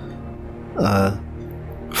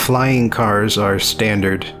 flying cars are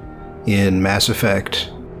standard in Mass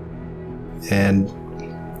Effect, and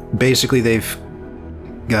basically they've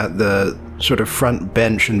got the sort of front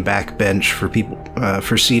bench and back bench for people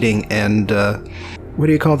for seating, and what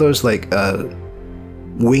do you call those, like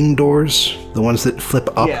wing doors, the ones that flip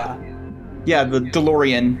up? Yeah, the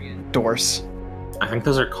DeLorean doors. I think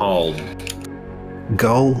those are called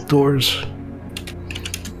gull doors.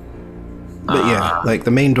 But yeah, like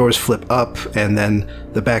the main doors flip up and then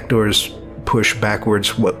the back doors push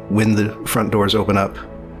backwards when the front doors open up.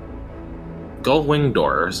 gull wing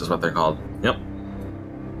doors is what they're called. Yep.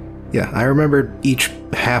 Yeah, I remember each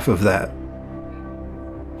half of that,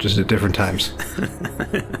 just at different times.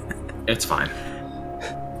 It's fine.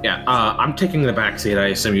 Yeah, I'm taking the back seat. I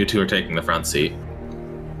assume you two are taking the front seat.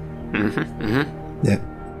 Yeah.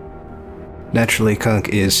 Naturally, Kunk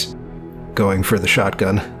is going for the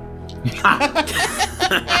shotgun.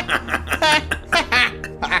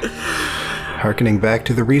 Harkening back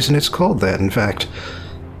to the reason it's called that, in fact.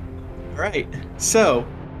 Alright, so,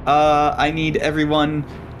 I need everyone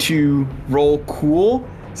to roll cool.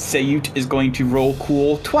 Sayut is going to roll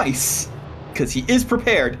cool twice, because he is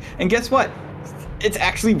prepared. And guess what? It's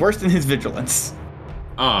actually worse than his vigilance.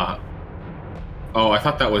 Oh, I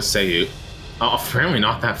thought that was Sayut. Oh, apparently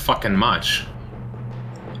not that fucking much.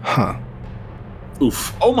 Huh.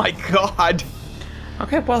 Oof. Oh my god!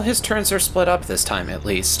 Okay, well, his turns are split up this time, at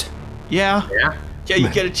least. Yeah. Yeah? Yeah, you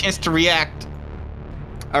get a chance to react.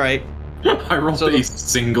 Alright. I rolled So a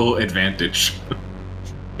single advantage.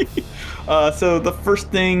 So the first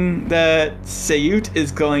thing that Sayut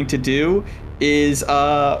is going to do is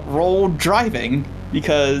roll driving,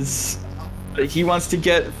 because he wants to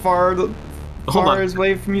get far Hold on.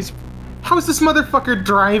 away from you. How is this motherfucker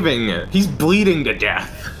driving? He's bleeding to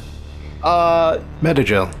death.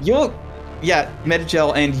 Metagel.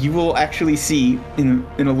 Metagel, and you will actually see in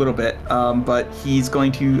a little bit. But he's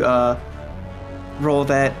going to roll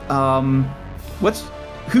that.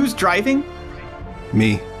 Who's driving?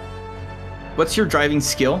 Me. What's your driving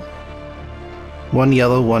skill? 1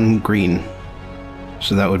 yellow, 1 green.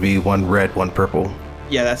 So that would be 1 red, 1 purple.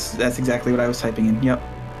 Yeah, that's exactly what I was typing in. Yep.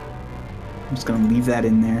 I'm just gonna leave that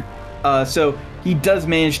in there. So he does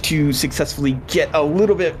manage to successfully get a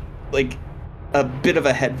little bit a bit of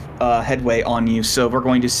a headway on you. So we're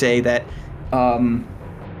going to say that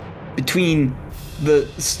between the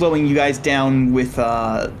slowing you guys down with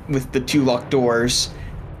the 2 locked doors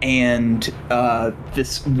and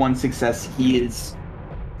this one success, he is,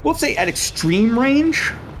 we'll say, at extreme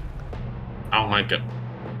range. I don't like it.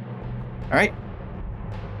 All right.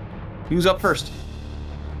 Who's up first?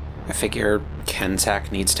 I figure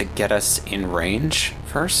Kenzak needs to get us in range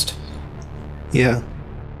first. Yeah.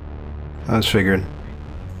 I was figuring.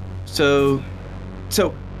 So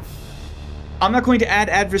I'm not going to add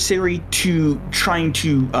adversary to trying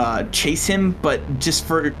to chase him, but just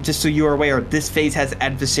so you are aware, this phase has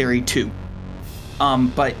adversary too.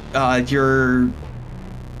 But your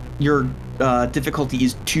difficulty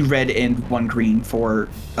is 2 red and 1 green for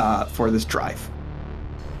this drive.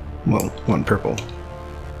 Well, 1 purple.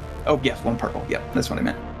 Oh yes, 1 purple. Yep, that's what I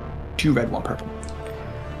meant. 2 red, 1 purple.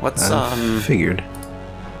 What's Figured.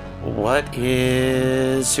 What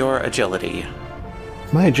is your agility?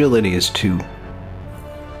 My agility is 2.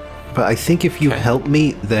 But I think if you Okay. help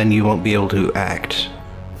me, then you won't be able to act.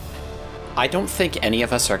 I don't think any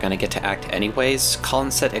of us are going to get to act anyways.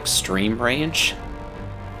 Colin said extreme range.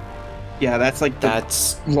 Yeah, that's like the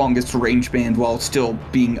That's, longest range band while still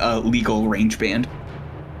being a legal range band.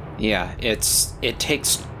 yeah, it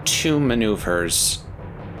takes 2 maneuvers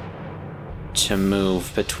to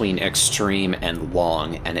move between extreme and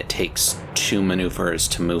long, and it takes 2 maneuvers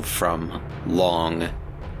to move from long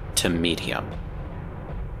to medium.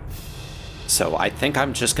 So I think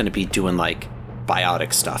I'm just going to be doing like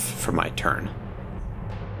biotic stuff for my turn.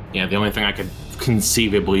 Yeah, the only thing I could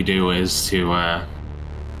conceivably do is to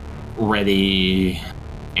ready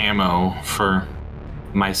ammo for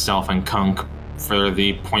myself and Kunk for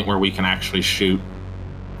the point where we can actually shoot.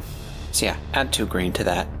 So yeah, add 2 green to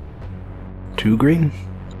that. 2 green?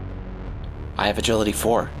 I have agility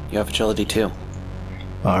 4. You have agility 2.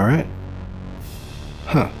 Alright.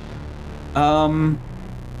 Huh.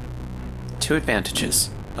 2 advantages.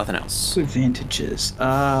 Nothing else. Advantages.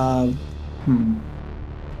 How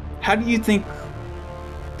do you think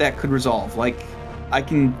that could resolve? Like, I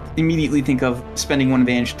can immediately think of spending 1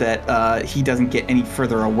 advantage that he doesn't get any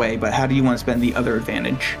further away, but how do you want to spend the other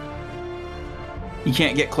advantage? You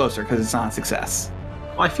can't get closer because it's not a success.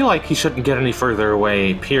 Well, I feel like he shouldn't get any further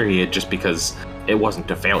away, period, just because it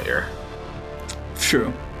wasn't a failure.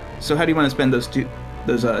 True. So how do you want to spend those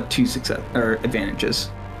two success or advantages?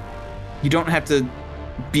 You don't have to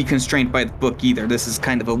be constrained by the book either. This is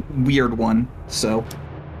kind of a weird one, so.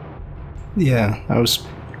 Yeah, I was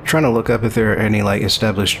trying to look up if there are any like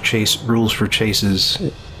established chase rules for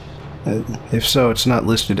chases. If so, it's not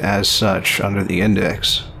listed as such under the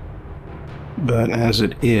index. But as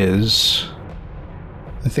it is,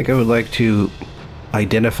 I think I would like to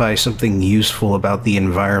identify something useful about the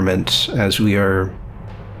environment as we are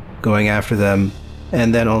going after them,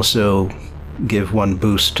 and then also give 1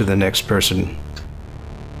 boost to the next person.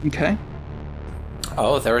 Okay.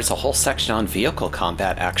 Oh, there is a whole section on vehicle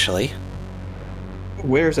combat, actually.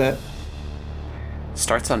 Where's that?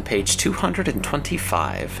 Starts on page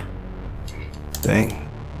 225. Dang.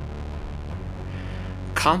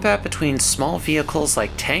 Combat between small vehicles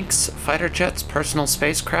like tanks, fighter jets, personal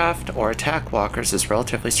spacecraft, or attack walkers is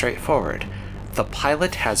relatively straightforward. The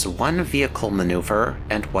pilot has 1 vehicle maneuver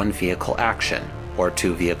and 1 vehicle action, or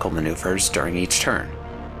 2 vehicle maneuvers during each turn.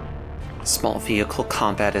 Small vehicle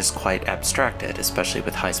combat is quite abstracted, especially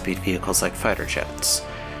with high-speed vehicles like fighter jets.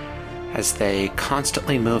 As they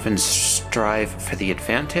constantly move and strive for the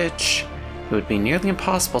advantage, it would be nearly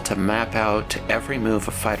impossible to map out every move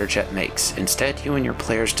a fighter jet makes. Instead, you and your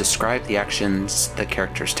players describe the actions the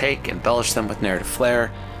characters take, embellish them with narrative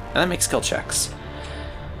flair, and then make skill checks.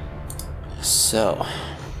 So,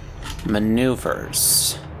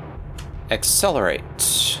 maneuvers.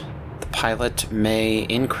 Accelerate. The pilot may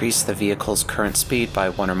increase the vehicle's current speed by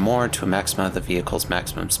 1 or more to a maximum of the vehicle's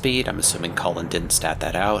maximum speed. I'm assuming Colin didn't stat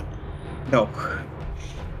that out. No.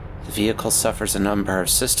 The vehicle suffers a number of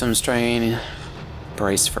system strain.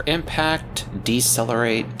 Brace for impact,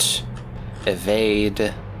 decelerate,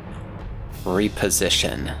 evade,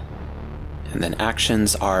 reposition. And then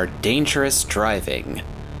actions are dangerous driving,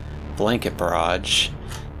 blanket barrage,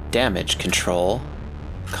 damage control,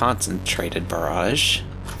 concentrated barrage.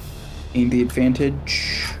 Gain the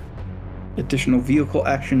advantage. Additional vehicle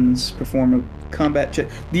actions. Perform a combat check.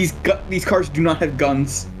 These cars do not have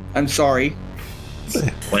guns. I'm sorry.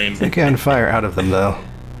 Lame. You can fire out of them, though.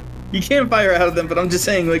 You can fire out of them, but I'm just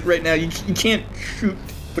saying, like, right now, you can't shoot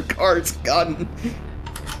the car's gun.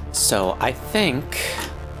 So I think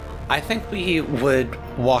we would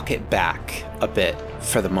walk it back a bit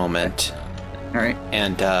for the moment. Alright.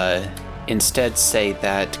 And instead say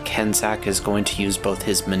that Kenzak is going to use both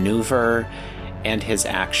his maneuver and his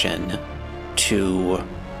action to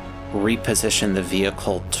reposition the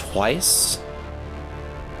vehicle twice.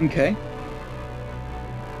 Okay.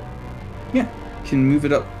 Yeah, can move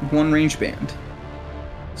it up one range band.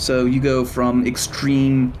 So you go from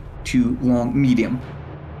extreme to medium.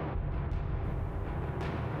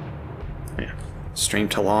 Yeah. Extreme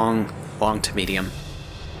to long, long to medium.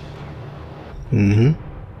 Mm-hmm.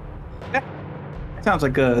 Sounds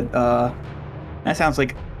like that sounds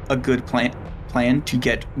like a good plan to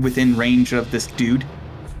get within range of this dude.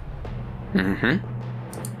 Mm-hmm.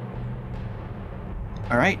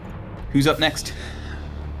 All right, who's up next?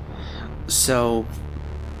 So,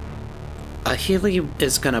 Ahili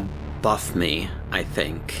is gonna buff me, I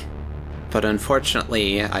think. But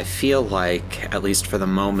unfortunately, I feel like, at least for the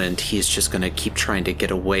moment, he's just gonna keep trying to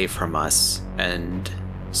get away from us. And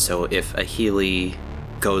so if Ahili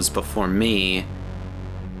goes before me,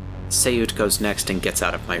 Sayut goes next and gets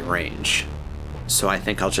out of my range. So I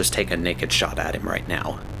think I'll just take a naked shot at him right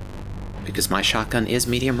now. Because my shotgun is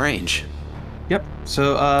medium range. Yep.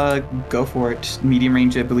 So go for it. Medium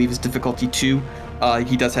range, I believe, is difficulty 2.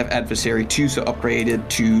 He does have adversary 2, so upgraded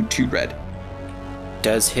to 2 red.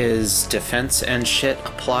 Does his defense and shit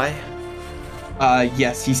apply?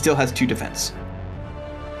 Yes, he still has 2 defense.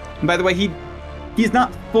 And by the way, he's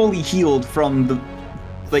not fully healed from the...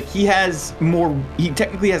 Like, he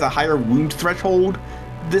technically has a higher wound threshold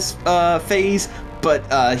this phase,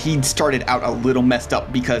 but he started out a little messed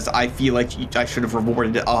up because I feel like I should have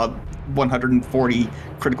rewarded 140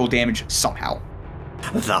 critical damage somehow.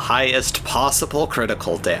 The highest possible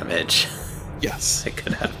critical damage Yes. I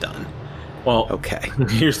could have done. Well, Okay.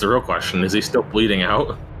 here's the real question. Is he still bleeding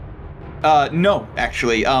out? No,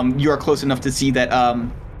 actually. You are close enough to see that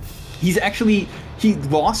he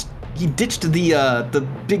ditched the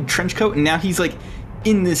big trench coat, and now he's like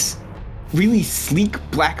in this really sleek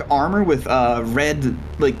black armor with red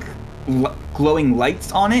glowing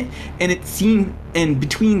lights on it, and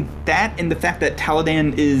between that and the fact that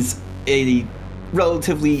Taladan is a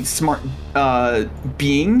relatively smart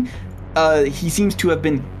being, he seems to have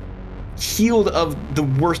been healed of the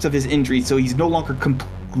worst of his injuries, so he's no longer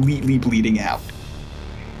completely bleeding out.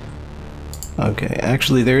 Okay,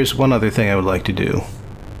 actually, there is one other thing I would like to do.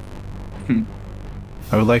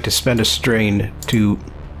 I would like to spend a strain to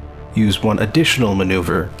use one additional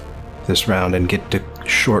maneuver this round and get to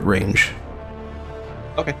short range.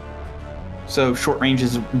 Okay. So short range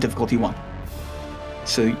is difficulty 1.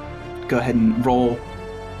 So go ahead and roll.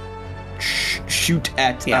 Shoot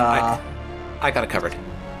at. Yeah, I got it covered.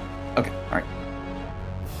 Okay. All right.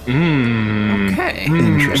 Okay.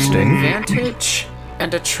 Interesting. Advantage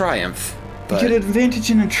and a triumph. But Get advantage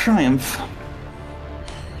and a triumph.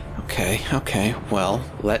 okay. Well,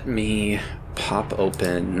 let me pop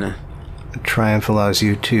open. Triumph allows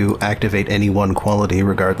you to activate any one quality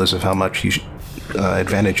regardless of how much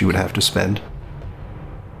advantage you would have to spend.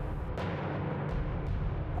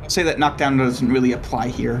 I'll say that knockdown doesn't really apply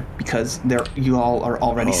here because you all are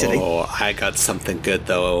already sitting. Oh, I got something good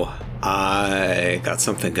though.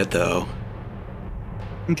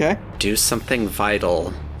 Okay. Do something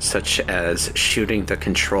vital, such as shooting the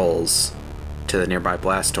controls to the nearby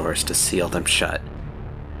blast doors to seal them shut.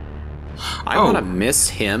 I want to miss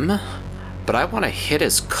him, but I want to hit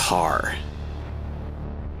his car.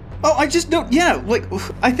 Oh, I just don't. Yeah, like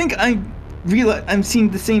I think I realize I'm seeing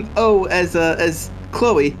the same O as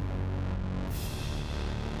Chloe.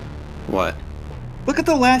 What? Look at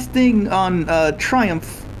the last thing on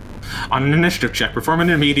Triumph. On an initiative check, perform an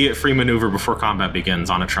immediate free maneuver before combat begins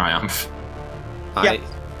on a triumph.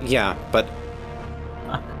 Yeah, but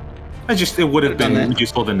It would have Done been that.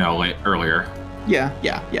 useful to know it earlier. Yeah.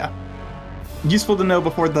 Useful to know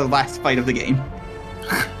before the last fight of the game.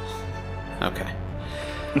 okay.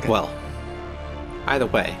 Well, either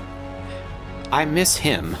way, I miss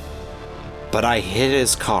him, but I hit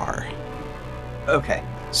his car. Okay,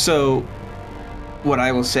 so what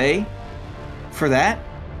I will say for that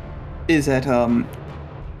is that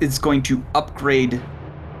it's going to upgrade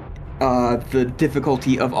the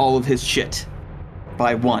difficulty of all of his shit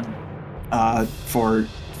by 1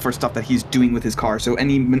 for stuff that he's doing with his car. So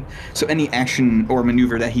any action or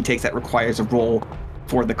maneuver that he takes that requires a roll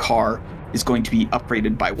for the car is going to be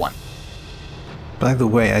upgraded by 1. By the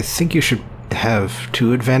way, I think you should have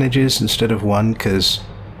 2 advantages instead of 1, because,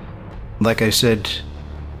 like I said,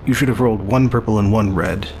 you should have rolled 1 purple and 1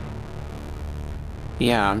 red.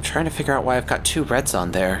 Yeah, I'm trying to figure out why I've got 2 reds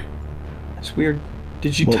on there. It's weird.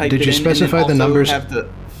 Did you Well, type did it you in and then specify the also numbers? have the...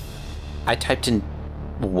 I typed in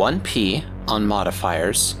 1P on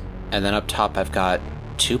modifiers, and then up top I've got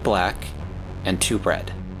 2 black and 2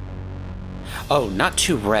 red. Oh, not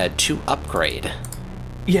 2 red, 2 upgrade.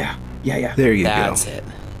 Yeah. There you That's go. it.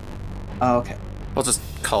 Oh, okay. We'll just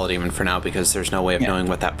call it even for now because there's no way of knowing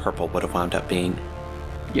what that purple would have wound up being.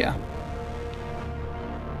 Yeah.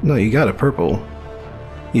 No, you got a purple.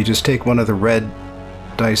 You just take one of the red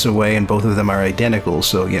dice away, and both of them are identical.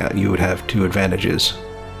 So yeah, you would have 2 advantages.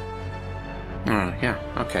 Oh, yeah.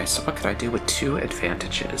 Okay, so what could I do with 2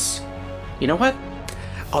 advantages? You know what?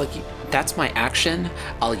 That's my action.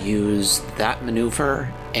 I'll use that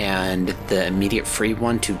maneuver and the immediate free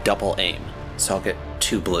one to double aim. So I'll get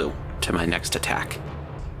 2 blue to my next attack.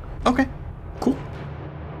 Okay. Cool.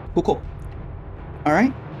 All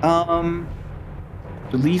right.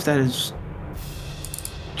 Believe that is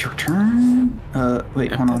your turn.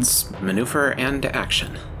 Wait, hold on. It's maneuver and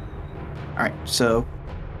action. All right. So,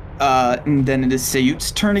 and then it is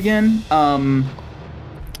Sayut's turn again.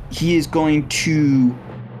 He is going to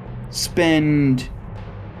spend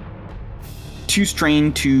 2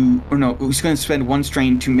 strain to, or no, he's going to spend 1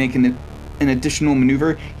 strain to make an additional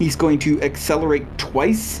maneuver. He's going to accelerate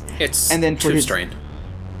twice. It's and then for 2 his strain.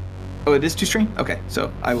 Oh, it is 2 strain? Okay,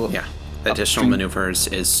 so I will. Yeah. Additional maneuvers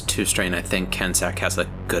is 2 strain. I think Kenzak has a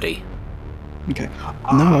goodie. Okay.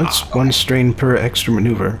 No, it's 1 strain per extra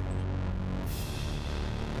maneuver.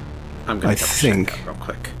 I'm going I to think. check that real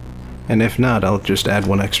quick. And if not, I'll just add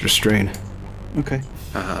 1 extra strain. Okay.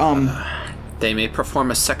 They may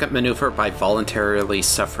perform a second maneuver by voluntarily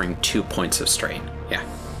suffering 2 points of strain. Yeah.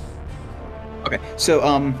 Okay.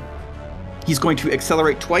 So he's going to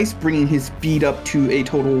accelerate twice, bringing his speed up to a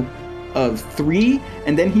total of 3,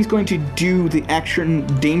 and then he's going to do the action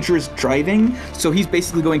dangerous driving. So he's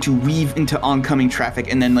basically going to weave into oncoming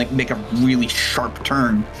traffic and then like make a really sharp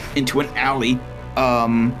turn into an alley.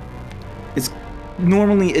 It's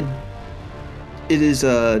normally it is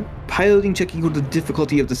a piloting check equal to the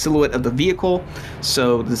difficulty of the silhouette of the vehicle.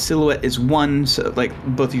 So the silhouette is 1. So like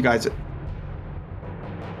both you guys.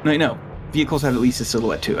 No. Vehicles have at least a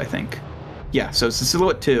silhouette 2, I think. Yeah. So it's a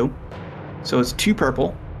silhouette 2. So it's 2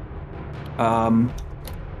 purple. And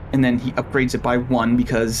then he upgrades it by 1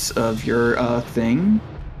 because of your thing.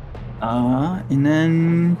 And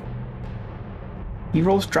then he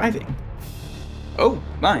rolls driving. Oh,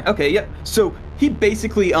 my. Okay, yep. So he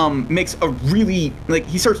basically makes a really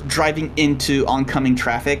he starts driving into oncoming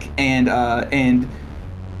traffic and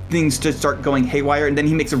things just start going haywire, and then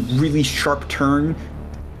he makes a really sharp turn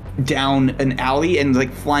down an alley and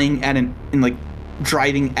flying at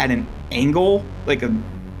driving at an angle, like a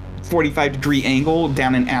 45-degree angle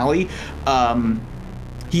down an alley.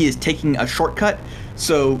 He is taking a shortcut,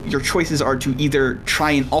 so your choices are to either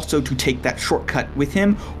try and also to take that shortcut with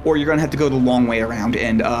him, or you're gonna have to go the long way around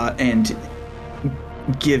and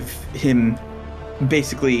give him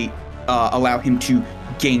basically allow him to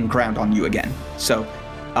gain ground on you again. So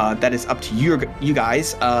that is up to you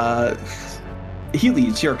guys. Healy,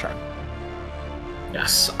 it's your turn.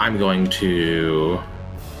 Yes, I'm going to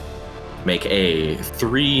make a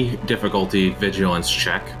 3 difficulty vigilance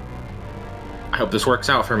check. I hope this works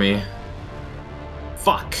out for me.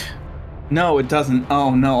 Fuck. No, it doesn't.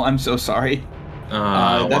 Oh no, I'm so sorry.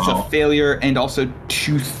 That's wow. a failure and also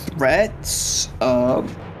 2 threats.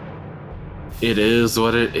 It is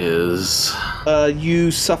what it is.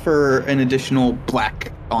 You suffer an additional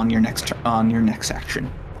black on your next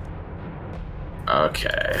action.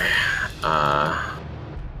 Okay.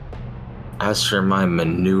 As for my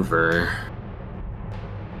maneuver,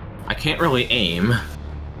 I can't really aim.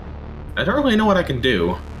 I don't really know what I can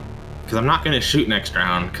do, because I'm not going to shoot next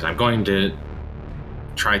round, because I'm going to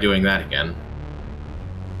try doing that again.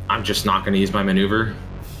 I'm just not going to use my maneuver.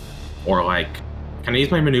 Or, can I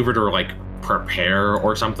use my maneuver to, prepare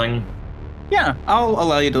or something? Yeah, I'll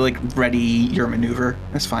allow you to, ready your maneuver.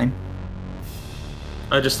 That's fine.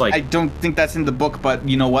 I just, I don't think that's in the book, but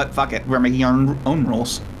you know what? Fuck it. We're making our own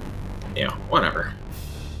rules. Yeah, whatever.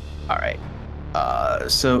 Alright.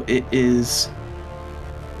 So it is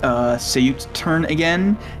Sayut's turn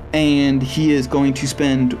again, and he is going to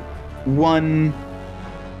spend 1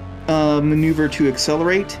 maneuver to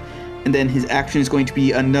accelerate, and then his action is going to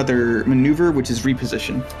be another maneuver, which is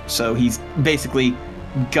reposition. So he's basically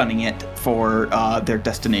gunning it for their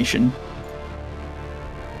destination.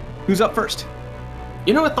 Who's up first?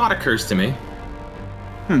 You know, a thought occurs to me.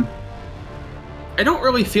 I don't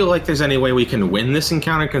really feel like there's any way we can win this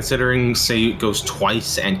encounter, considering Sayut goes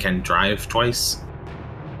twice and can drive twice.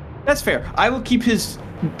 That's fair. I will keep his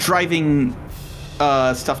driving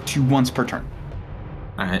stuff to once per turn.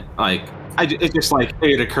 Alright,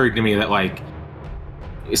 it occurred to me that,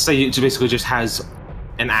 Sayut basically just has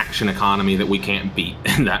an action economy that we can't beat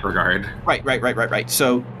in that regard. Right.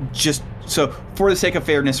 So for the sake of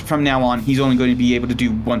fairness, from now on, he's only going to be able to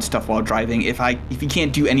do one stuff while driving. If he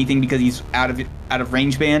can't do anything because he's out of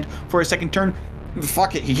range band for a second turn,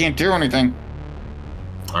 fuck it, he can't do anything.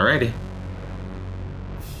 Alrighty.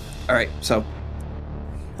 All right, so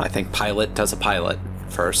I think pilot does a pilot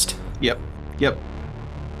first. Yep.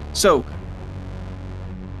 So,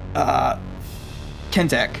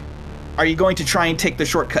 Kenzak, are you going to try and take the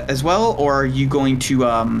shortcut as well, or are you going to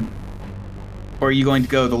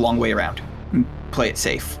go the long way around and play it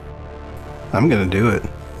safe? I'm gonna do it.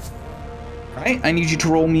 All right, I need you to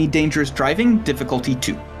roll me dangerous driving, difficulty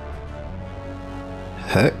 2.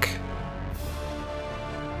 Heck.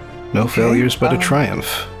 No failures but a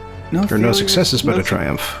triumph. No successes but a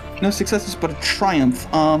triumph. No successes but a triumph.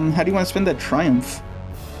 How do you want to spend that triumph?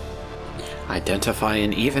 Identify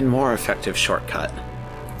an even more effective shortcut.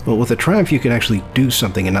 Well, with a triumph, you can actually do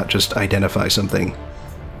something and not just identify something.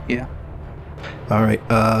 Yeah. All right.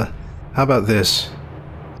 How about this?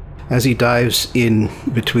 As he dives in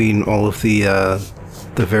between all of the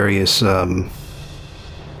various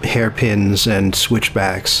hairpins and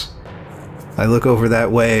switchbacks, I look over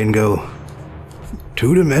that way and go,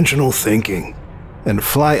 two-dimensional thinking, and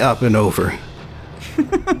fly up and over.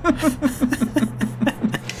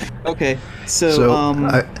 Okay, so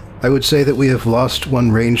I would say that we have lost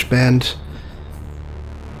one range band.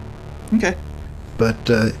 Okay. But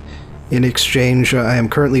in exchange, I am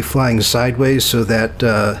currently flying sideways so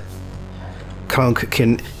that Conk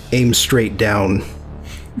can aim straight down.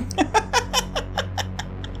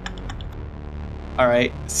 All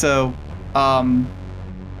right, so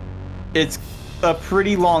it's a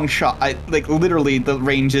pretty long shot. Literally, the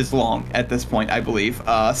range is long at this point, I believe.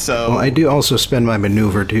 So. Well, I do also spend my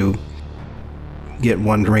maneuver to get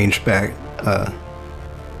one range back.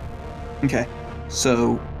 Okay,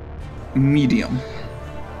 so medium.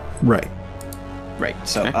 Right.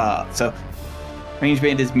 So Okay. so range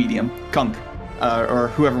band is medium. Kunk,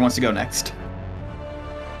 or whoever wants to go next.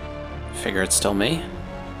 Figure it's still me.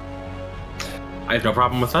 I have no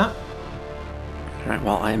problem with that. Alright,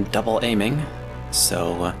 well, I am double aiming,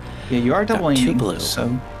 so... Yeah, you are double got 2 aiming, blue.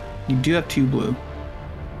 so you do have 2 blue.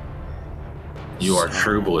 You are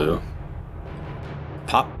true blue.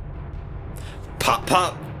 Pop. Pop,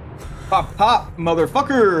 pop! Pop,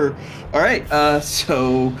 motherfucker! All right,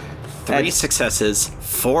 so 3 successes,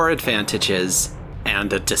 4 advantages,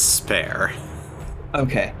 and a despair.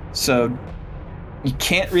 Okay, so you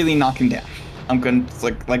can't really knock him down. I'm going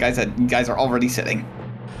to, like I said, you guys are already sitting.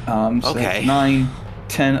 So Okay. that's 9,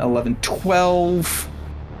 10, 11, 12.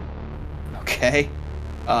 Okay.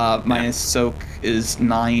 Minus soak is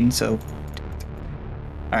 9, so...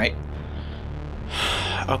 Alright.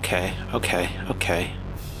 Okay.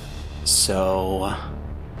 So...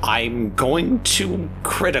 I'm going to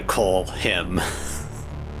critical him.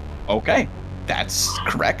 Okay. That's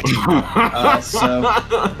correct. Your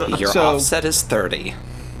So- offset is 30.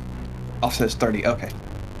 Offset is 30, okay.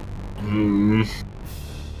 Hmm.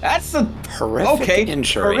 That's a... Horrific okay.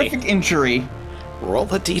 injury. Horrific injury. Roll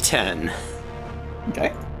a d10.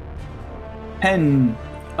 Okay. 10.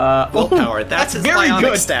 Willpower, that's his very bionic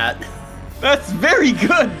good. stat. That's very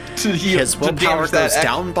good to heal. His to willpower damage that goes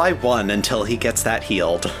down by 1 until he gets that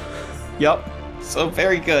healed. Yep. So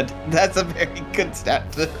very good. That's a very good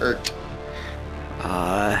stat to hurt.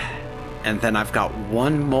 And then I've got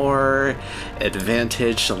one more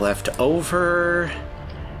advantage left over,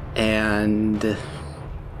 and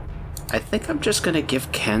I think I'm just gonna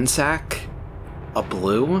give Kenzak a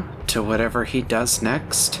blue to whatever he does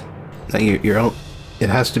next. Now it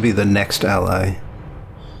has to be the next ally.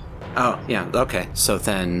 Oh, yeah, okay, so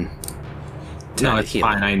then... No, it's heal.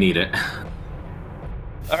 fine. I need it.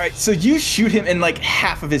 All right, so you shoot him, and like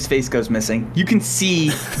half of his face goes missing. You can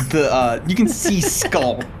see you can see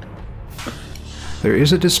skull. There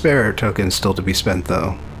is a despair token still to be spent,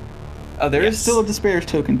 though. There is Yes. still a despair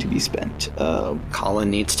token to be spent.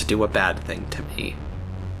 Colin needs to do a bad thing to me.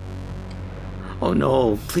 Oh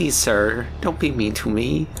no, please, sir, don't be mean to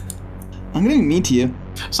me. I'm gonna be mean to you.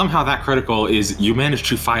 Somehow that critical is you manage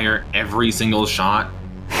to fire every single shot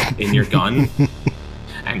in your gun,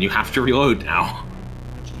 and you have to reload now.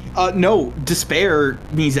 No, despair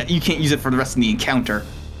means that you can't use it for the rest of the encounter.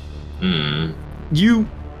 You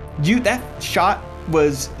that shot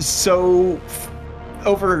was so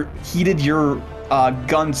overheated your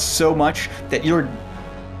gun so much that your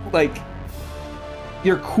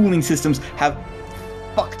cooling systems have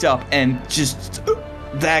fucked up, and just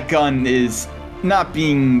that gun is not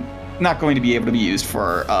going to be able to be used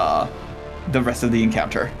for the rest of the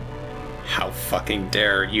encounter. How fucking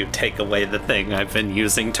dare you take away the thing I've been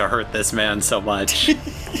using to hurt this man so much?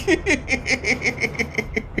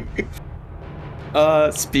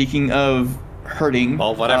 Speaking of hurting...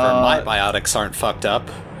 Well, whatever, my biotics aren't fucked up.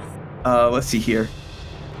 Let's see here.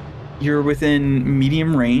 You're within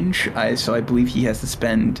medium range, so I believe he has to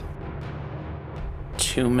spend...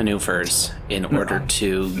 2 maneuvers in order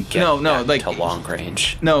to get back to long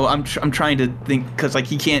range. No, I'm trying to think, because like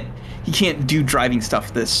he can't do driving stuff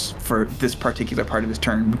for this particular part of his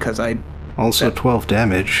turn because Also 12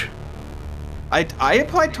 damage. I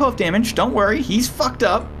applied 12 damage. Don't worry, he's fucked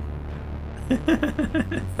up.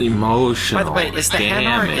 Emotional. By the way, is the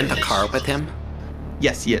Hanar in the car with him?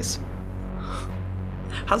 Yes, he is.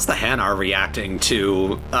 How's the Hanar reacting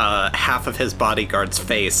to half of his bodyguard's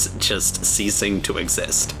face just ceasing to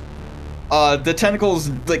exist? The tentacles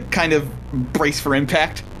like kind of brace for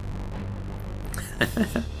impact.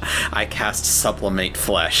 I cast Sublimate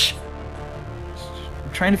Flesh.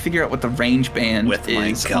 I'm trying to figure out what the range band With my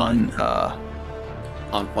is gun.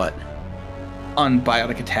 on what? On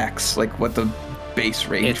biotic attacks, like what the base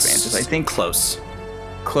range band is. I think close.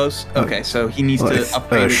 Close? Okay, so he needs to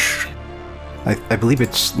upgrade it. I believe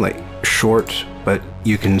it's like short, but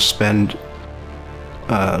you can spend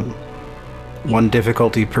 1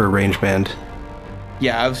 difficulty per range band.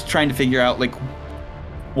 Yeah, I was trying to figure out like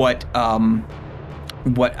what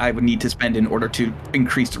I would need to spend in order to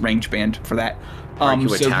increase the range band for that. Are you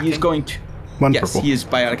so attacking? he's going to 1 yes, purple. he is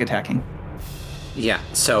biotic attacking. Yeah,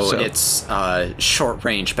 so it's short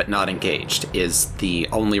range but not engaged is the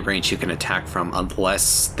only range you can attack from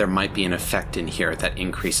unless there might be an effect in here that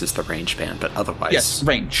increases the range band, but otherwise... Yes,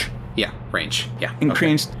 range. Yeah, range, yeah.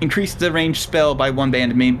 Increase the range spell by 1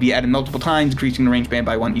 band. It may be added multiple times, increasing the range band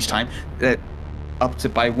by 1 each time. That ups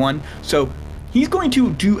it by 1. So he's going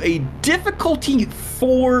to do a difficulty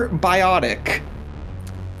 4 biotic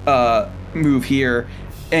move here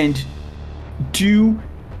and do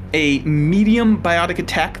a medium biotic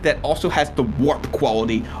attack that also has the warp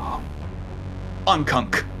quality on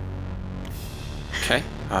Kunk. Okay,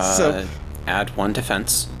 So- add 1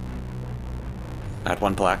 defense. Add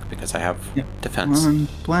 1 black because I have defense. 1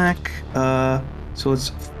 black, so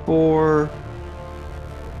it's 4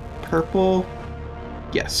 purple.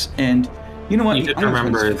 Yes, and you know what? You did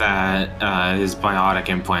remember that his biotic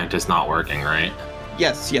implant is not working, right?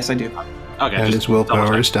 Yes, I do. Okay. And just his willpower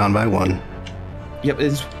double check. is down by 1. Yep,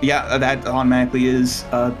 that automatically is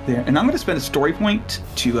there. And I'm going to spend a story point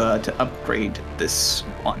to upgrade this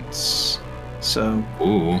once. So,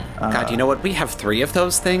 Ooh. God, you know what? We have 3 of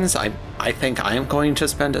those things. I think I am going to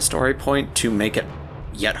spend a story point to make it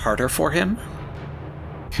yet harder for him.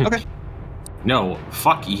 okay. No,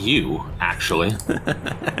 fuck you, actually.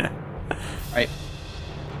 Right.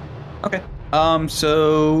 Okay.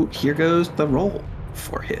 So here goes the roll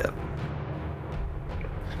for him.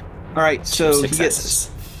 All right. So he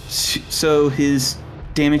gets. So his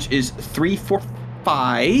damage is 3, 4,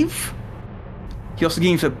 5. He also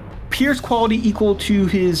gains a Pierce quality equal to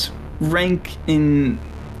his rank in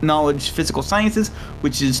knowledge physical sciences,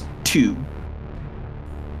 which is 2.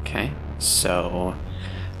 Okay, so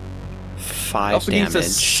 5 He also damage. gains a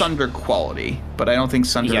Sunder quality, but I don't think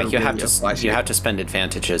Sunder. Yeah, really applies you here. have to spend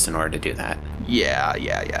advantages in order to do that.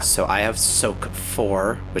 Yeah. So I have Soak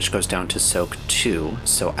 4, which goes down to Soak 2.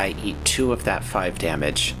 So I eat 2 of that 5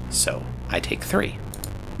 damage. So I take 3.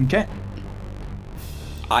 Okay.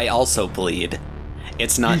 I also bleed.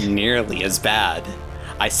 It's not nearly as bad.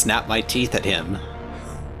 I snap my teeth at him.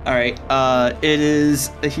 All right. It is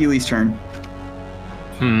Healy's turn.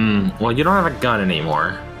 Well, you don't have a gun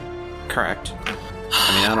anymore. Correct.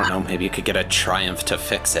 I mean, I don't know. Maybe you could get a Triumph to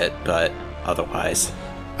fix it, but otherwise.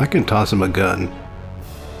 I can toss him a gun.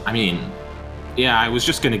 I mean, yeah, I was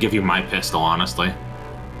just gonna give you my pistol, honestly.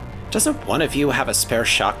 Doesn't one of you have a spare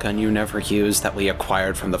shotgun you never used that we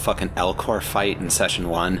acquired from the fucking Elcor fight in Session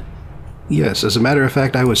 1? Yes, as a matter of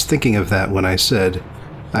fact, I was thinking of that when I said,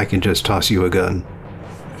 I can just toss you a gun.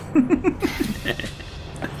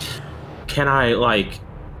 Can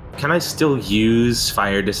I still use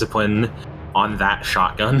fire discipline on that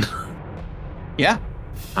shotgun? Yeah.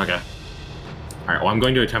 Okay. Alright, well, I'm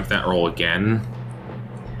going to attempt that roll again.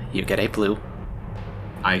 You get a blue.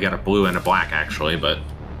 I got a blue and a black, actually, but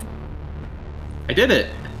I did it!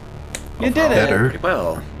 You did it. Better. Pretty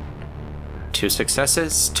well. 2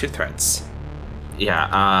 successes, 2 threats.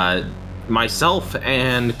 Yeah, myself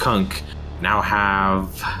and Kunk now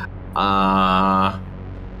have,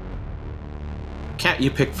 Cat,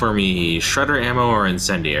 you pick for me shredder ammo or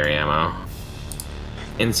incendiary ammo.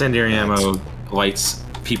 Incendiary ammo lights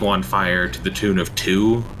people on fire to the tune of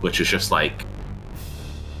 2, which is just like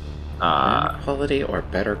Quality or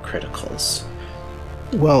better criticals?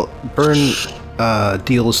 Well, burn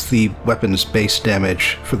deals the weapon's base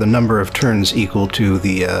damage for the number of turns equal to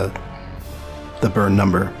the burn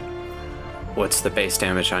number. What's the base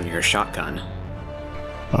damage on your shotgun?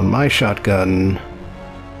 On my shotgun,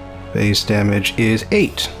 base damage is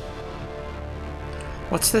 8.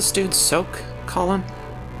 What's this dude's soak, Colin?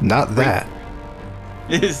 Not that.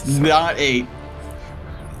 It is not 8.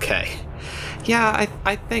 Okay. Yeah,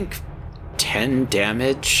 I think 10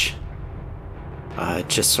 damage,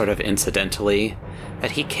 just sort of incidentally,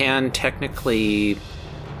 that he can technically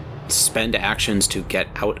spend actions to get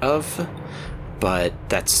out of, but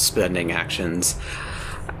that's spending actions.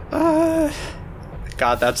 God,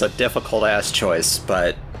 that's a difficult-ass choice,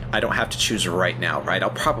 but I don't have to choose right now, right? I'll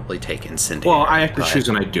probably take Incendiary. Well, I have to but- choose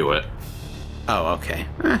when I do it. Oh, okay.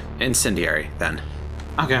 Incendiary, then.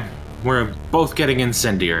 Okay, we're both getting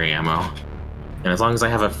incendiary ammo. And as long as I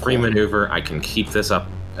have a free maneuver, I can keep this up.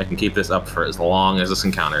 I can keep this up for as long as this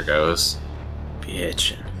encounter goes.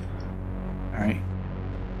 Bitchin'.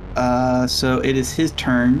 Alright. So it is his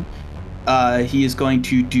turn. He is going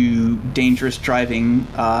to do dangerous driving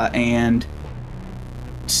and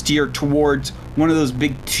steer towards one of those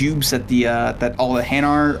big tubes that that all the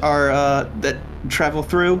Hanar are that travel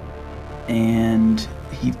through. And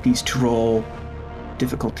he needs to roll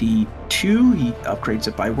difficulty 2. He upgrades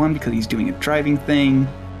it by 1 because he's doing a driving thing.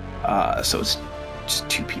 So it's just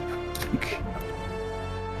 2 people.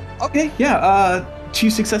 Okay, yeah. 2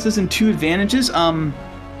 successes and 2 advantages.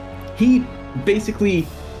 He basically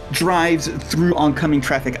drives through oncoming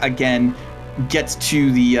traffic again, gets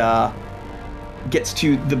to the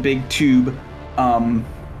big tube,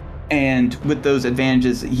 and with those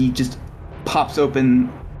advantages, he just pops open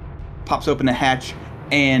a hatch,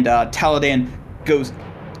 and Taladan goes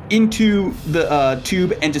into the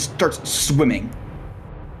tube and just starts swimming.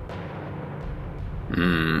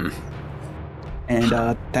 And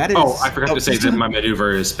that is. Oh, I forgot to say that my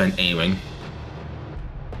maneuver has been aiming.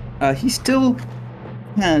 He still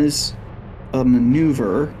has a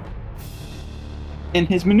maneuver, and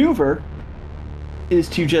his maneuver is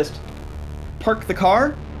to just park the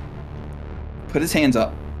car, put his hands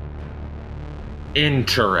up.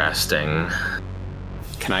 Interesting.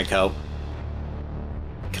 Can I go?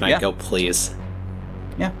 Can I Yeah. go, please?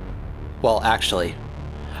 Yeah. Well, actually,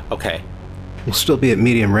 okay. We'll still be at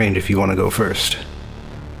medium range if you want to go first.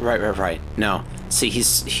 Right. No. See,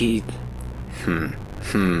 he...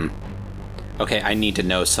 Okay, I need to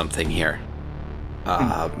know something here.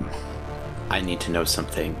 I need to know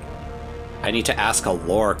something. I need to ask a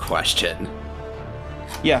lore question.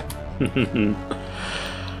 Yeah.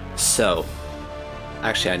 So,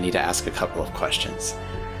 actually, I need to ask a couple of questions.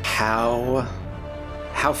 How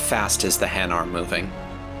fast is the Hanar moving?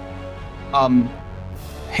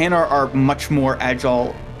 Hanar are much more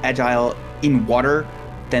agile in water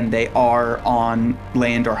than they are on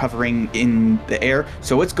land or hovering in the air.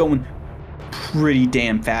 So it's going pretty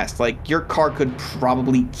damn fast. Like, your car could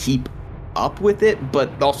probably keep up with it,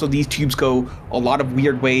 but also these tubes go a lot of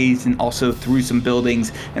weird ways, and also through some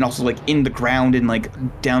buildings, and also like in the ground and like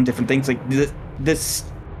down different things. Like this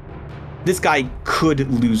guy could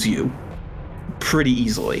lose you pretty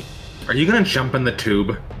easily. Are you gonna jump in the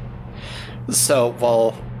tube? So,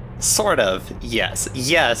 well, sort of, yes.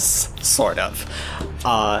 Yes, sort of.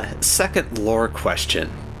 Second lore question.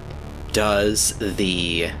 Does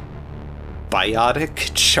the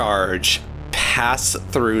biotic charge pass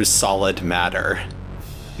through solid matter?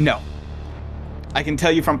 No. I can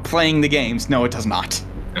tell you from playing the games, no, it does not.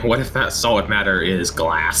 What if that solid matter is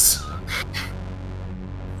glass?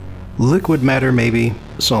 Liquid matter, maybe.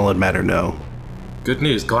 Solid matter, no. Good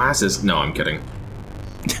news, glass is... No, I'm kidding.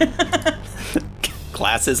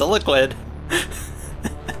 Glass is a liquid.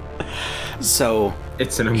 So,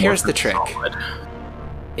 It's an here's the amorphous trick. solid.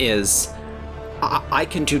 Is I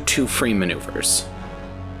can do 2 free maneuvers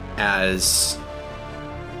as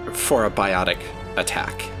for a biotic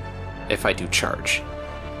attack if I do charge,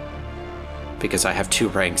 because I have 2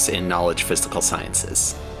 ranks in knowledge physical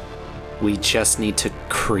sciences. We just need to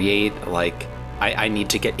create, like, I need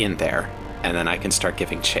to get in there, and then I can start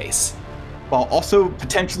giving chase. While also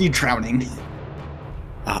potentially drowning.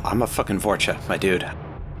 I'm a fucking Vorcha, my dude.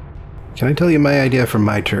 Can I tell you my idea for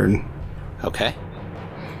my turn? Okay.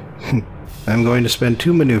 I'm going to spend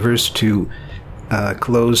 2 maneuvers to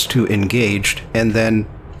close to engaged, and then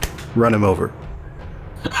run him over.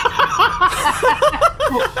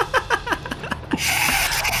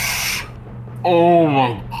 Oh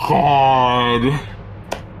my god.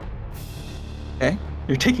 Okay,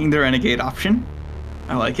 you're taking the renegade option.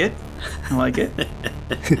 I like it.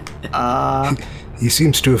 He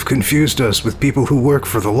seems to have confused us with people who work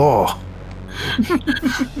for the law.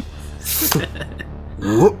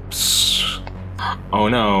 Whoops. Oh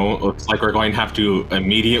no, looks like we're going to have to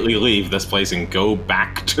immediately leave this place and go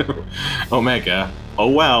back to Omega. Oh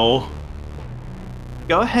well.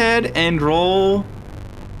 Go ahead and roll.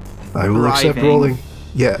 I will accept Driving. rolling.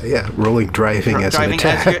 Yeah, rolling driving as an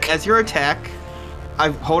attack. as your attack.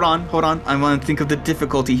 Hold on. I want to think of the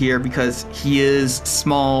difficulty here because he is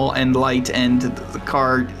small and light, and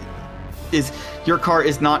your car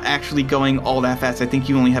is not actually going all that fast. I think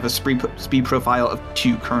you only have a speed profile of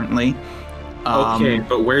 2 currently. Okay,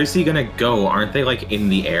 but where is he gonna go? Aren't they like in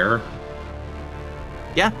the air?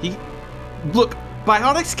 Yeah. Look,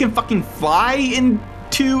 biotics can fucking fly in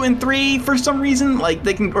 2 and 3 for some reason. Like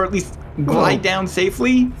they can, or at least glide down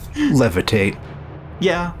safely. Levitate.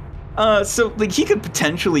 Yeah. So like he could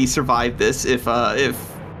potentially survive this if. Okay.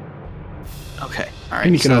 All right.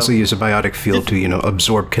 And you can also use a biotic field to,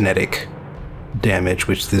 absorb kinetic damage,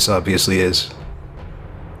 which this obviously is.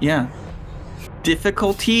 Yeah.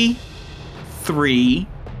 Difficulty 3.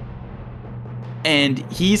 And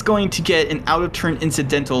he's going to get an out-of-turn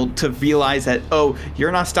incidental to realize that, oh,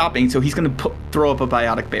 you're not stopping, so he's going to throw up a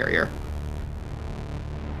biotic barrier.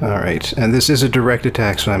 Alright, and this is a direct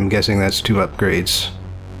attack, so I'm guessing that's 2 upgrades.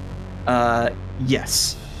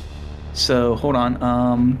 Yes. So, hold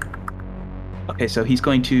on. Okay, so he's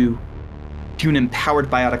going to do an empowered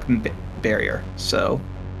biotic barrier. So,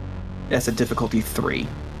 that's a difficulty 3.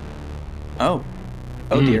 Oh.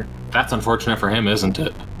 Oh, dear. That's unfortunate for him, isn't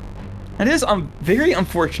it? That is very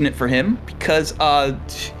unfortunate for him because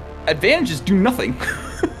advantages do nothing.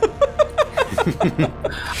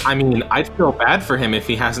 I mean, I'd feel bad for him if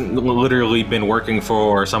he hasn't literally been working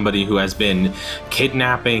for somebody who has been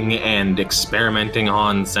kidnapping and experimenting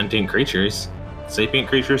on sentient creatures. Sapient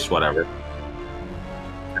creatures, whatever.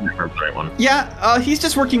 I can't remember the right one. Yeah, he's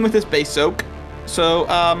just working with his base soak. So,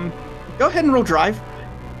 go ahead and roll drive.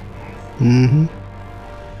 Mm-hmm.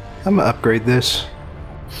 I'm gonna upgrade this.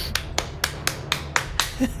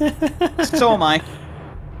 So am I.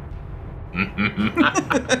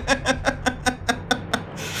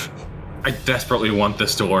 I desperately want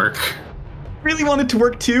this to work. Really wanted to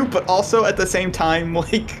work too, but also at the same time,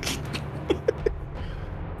 like...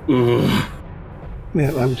 Ugh.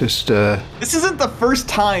 Yeah, I'm just, This isn't the first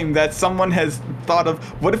time that someone has thought of,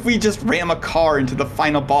 what if we just ram a car into the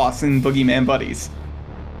final boss in Boogeyman Buddies?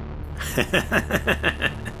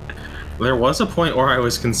 There was a point where I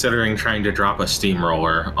was considering trying to drop a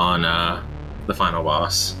steamroller on the final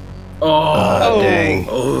boss. dang.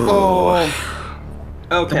 Oh.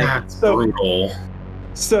 Okay. That's brutal.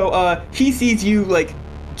 So he sees you like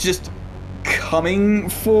just coming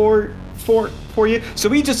for you. So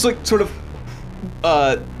he just like sort of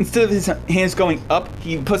instead of his hands going up,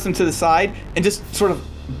 he puts them to the side and just sort of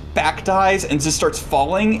back dives and just starts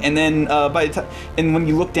falling. And then and when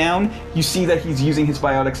you look down, you see that he's using his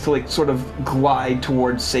biotics to like sort of glide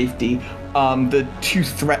towards safety. The 2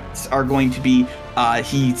 threats are going to be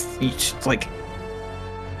he's like,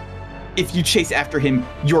 if you chase after him,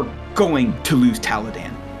 you're going to lose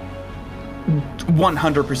Taladan.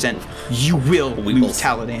 100%, you will lose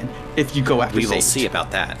Taladan if you go after Sage. We will see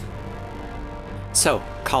about that. So,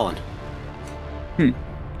 Colin.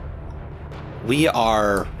 We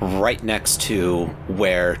are right next to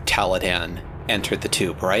where Taladan entered the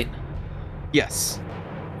tube, right? Yes.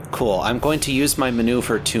 Cool. I'm going to use my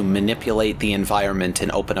maneuver to manipulate the environment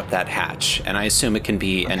and open up that hatch, and I assume it can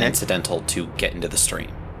be an incidental to get into the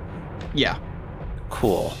stream. Yeah.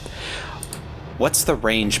 Cool. What's the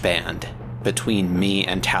range band between me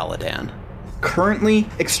and Taladan? Currently,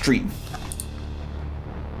 extreme.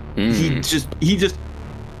 He just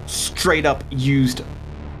straight up used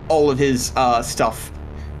all of his stuff.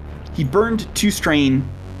 He burned 2 strain,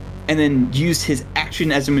 and then used his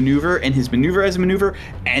action as a maneuver and his maneuver as a maneuver,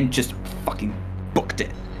 and just fucking booked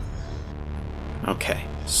it. Okay,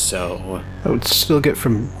 so... I would still get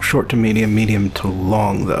from short to medium to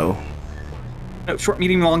long, though. No, short,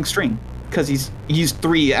 medium, long, string. Because he used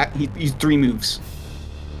 3 moves.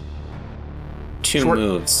 2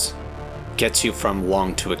 moves gets you from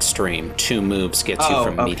long to extreme. 2 moves gets you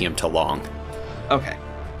from medium to long. Okay.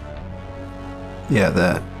 Yeah,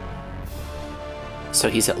 that. So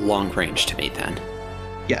he's at long range to me then.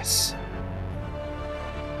 Yes.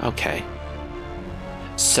 Okay.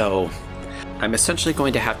 So I'm essentially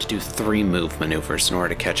going to have to do 3 move maneuvers in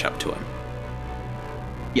order to catch up to him.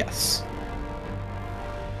 Yes.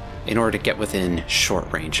 In order to get within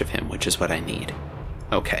short range of him, which is what I need.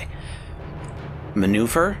 Okay.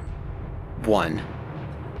 Maneuver 1.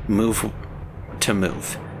 Move to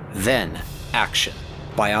move. Then action.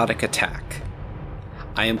 Biotic attack.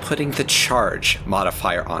 I am putting the charge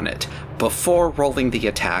modifier on it. Before rolling the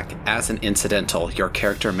attack, as an incidental, your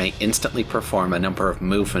character may instantly perform a number of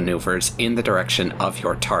move maneuvers in the direction of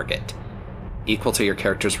your target, equal to your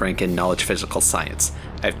character's rank in Knowledge Physical Science.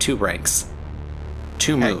 I have 2 ranks.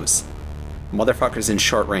 2 moves. Motherfucker's in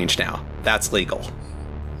short range now. That's legal.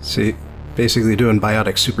 See, basically doing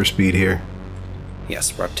biotic super speed here.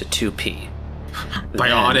 Yes, we're up to 2p.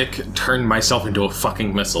 Biotic turned myself into a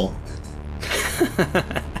fucking missile.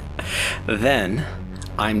 Then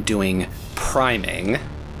I'm doing priming.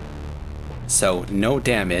 So no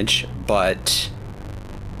damage, but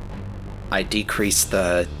I decrease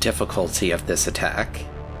the difficulty of this attack.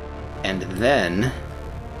 And then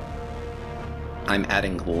I'm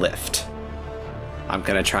adding lift. I'm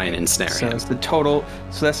gonna try and ensnare So him. that's the total.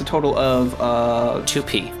 So that's a total of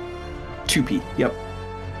 2p. 2p. Yep.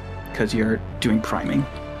 Because you're doing priming.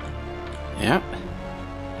 Yep.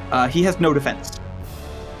 He has no defense.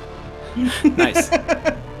 Nice.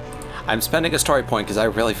 I'm spending a story point because I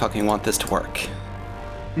really fucking want this to work.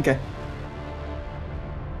 Okay.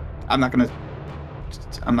 I'm not gonna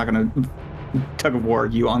tug of war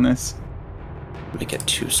you on this. Let me get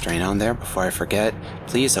 2 strain on there before I forget.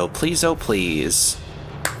 Please, oh please, oh please.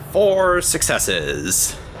 4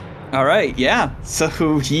 successes. All right. Yeah.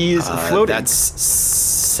 So he's floating. That's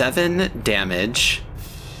 7 damage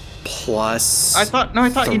plus. I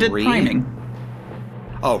thought you did 3. priming.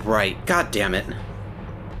 Oh right. God damn it.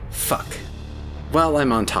 Fuck. Well,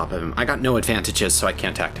 I'm on top of him. I got no advantages, so I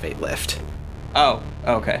can't activate lift. Oh.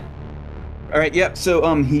 Okay. All right. Yep.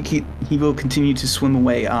 So he will continue to swim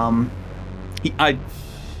away. I'll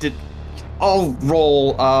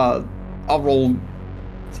roll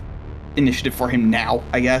initiative for him now,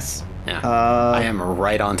 I guess. Yeah. I am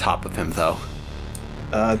right on top of him, though.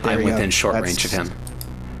 There I'm we go. within short range of him.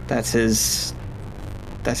 That's his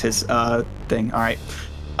thing. All right.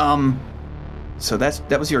 So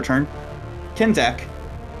that was your turn. Kenzak.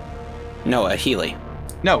 No, a Healy.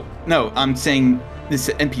 No, I'm saying this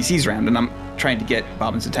is NPC's round, and I'm trying to get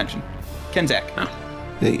Bobbin's attention. Kenzak. Oh.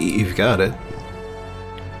 You've got it.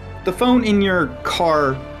 The phone in your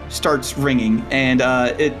car starts ringing, and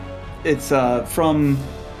it's from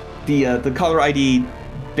the caller ID.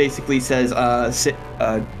 Basically says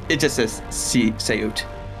it just says Sayut.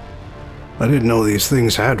 I didn't know these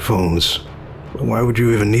things had phones. Why would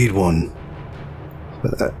you even need one?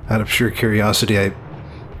 Out of sheer curiosity, I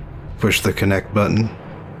pushed the connect button.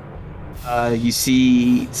 You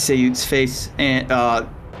see Sayut's face and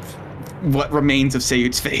what remains of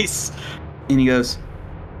Sayut's face, and he goes,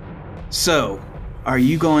 "So, are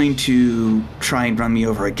you going to try and run me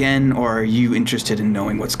over again, or are you interested in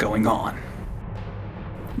knowing what's going on?"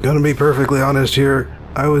 Gonna be perfectly honest here,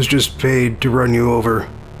 I was just paid to run you over.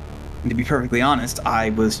 And to be perfectly honest, I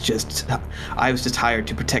was just hired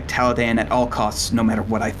to protect Taladan at all costs, no matter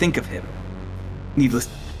what I think of him. Needless,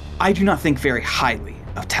 I do not think very highly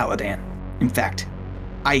of Taladan. In fact,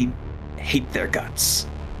 I hate their guts.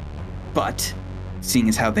 But, seeing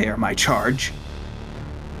as how they are my charge,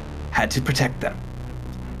 had to protect them.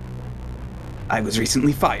 I was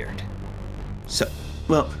recently fired. So,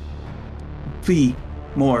 well, be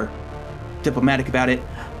more diplomatic about it,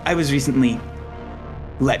 I was recently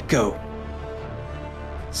let go.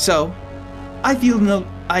 So, I feel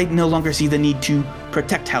I no longer see the need to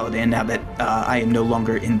protect Taladan now that I am no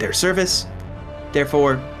longer in their service.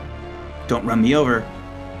 Therefore, don't run me over.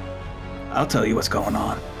 I'll tell you what's going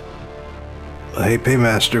on. Hey,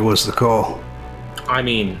 Paymaster, what's the call? I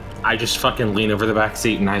mean, I just fucking lean over the back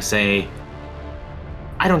seat and I say,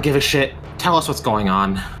 I don't give a shit. Tell us what's going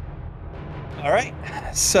on. All right.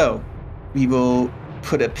 So, we will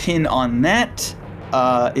put a pin on that.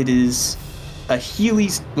 It is a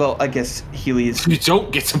Healy's. Well, I guess Healy's. You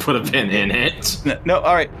don't get to put a pin in it. No.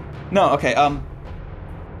 All right. No. Okay.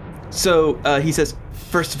 So he says,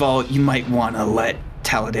 first of all, you might want to let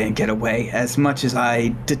Taladan get away. As much as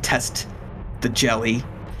I detest the jelly,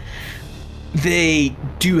 they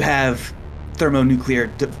do have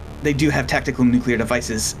they do have tactical nuclear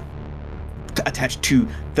devices attached to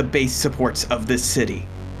the base supports of this city.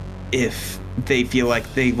 If they feel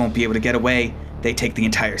like they won't be able to get away, they take the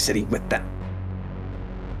entire city with them.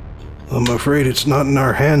 I'm afraid it's not in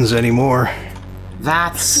our hands anymore.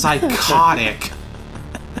 That's psychotic.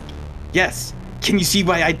 Yes. Can you see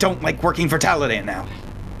why I don't like working for Taladan now?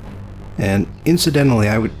 And incidentally,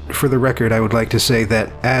 for the record, I would like to say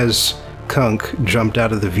that as Kunk jumped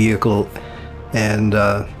out of the vehicle and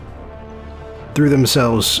threw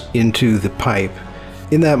themselves into the pipe,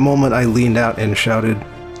 in that moment I leaned out and shouted,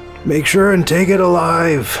 "Make sure and take it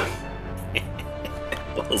alive!"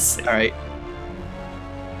 We'll see. All right.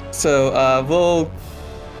 So we'll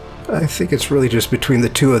I think it's really just between the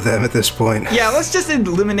two of them at this point. Yeah, let's just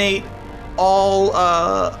eliminate all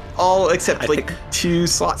except like 2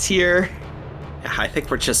 slots here. I think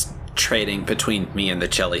we're just trading between me and the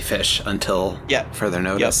jellyfish until further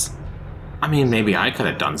notice. Yep. I mean, maybe I could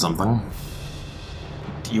have done something.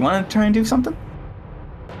 Do you want to try and do something?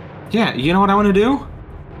 Yeah, you know what I want to do?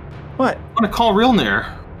 What? I want to call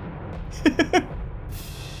Realnair.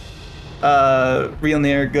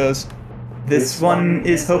 Realnair goes, this one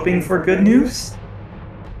is hoping for good news?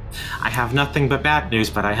 I have nothing but bad news,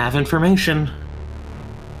 but I have information.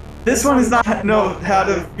 This one does not know how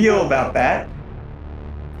to feel about that.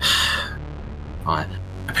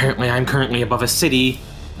 Apparently I'm currently above a city.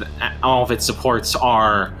 All of its supports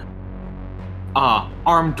are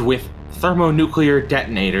armed with thermonuclear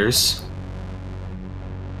detonators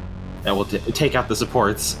that will take out the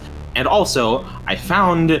supports. And also, I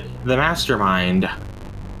found the mastermind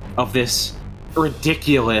of this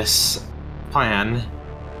ridiculous plan.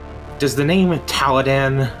 Does the name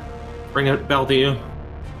Taladan ring a bell to you?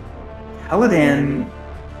 Taladan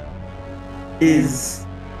is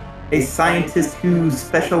a scientist who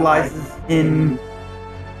specializes in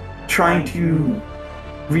trying to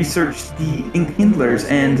research the Enkindlers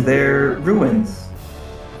and their ruins.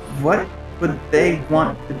 What would they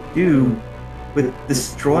want to do with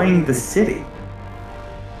destroying the city?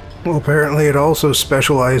 Well, apparently it also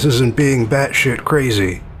specializes in being batshit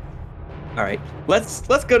crazy. All right, let's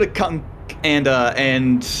go to Kunk and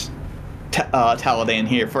Taladan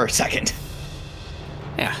here for a second.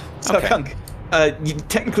 Yeah. So Okay. Kunk,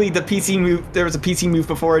 technically the PC move. There was a PC move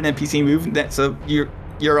before and a PC move. So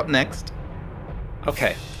you're up next.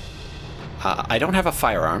 Okay. I don't have a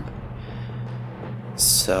firearm,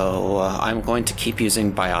 so I'm going to keep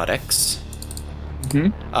using biotics.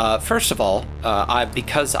 First of all,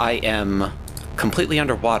 because I am completely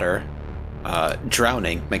underwater,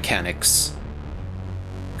 drowning mechanics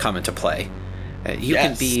come into play.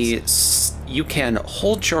 You can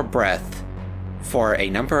hold your breath for a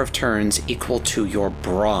number of turns equal to your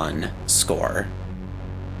brawn score.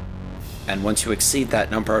 And once you exceed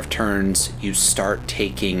that number of turns, you start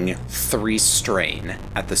taking 3 strain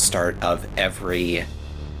at the start of every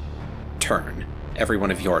turn, every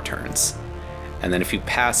one of your turns. And then if you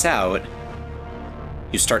pass out,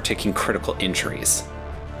 you start taking critical injuries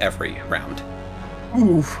every round.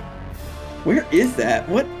 Ooh, where is that?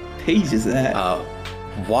 What page is that?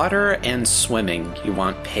 Water and swimming, you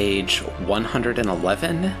want page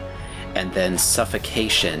 111, and then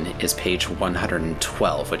suffocation is page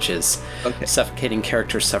 112, which is suffocating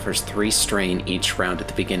character suffers 3 strain each round at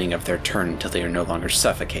the beginning of their turn until they are no longer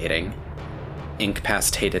suffocating.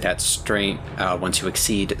 Incapacitated at strain, once you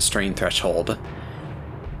exceed strain threshold,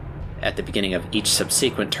 at the beginning of each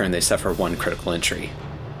subsequent turn they suffer 1 critical injury.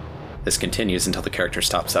 This continues until the character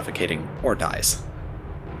stops suffocating or dies.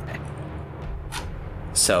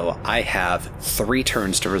 So I have 3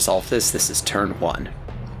 turns to resolve this. This is turn 1.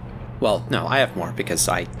 Well, no, I have more because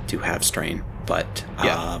I do have strain, but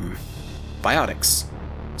biotics.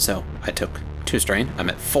 So I took 2 strain. I'm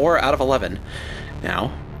at 4 out of 11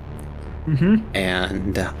 now.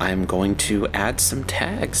 And I'm going to add some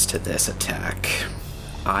tags to this attack.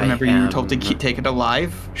 Remember, you were told to take it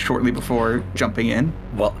alive shortly before jumping in.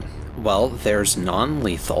 Well, there's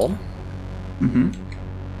non-lethal.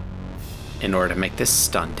 In order to make this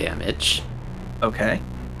stun damage. Okay.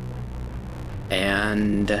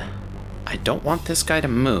 And I don't want this guy to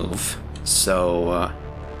move, so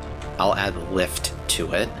I'll add lift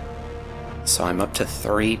to it. So I'm up to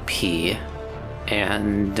 3p,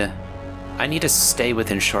 and I need to stay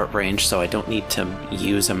within short range, so I don't need to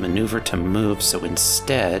use a maneuver to move, so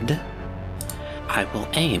instead I will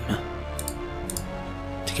aim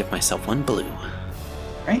to give myself 1 blue.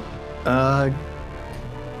 Right.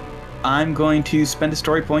 I'm going to spend a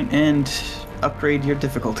story point and upgrade your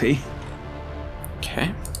difficulty.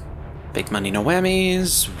 Okay. Big money, no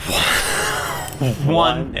whammies.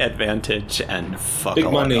 1 advantage and fuck Big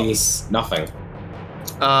all money, else. nothing.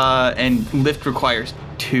 And lift requires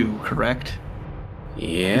 2, correct?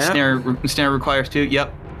 Yeah. Snare requires 2.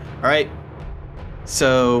 Yep. All right.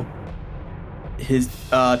 So his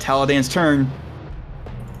Taladan's turn.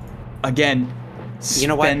 Again. You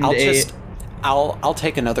know what? I'll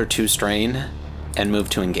take another 2 strain and move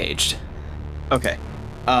to engaged. Okay.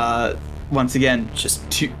 Once again,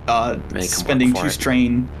 Just spending 2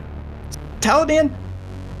 strain. Taladan,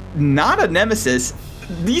 not a nemesis.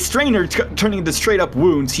 These strain are turning into straight up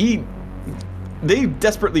wounds. They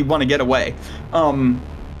desperately want to get away.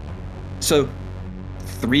 So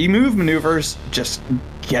 3 move maneuvers, just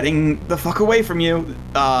getting the fuck away from you.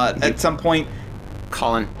 At some point,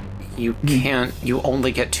 Colin, You can't. You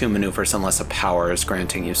only get 2 maneuvers unless a power is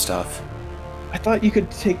granting you stuff. I thought you could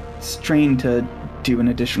take strain to do an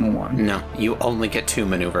additional one. No, you only get 2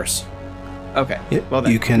 maneuvers. Okay. Well,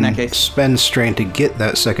 then, you can in that case, spend strain to get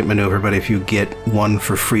that second maneuver, but if you get one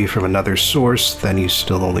for free from another source, then you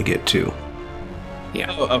still only get 2.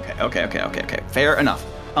 Yeah. Oh, okay. Fair enough.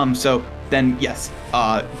 So then, yes,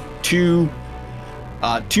 two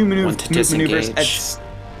One to maneuvers. disengage.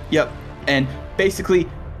 Yep, and basically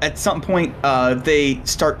at some point, they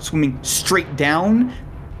start swimming straight down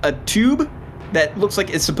a tube that looks like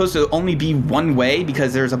it's supposed to only be one way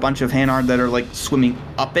because there's a bunch of Hanar that are like swimming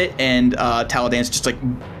up it, and Taladan's just like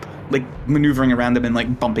maneuvering around them and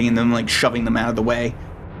like bumping into them, like shoving them out of the way.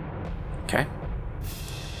 Okay.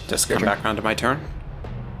 Just Your come turn. back around to my turn.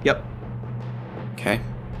 Yep. Okay.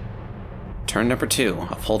 Turn number 2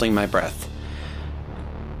 of holding my breath.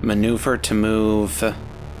 Maneuver to move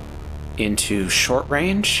into short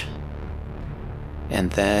range, and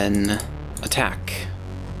then attack.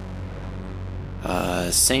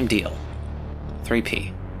 Same deal.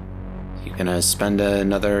 3p. You gonna spend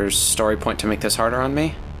another story point to make this harder on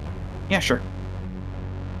me? Yeah, sure.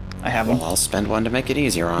 I have one. Well, I'll spend one to make it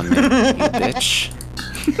easier on me, you bitch.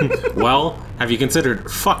 Well, have you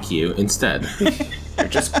considered fuck you instead? You're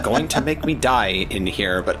just going to make me die in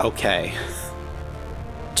here, but okay.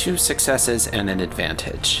 2 successes and an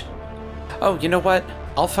advantage. Oh, you know what?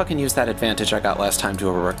 I'll fucking use that advantage I got last time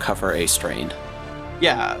to recover a strain.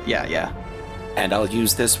 Yeah. And I'll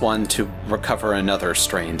use this one to recover another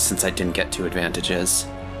strain since I didn't get 2 advantages.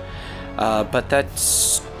 But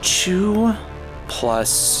that's 2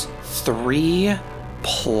 plus 3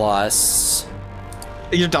 plus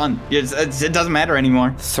You're done. It doesn't matter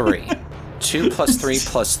anymore. 3. 2 plus 3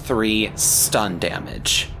 plus 3 stun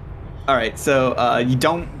damage. All right, so you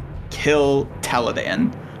don't kill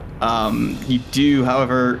Taladan. You do,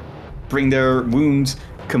 however, bring their wounds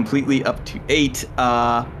completely up to 8.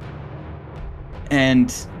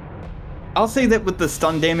 And I'll say that with the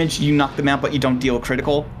stun damage, you knock them out, but you don't deal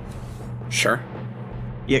critical. Sure.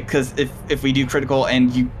 Yeah, because if we do critical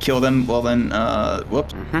and you kill them, well then,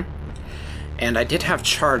 whoops. And I did have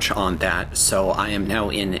charge on that, so I am now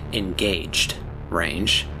in engaged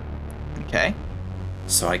range. Okay.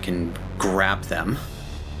 So I can grab them.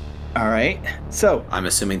 All right. So, I'm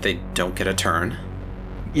assuming they don't get a turn.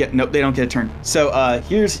 yeah, nope, they don't get a turn. So,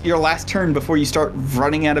 here's your last turn before you start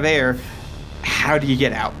running out of air. How do you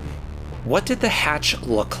get out? What did the hatch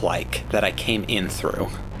look like that I came in through?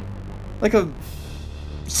 Like a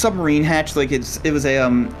submarine hatch, like it's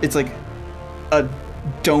like a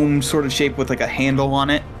dome sort of shape with like a handle on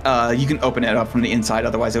it. You can open it up from the inside,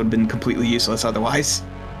 otherwise it would have been completely useless otherwise.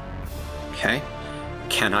 Okay.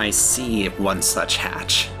 Can I see one such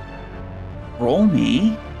hatch? Roll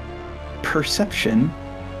me perception,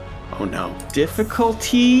 Oh no.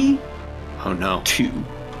 difficulty Oh no. 2.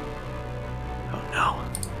 Oh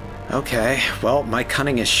no. Okay, well, my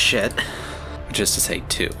cunning is shit. Which is to say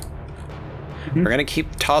 2. We're gonna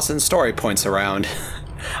keep tossing story points around.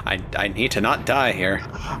 I need to not die here.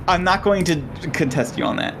 I'm not going to contest you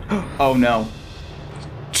on that. Oh no.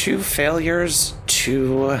 2 failures,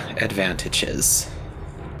 2 advantages.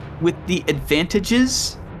 With the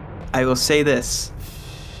advantages, I will say this.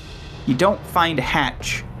 You don't find a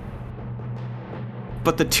hatch,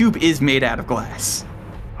 but the tube is made out of glass.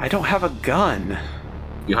 I don't have a gun.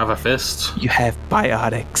 You have a fist? You have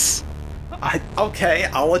biotics. Okay,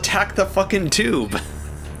 I'll attack the fucking tube.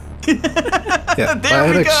 Yeah,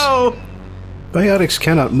 There we go! Biotics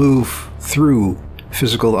cannot move through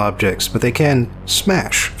physical objects, but they can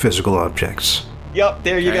smash physical objects. Yup,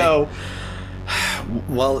 there you Okay. go.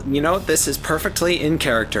 Well, you know, this is perfectly in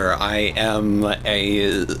character. I am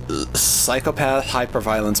a psychopath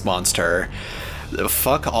hyperviolence monster.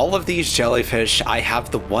 Fuck all of these jellyfish. I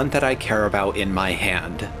have the one that I care about in my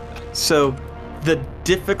hand. So, the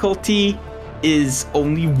difficulty is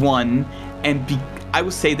only 1, and I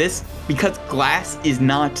will say this, because glass is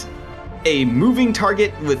not a moving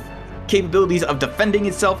target with capabilities of defending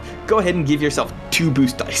itself, go ahead and give yourself 2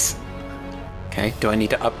 boost dice. Okay, do I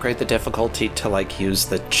need to upgrade the difficulty to, like, use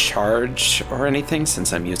the charge or anything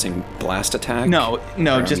since I'm using blast attack? No, Or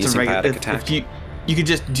I'm just a using regular. biotic attack? If you could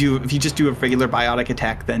just do a regular biotic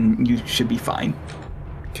attack, then you should be fine.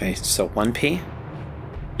 Okay, so 1p?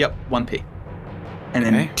 Yep, 1p, and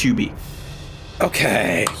Okay. then 2b.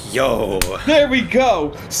 Okay, yo. There we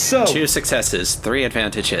go. So 2 successes, 3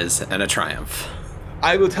 advantages, and a triumph.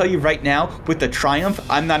 I will tell you right now, with the triumph,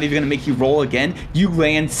 I'm not even gonna make you roll again. You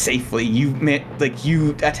land safely. You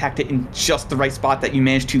attacked it in just the right spot that you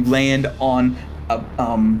managed to land on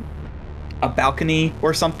a balcony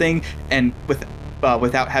or something, and with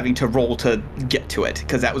without having to roll to get to it,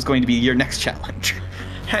 because that was going to be your next challenge.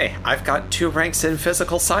 Hey, I've got 2 ranks in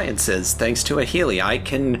physical sciences. Thanks to a Healy, I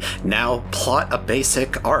can now plot a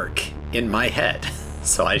basic arc in my head.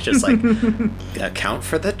 So I just, account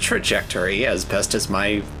for the trajectory as best as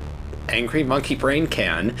my angry monkey brain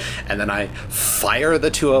can, and then I fire the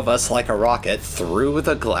 2 of us like a rocket through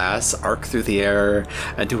the glass, arc through the air,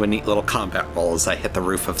 and do a neat little combat roll as I hit the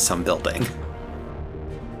roof of some building.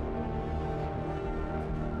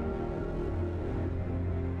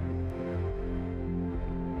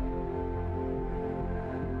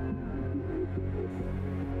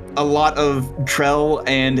 A lot of Trell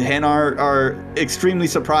and Hanar are extremely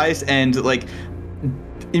surprised and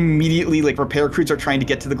immediately repair crews are trying to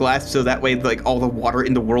get to the glass so that way all the water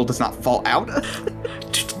in the world does not fall out.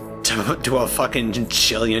 Do a fucking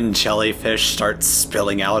Chilean jellyfish start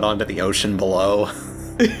spilling out onto the ocean below?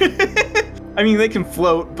 I mean, they can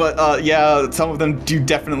float, but yeah, some of them do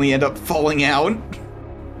definitely end up falling out.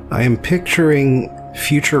 I am picturing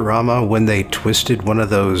Futurama when they twisted one of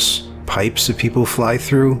those pipes that people fly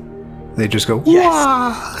through. They just go,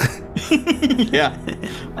 yes. Yeah.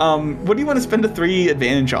 What do you want to spend a 3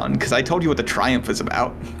 advantage on? Because I told you what the triumph is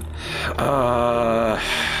about.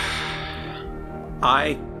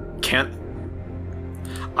 I can't...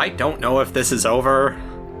 I don't know if this is over,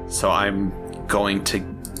 so I'm going to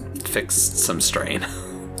fix some strain.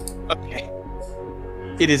 Okay.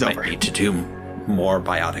 It is over. I need to do more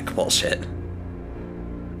biotic bullshit.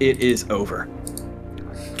 It is over.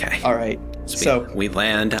 Okay. All right. So we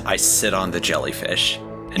land, I sit on the jellyfish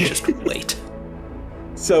and just wait.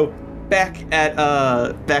 So back at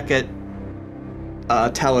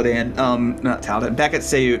Taladan, not Taladan, back at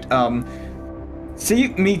Sayut,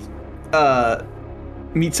 Sayut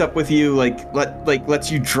meets up with you,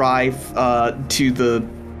 lets you drive to the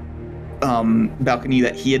balcony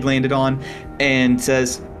that he had landed on, and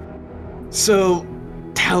says, "So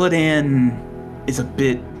Taladan is a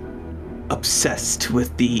bit obsessed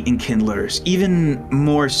with the Enkindlers, even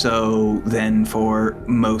more so than for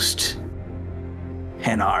most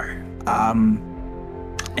Hanar.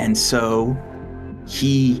 And so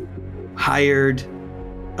he hired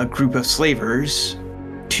a group of slavers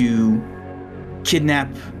to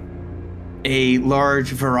kidnap a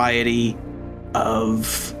large variety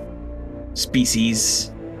of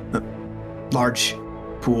species, a large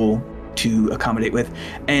pool to accommodate with,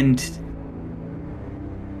 and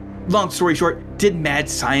long story short, did mad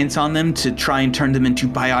science on them to try and turn them into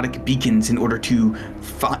biotic beacons in order to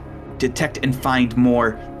detect and find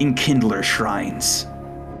more Enkindler shrines.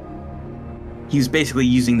 He was basically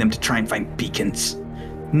using them to try and find beacons.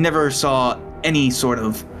 Never saw any sort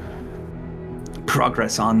of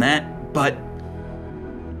progress on that, but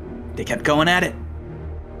they kept going at it.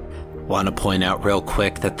 Want to point out real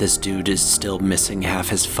quick that this dude is still missing half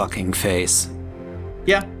his fucking face.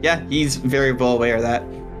 Yeah, he's very well aware of that.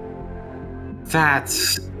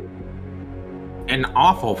 That's an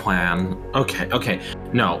awful plan. Okay.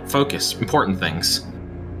 No, focus. Important things.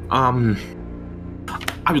 I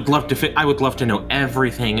would love to know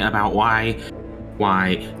everything about why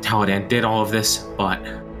Taladan did all of this, but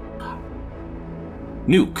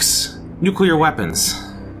nuclear weapons.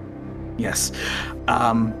 Yes.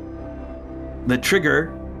 The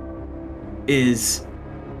trigger is,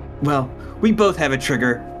 well, we both have a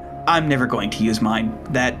trigger. I'm never going to use mine.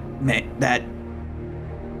 That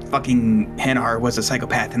fucking Hanar was a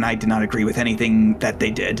psychopath, and I did not agree with anything that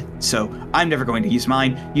they did. So I'm never going to use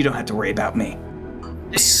mine. You don't have to worry about me.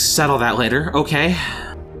 Settle that later, okay?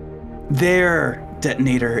 Their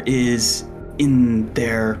detonator is in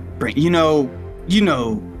their brain. You know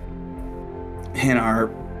Hanar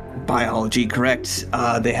biology, correct?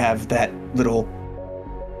 They have that little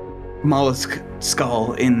mollusk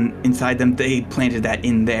skull inside them. They planted that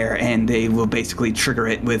in there, and they will basically trigger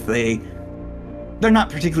it with they're not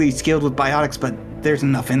particularly skilled with biotics, but there's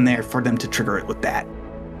enough in there for them to trigger it with that.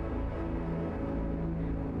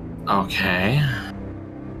 Okay.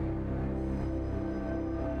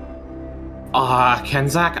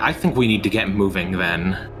 Kenzak, I think we need to get moving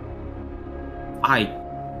then.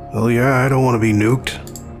 Oh yeah, I don't want to be nuked.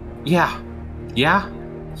 Yeah?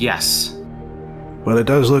 Yes. But it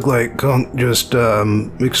does look like Kunk just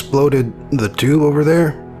exploded the tube over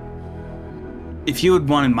there. If you had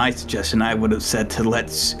wanted my suggestion, I would have said to let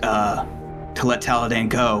Taladan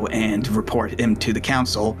go and report him to the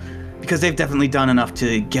council, because they've definitely done enough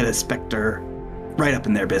to get a Spectre right up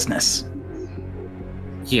in their business.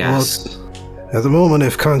 Yes. Well, at the moment,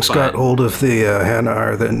 if Kunk's got hold of the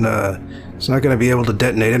Hanar, then it's not going to be able to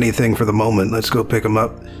detonate anything for the moment. Let's go pick him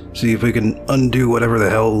up, see if we can undo whatever the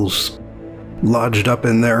hell's lodged up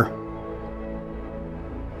in there.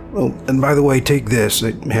 Oh, and by the way, take this.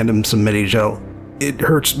 I hand him some Medigel. It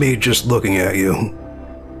hurts me just looking at you.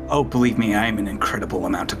 Oh, believe me, I am in incredible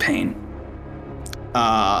amount of pain.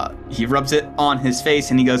 He rubs it on his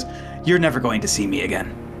face and he goes, "You're never going to see me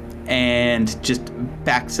again." And just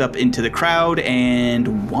backs up into the crowd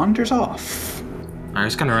and wanders off. I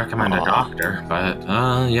was gonna recommend a doctor,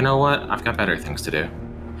 but you know what? I've got better things to do.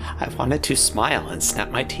 I wanted to smile and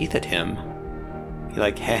snap my teeth at him. Be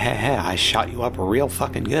like, hey, I shot you up real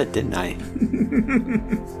fucking good, didn't I?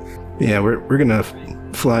 Yeah, we're gonna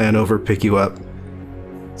fly on over, pick you up.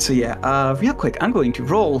 So yeah, real quick, I'm going to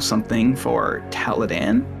roll something for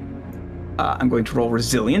Taladan. I'm going to roll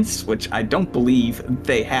resilience, which I don't believe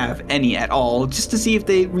they have any at all, just to see if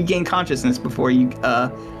they regain consciousness before you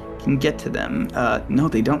can get to them. No,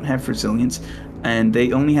 they don't have resilience, and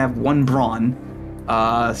they only have one brawn.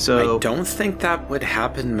 So I don't think that would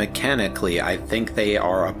happen mechanically. I think they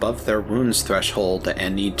are above their wounds threshold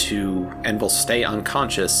and will stay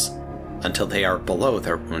unconscious until they are below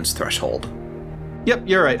their wounds threshold. Yep,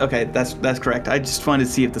 you're right. Okay, that's correct. I just wanted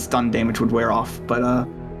to see if the stun damage would wear off, but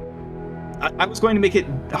I was going to make it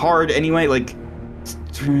hard anyway, like,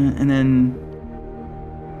 and then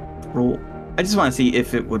roll. I just want to see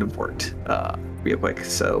if it would have worked, real quick.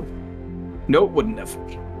 So, no, it wouldn't have.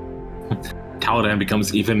 Taladan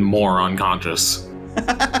becomes even more unconscious.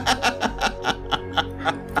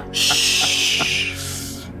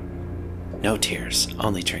 Shh. No tears,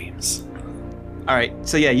 only dreams. All right,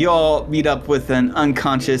 so yeah, you all meet up with an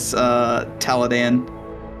unconscious Taladan.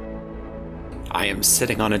 I am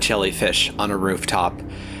sitting on a jellyfish on a rooftop.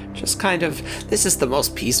 Just kind of, this is the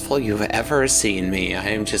most peaceful you've ever seen me. I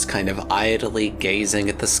am just kind of idly gazing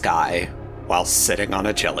at the sky while sitting on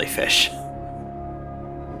a jellyfish.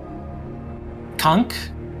 Kunk,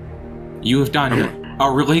 you have done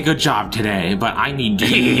a really good job today, but I need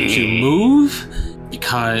you to move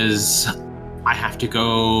because I have to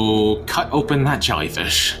go cut open that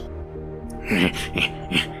jellyfish.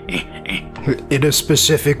 In a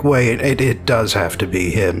specific way, it does have to be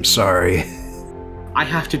him, sorry. I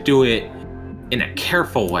have to do it in a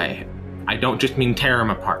careful way. I don't just mean tear him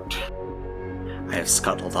apart. I have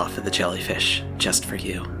scuttled off of the jellyfish just for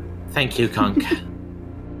you. Thank you, Kunk.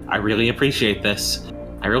 I really appreciate this.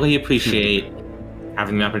 I really appreciate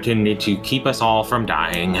having the opportunity to keep us all from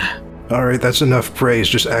dying. Alright, that's enough praise.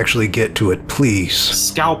 Just actually get to it, please.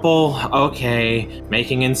 Scalpel, okay.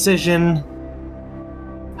 Making incision.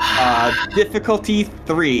 Difficulty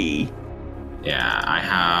 3. Yeah, I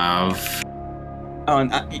have... Oh,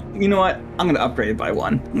 and you know what? I'm going to upgrade it by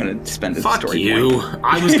 1. I'm going to spend a Fuck story you. point.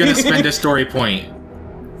 I was going to spend a story point.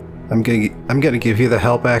 I'm gonna give you the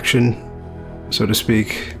help action, so to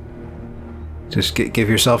speak. Just give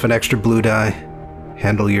yourself an extra blue die.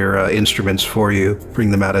 Handle your instruments for you.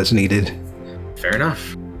 Bring them out as needed. Fair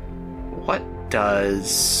enough. What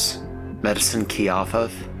does medicine key off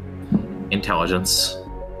of? Intelligence.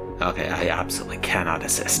 Okay, I absolutely cannot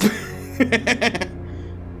assist.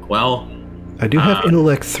 Well... I do have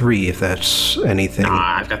intellect 3, if that's anything.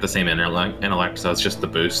 I've got the same intellect, so it's just the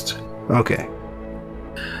boost. Okay.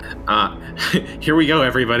 Here we go,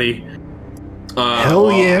 everybody.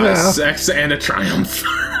 Hell yeah! A sex and a triumph.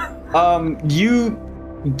 You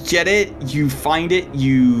get it, you find it,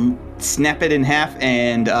 you snap it in half,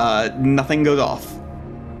 and nothing goes off.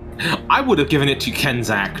 I would have given it to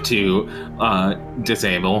Kenzak to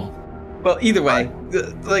disable. Well, either way,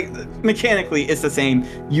 mechanically, it's the same.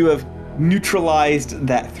 You have neutralized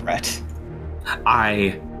that threat.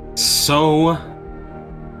 I sew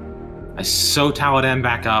Taladan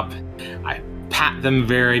back up. I pat them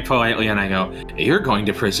very politely and I go, "You're going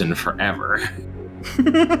to prison forever."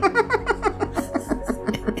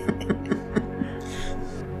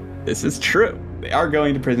 This is true. They are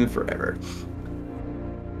going to prison forever.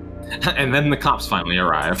 And then the cops finally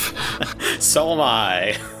arrive. So am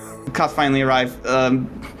I. The cops finally arrive.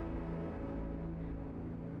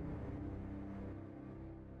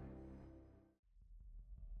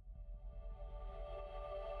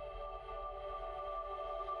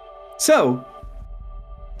 So,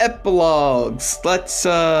 epilogues. Let's,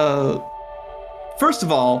 first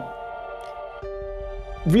of all,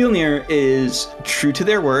 Realnir is true to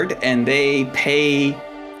their word, and they pay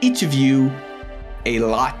each of you a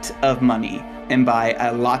lot of money. And by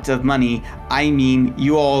a lot of money, I mean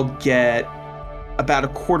you all get about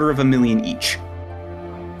 $250,000 each.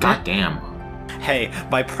 God damn. Hey,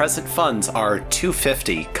 my present funds are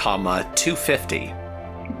 250, 250.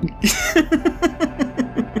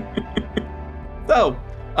 So,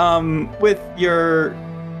 with your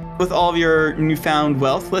with all of your newfound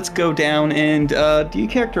wealth, let's go down and do your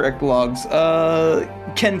character epilogues.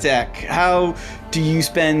 Kenzak, how do you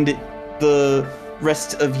spend the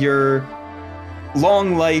rest of your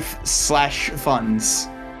long life / funds?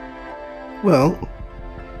 Well,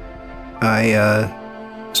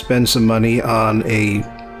 I spend some money on a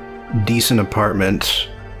decent apartment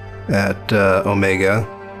at Omega.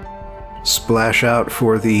 Splash out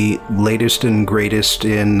for the latest and greatest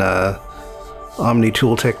in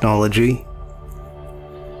Omni-Tool technology.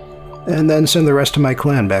 And then send the rest of my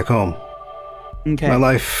clan back home. Okay. My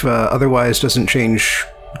life otherwise doesn't change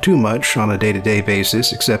too much on a day-to-day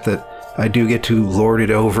basis, except that I do get to lord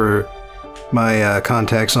it over my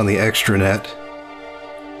contacts on the extranet.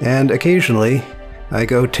 And occasionally, I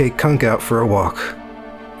go take Kunk out for a walk.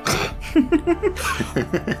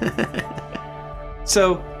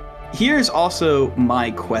 So, here's also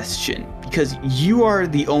my question, because you are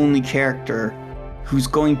the only character who's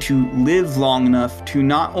going to live long enough to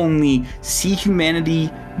not only see humanity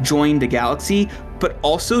join the galaxy, but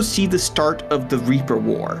also see the start of the Reaper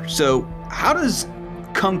War. So, how does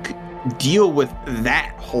Kunk deal with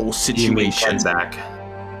that whole situation? You mean Kenzak?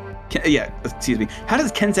 Yeah, excuse me. How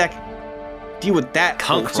does Kenzak deal with that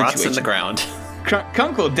whole Kunk situation? rots in the ground.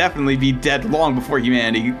 Kunk will definitely be dead long before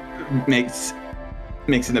humanity makes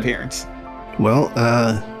an appearance. Well,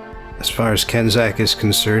 as far as Kenzak is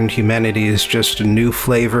concerned, humanity is just a new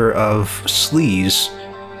flavor of sleaze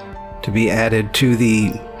to be added to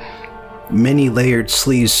the many-layered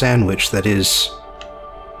sleaze sandwich that is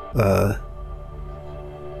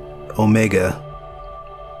Omega.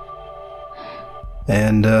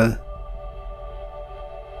 And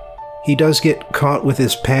he does get caught with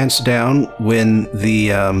his pants down when the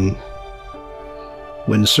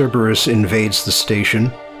when Cerberus invades the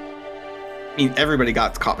station. I mean, everybody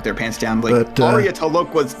got caught with their pants down. Like, But, Arya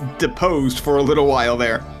Talok was deposed for a little while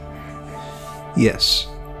there. Yes.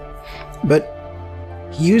 But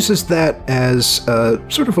he uses that as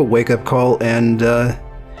sort of a wake-up call and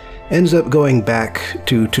ends up going back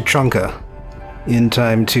to Tuchanka in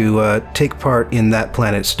time to take part in that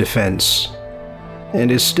planet's defense, and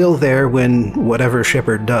is still there when whatever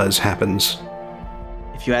Shepard does happens.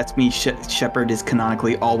 If you ask me, Shepard is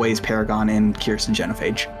canonically always Paragon and Kirsten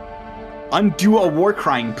Genophage. Undo a war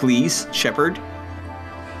crime, please, Shepard.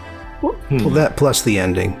 Well, that plus the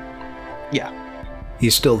ending. Yeah.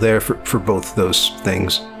 He's still there for both those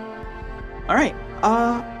things. All right.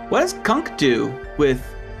 What does Kunk do with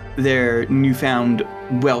their newfound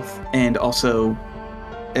wealth and also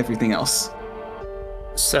everything else?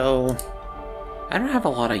 So, I don't have a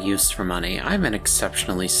lot of use for money. I'm an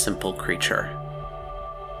exceptionally simple creature.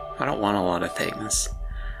 I don't want a lot of things.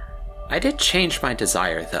 I did change my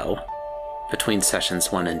desire, though, between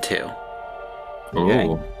sessions 1 and 2. Okay.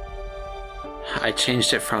 Ooh. I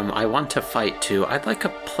changed it from I want to fight to I'd like a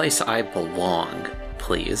place I belong,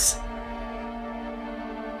 please.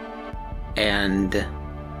 And,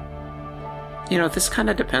 you know, this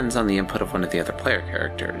kind of depends on the input of one of the other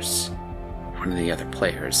players.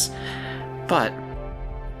 But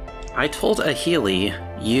I told Ahili,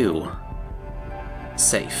 you,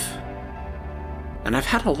 safe. And I've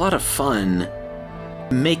had a lot of fun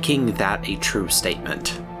making that a true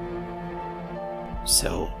statement.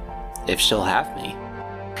 So, if she'll have me.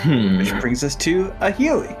 Which brings us to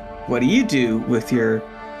Ahili. What do you do with your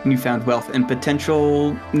newfound wealth and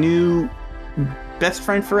potential new best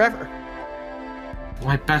friend forever?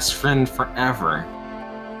 My best friend forever.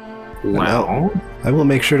 Well, I will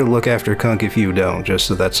make sure to look after Kunk if you don't, just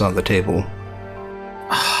so that's on the table.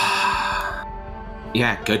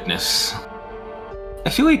 yeah, goodness. I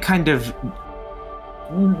feel he kind of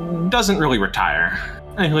doesn't really retire.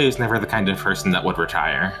 I feel he was never the kind of person that would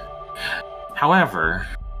retire. However,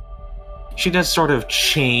 she does sort of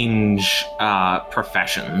change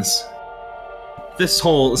professions. This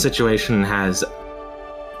whole situation has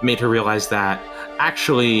made her realize that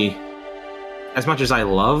actually, as much as I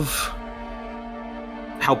love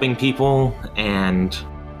helping people and,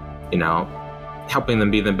 you know, helping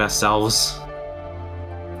them be their best selves,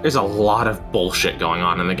 there's a lot of bullshit going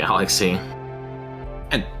on in the galaxy.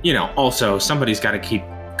 And, you know, also, somebody's got to keep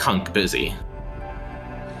Kunk busy.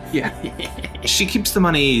 Yeah. She keeps the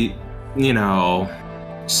money, you know,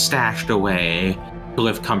 stashed away to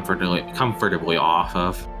live comfortably off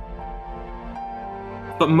of.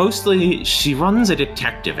 But mostly, she runs a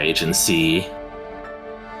detective agency,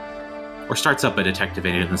 or starts up a detective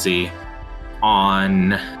agency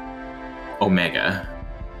on Omega.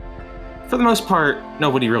 For the most part,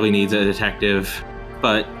 nobody really needs a detective,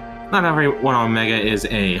 but not everyone on Omega is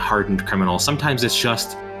a hardened criminal. Sometimes it's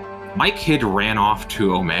just, my kid ran off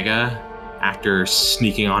to Omega after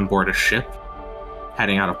sneaking on board a ship,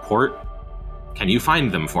 heading out of port. Can you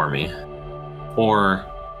find them for me? Or,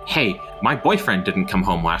 hey, my boyfriend didn't come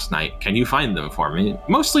home last night. Can you find them for me?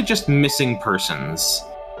 Mostly just missing persons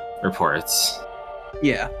reports.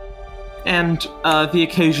 Yeah. And the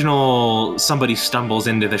occasional somebody stumbles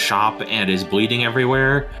into the shop and is bleeding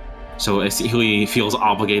everywhere, so he feels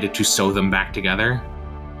obligated to sew them back together.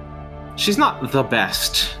 She's not the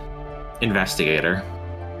best investigator,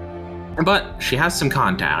 but she has some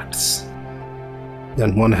contacts.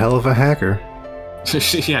 And one hell of a hacker.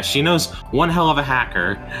 Yeah, she knows one hell of a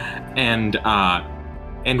hacker, and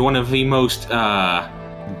one of the most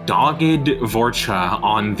dogged Vorcha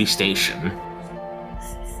on the station.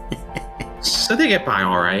 So they get by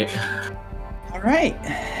all right. All right.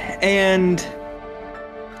 And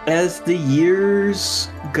as the years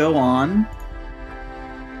go on,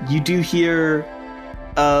 you do hear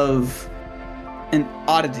of an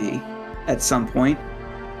oddity at some point.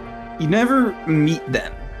 You never meet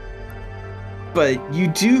them, but you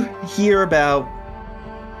do hear about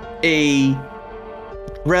a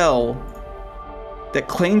Rel that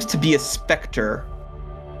claims to be a specter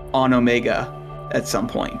on Omega at some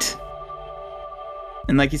point.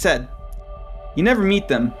 And like you said, you never meet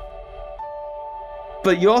them,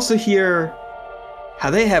 but you also hear how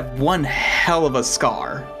they have one hell of a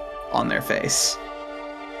scar on their face.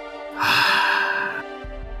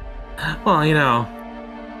 Well, you know,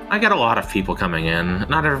 I got a lot of people coming in.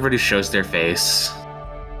 Not everybody shows their face.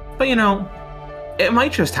 But you know, it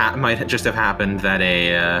might just have happened that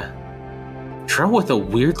a Drow with a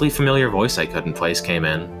weirdly familiar voice I couldn't place came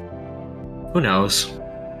in. Who knows?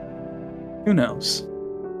 Who knows?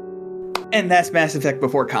 And that's Mass Effect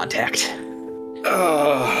Before Contact.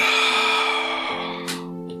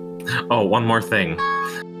 Oh, one more thing.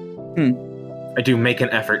 I do make an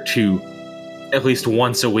effort to, at least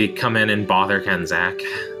once a week, come in and bother Kenzak.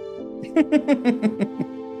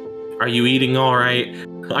 Are you eating all right?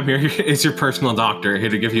 I'm here. It's your personal doctor here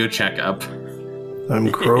to give you a checkup. I'm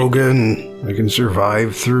Krogan. I can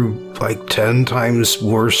survive through like 10 times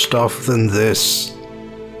worse stuff than this.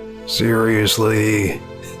 Seriously.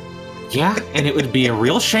 Yeah, and it would be a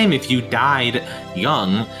real shame if you died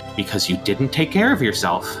young because you didn't take care of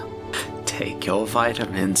yourself. Take your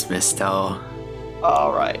vitamins, mister.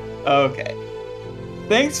 All right. Okay.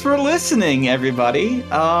 Thanks for listening, everybody.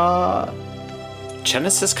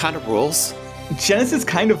 Genesis kind of rules. Genesis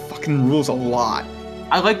kind of fucking rules a lot.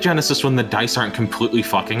 I like Genesis when the dice aren't completely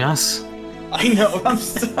fucking us. I know.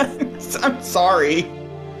 I'm sorry.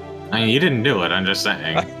 I mean, you didn't do it, I'm just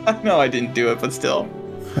saying. I know I didn't do it, but still.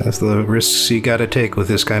 That's the risks you gotta take with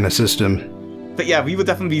this kind of system. But yeah, we would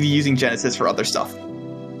definitely be using Genesis for other stuff.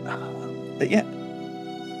 But yeah.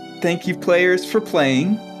 Thank you, players, for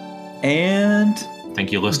playing. And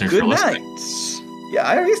Thank you, listeners, good for listening. night. Yeah,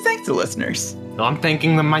 I always thank the listeners. Well, I'm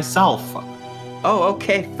thanking them myself. Oh,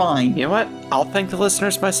 okay, fine. You know what? I'll thank the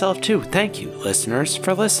listeners myself too. Thank you, listeners,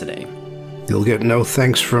 for listening. You'll get no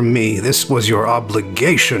thanks from me. This was your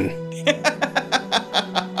obligation.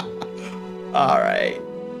 All right.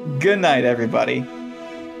 Good night, everybody.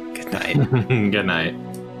 Good night. Good night.